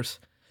way worse.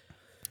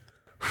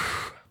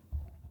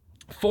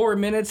 4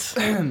 minutes.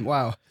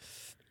 Wow.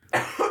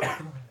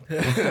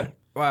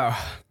 Wow.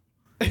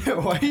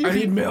 Why are you? I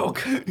need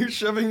milk. You're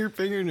shoving your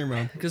finger in your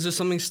mouth. Because there's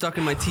something stuck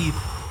in my teeth.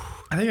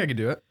 I think I could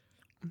do it.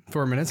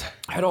 4 minutes.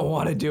 I don't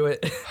want to do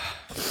it.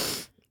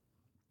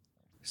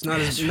 It's not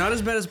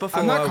as bad as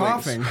Buffalo I'm not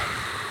Wild Wings.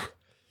 coughing.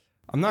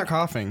 I'm not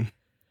coughing.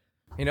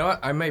 You know what?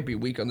 I might be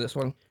weak on this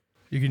one.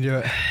 You can do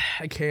it.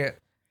 I can't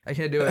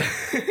do it.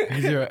 You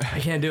can do it. I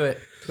can't do it.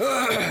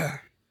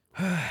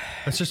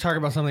 Let's just talk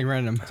about something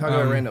random. Talk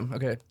about random.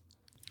 Okay.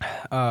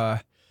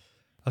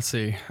 Let's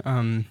see.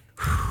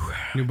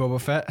 New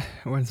Boba Fett.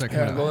 When's that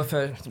coming out? Boba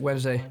Fett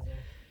Wednesday.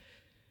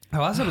 The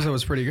last episode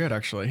was pretty good,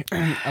 actually.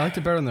 I liked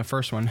it better than the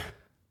first one.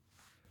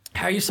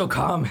 How are you so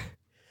calm?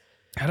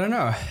 I don't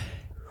know.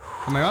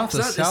 My mouth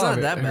It's is not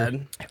that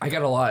bad. I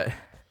got a lot.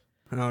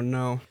 Oh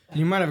no.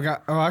 You might have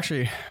got. Oh,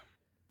 actually,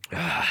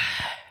 I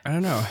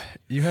don't know.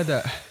 You had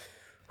that.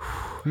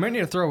 You might need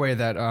to throw away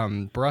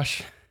that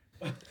brush.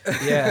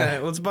 Yeah.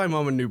 Let's buy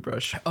Mom a new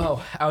brush.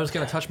 Oh, I was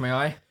gonna touch my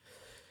eye.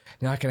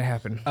 Not gonna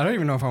happen. I don't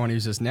even know if I want to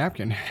use this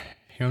napkin.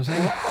 You know what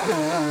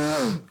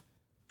I'm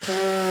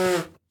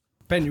saying?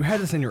 Ben, you had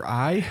this in your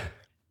eye?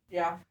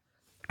 Yeah.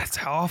 That's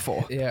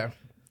awful. Yeah.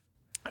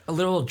 A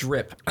little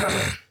drip.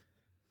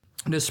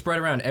 Just spread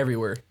around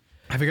everywhere.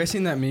 Have you guys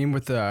seen that meme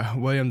with the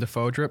William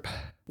Dafoe drip?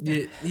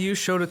 You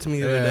showed it to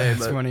me the other day, it's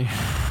but funny.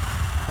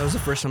 that was the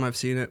first time I've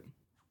seen it.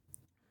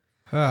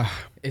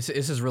 This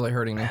is really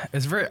hurting me.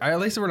 It's very. At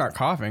least we're not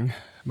coughing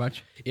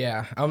much.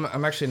 Yeah, I'm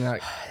actually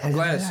not. I'm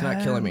glad it's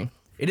not killing me.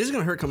 It is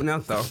gonna hurt coming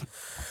out though.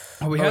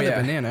 Oh, we had yeah.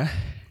 the banana.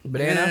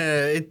 Banana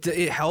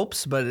It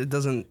helps, but it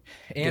doesn't.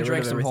 and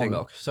drank some whole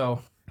milk,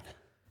 so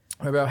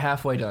we're about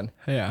halfway done.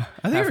 Yeah,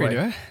 I think we're Halfway.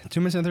 gonna do it. 2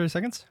 minutes and 30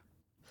 seconds.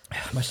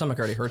 My stomach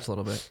already hurts a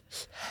little bit.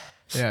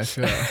 Yeah, I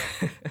feel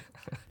it.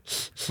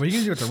 What are you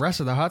gonna do with the rest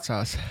of the hot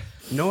sauce?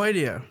 No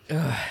idea.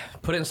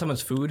 Put it in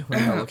someone's food when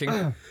you're not looking.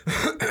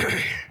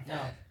 No.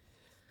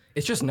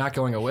 It's just not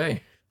going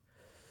away.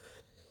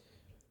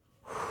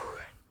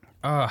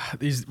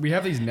 We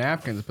have these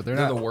napkins, but they're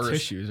They're not the worst.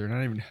 tissues. They're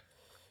not even.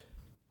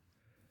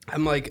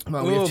 I'm like, Come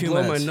on, we have 2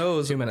 blow minutes. my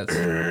nose. 2 minutes.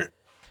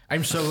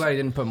 I'm so glad I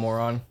didn't put more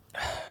on.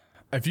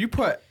 If you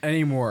put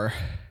any more,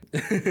 I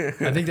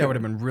think that would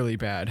have been really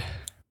bad.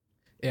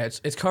 Yeah,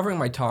 it's covering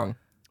my tongue.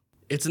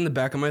 It's in the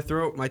back of my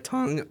throat, my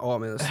tongue. Oh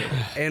man, that's so good.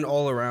 And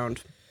all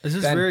around. This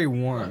is Ben. very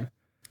warm.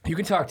 You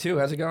can talk too.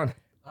 How's it going?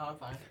 Oh, I'm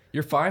fine.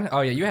 You're fine?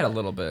 Oh yeah, you had a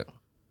little bit.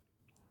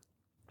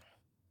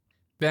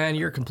 Ben,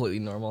 you're completely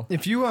normal.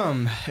 If you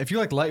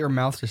like let your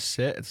mouth just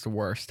sit, it's the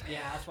worst. Yeah,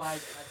 that's why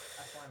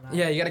I'm not.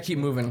 Yeah, you gotta keep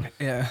moving.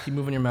 Yeah. Keep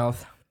moving your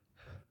mouth.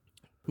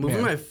 Moving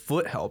Yeah. my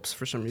foot helps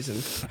for some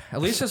reason.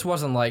 At least this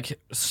wasn't like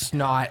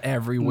snot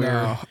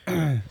everywhere.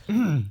 No.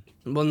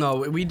 Well, no,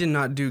 we did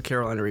not do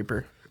Carolina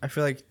Reaper. I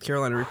feel like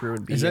Carolina Reaper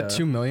would be. Is that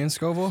 2 million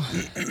Scoville?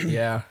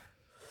 Yeah.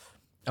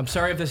 I'm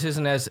sorry if this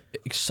isn't as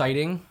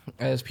exciting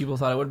as people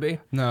thought it would be,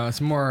 No, it's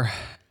more.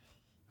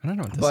 I don't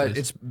know what this but is.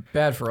 it's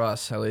bad for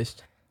us at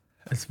least.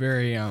 It's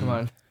very. Come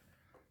on.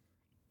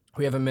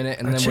 We have a minute,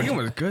 and The then chicken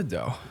was good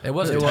though. it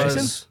was It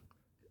Tyson? was.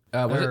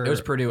 It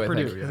was Purdue, I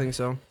Purdue, think. I think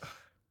so.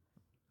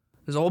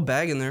 There's a whole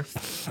bag in there.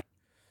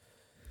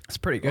 It's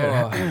pretty good.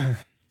 Oh.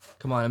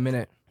 Come on, a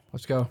minute.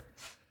 Let's go.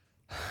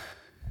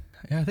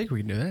 Yeah, I think we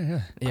can do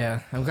that. Yeah. Yeah,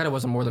 I'm glad it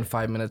wasn't more than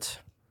 5 minutes.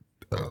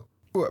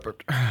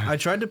 I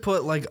tried to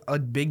put like a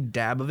big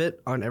dab of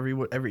it on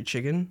every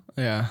chicken.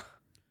 Yeah.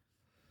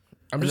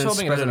 I'm And just then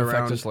hoping it spread doesn't it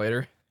affect around. us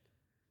later.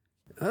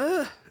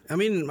 I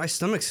mean, my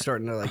stomach's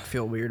starting to like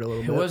feel weird a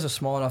little It bit. was a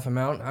small enough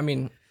amount. I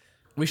mean,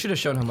 we should have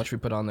shown how much we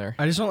put on there.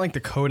 I just don't like the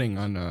coating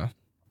on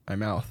my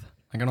mouth.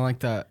 Like I don't like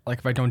that. Like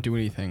if I don't do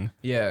anything.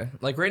 Yeah,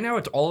 like right now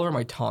it's all over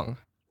my tongue.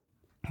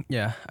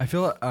 Yeah, I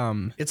feel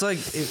It's like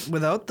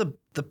without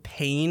the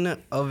pain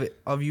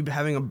of you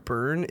having a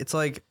burn. It's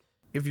like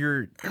if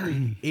you're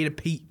ate a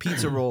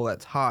pizza roll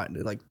that's hot and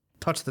it like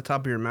touched the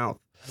top of your mouth.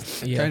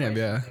 Yeah, kind of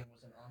yeah.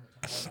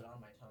 Wasn't on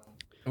my tongue.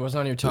 it wasn't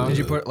on your tongue. Did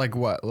you put like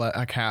what,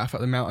 like half of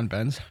the amount on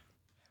Ben's?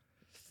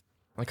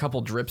 a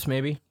couple drips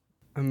maybe?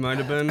 I might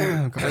have been.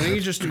 I think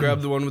you just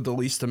grabbed the one with the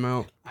least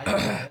amount. I didn't.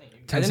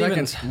 10 I didn't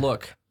seconds. even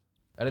look.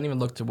 I didn't even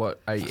look to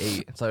what I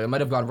ate. It's like it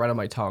might have gone right on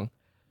my tongue.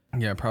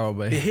 Yeah, It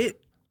probably.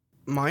 hit.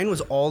 Mine was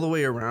all the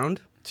way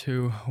around,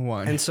 2,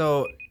 1. and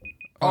so.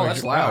 Oh,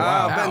 that's loud.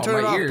 Wow, Ow, Ben, turn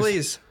it my off, ears.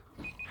 please.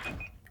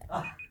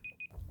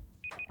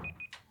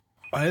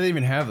 I didn't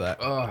even have that.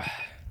 Ugh,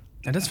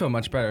 That does feel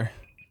much better.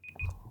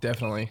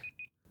 definitely.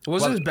 It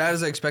wasn't What- as bad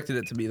as I expected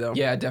it to be, though.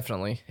 Yeah,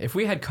 definitely. If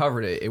we had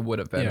covered it, it would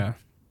have been.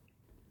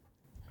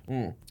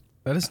 Yeah.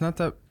 That is not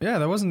that. Yeah,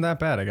 that wasn't that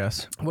bad, I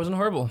guess. It wasn't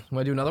horrible.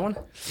 Want to do another one?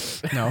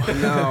 No.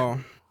 No.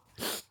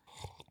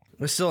 It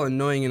was still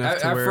annoying enough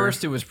to At where.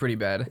 first, it was pretty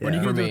bad. What are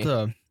you for gonna do me.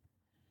 with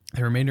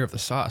the remainder of the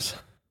sauce?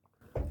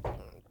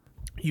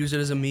 Use it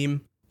as a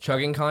meme.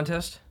 Chugging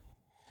contest?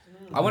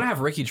 I want to have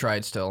Ricky try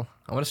it still.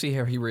 I want to see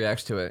how he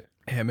reacts to it.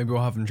 Yeah, maybe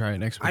we'll have him try it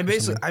next week. I or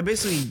something.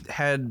 basically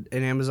had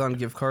an Amazon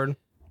gift card,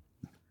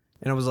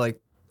 and I was like,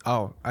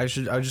 oh, I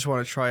just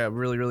want to try a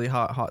really, really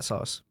hot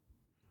sauce.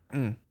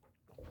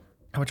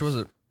 How much was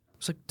it?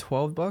 It's like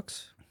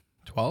 $12.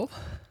 12?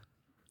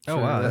 Oh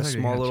wow, that's a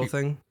actually small kinda little cheap.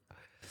 thing.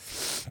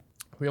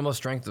 We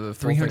almost drank the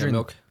full thing of 320?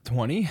 milk.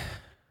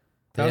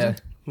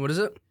 20,000? What is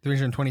it?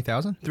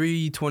 320,000?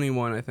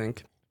 321, I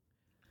think.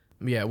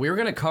 Yeah, we were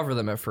going to cover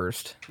them at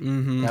first.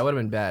 Mm-hmm. That would have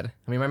been bad.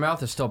 I mean, my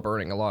mouth is still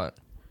burning a lot.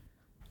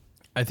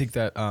 I think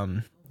that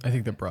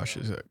the brush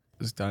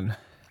is done.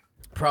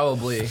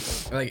 Probably.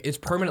 Like, it's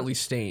permanently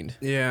stained.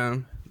 Yeah.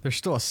 There's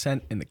still a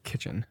scent in the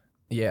kitchen.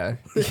 Yeah.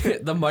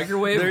 The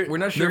microwave, we're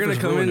not sure they're if gonna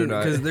it's come ruined in or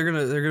not. because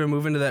they're gonna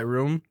move into that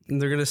room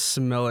and they're gonna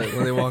smell it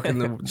when they walk in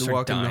the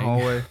Start dying.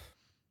 hallway.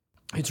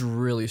 It's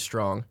really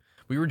strong.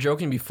 We were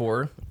joking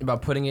before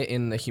about putting it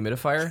in the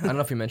humidifier. I don't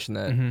know if you mentioned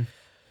that.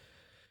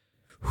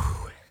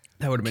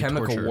 That would have been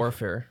Chemical torture.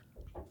 warfare.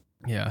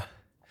 Yeah.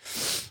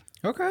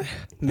 Okay.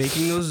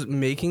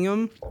 Making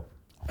them,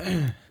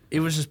 it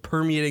was just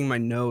permeating my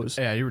nose.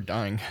 Yeah, you were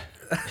dying.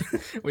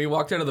 We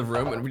walked out of the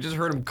room and we just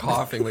heard him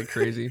coughing like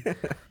crazy.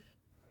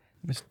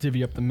 Let's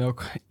divvy up the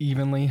milk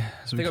evenly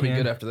as I we think I'll can. be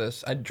good after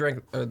this. I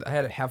drank. I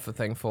had half a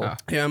thing full. Ah.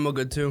 Yeah, I'm all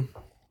good too.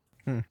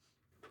 Hmm.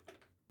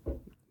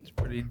 It's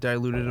pretty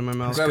diluted in my I'm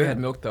mouth. glad we had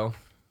milk though.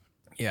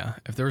 Yeah,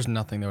 if there was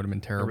nothing, that would have been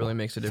It terrible. really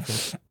makes a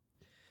difference.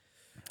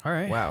 All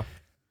right. Wow.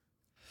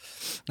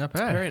 Not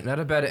bad. All right, not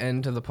a bad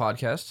end to the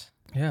podcast.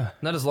 Yeah.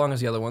 Not as long as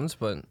the other ones,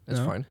 but it's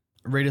No. fine.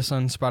 Rate us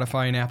on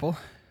Spotify and Apple.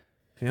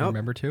 Yep.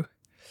 Remember to.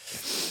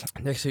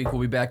 Next week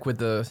we'll be back with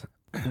the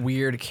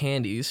weird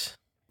candies.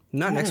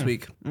 Not next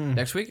week.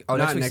 Next week? Oh,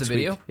 Not next week's the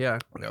video? week. Yeah.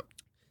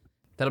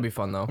 That'll be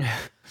fun though.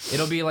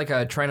 It'll be like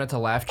a try not to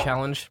laugh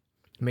challenge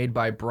made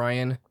by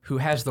Brian, who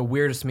has the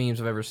weirdest memes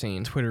I've ever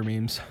seen. Twitter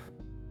memes.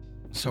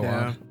 So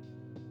Yeah.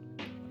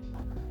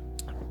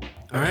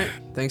 All right.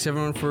 Thanks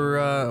everyone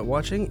for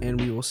watching, and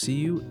we will see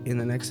you in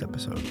the next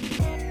episode.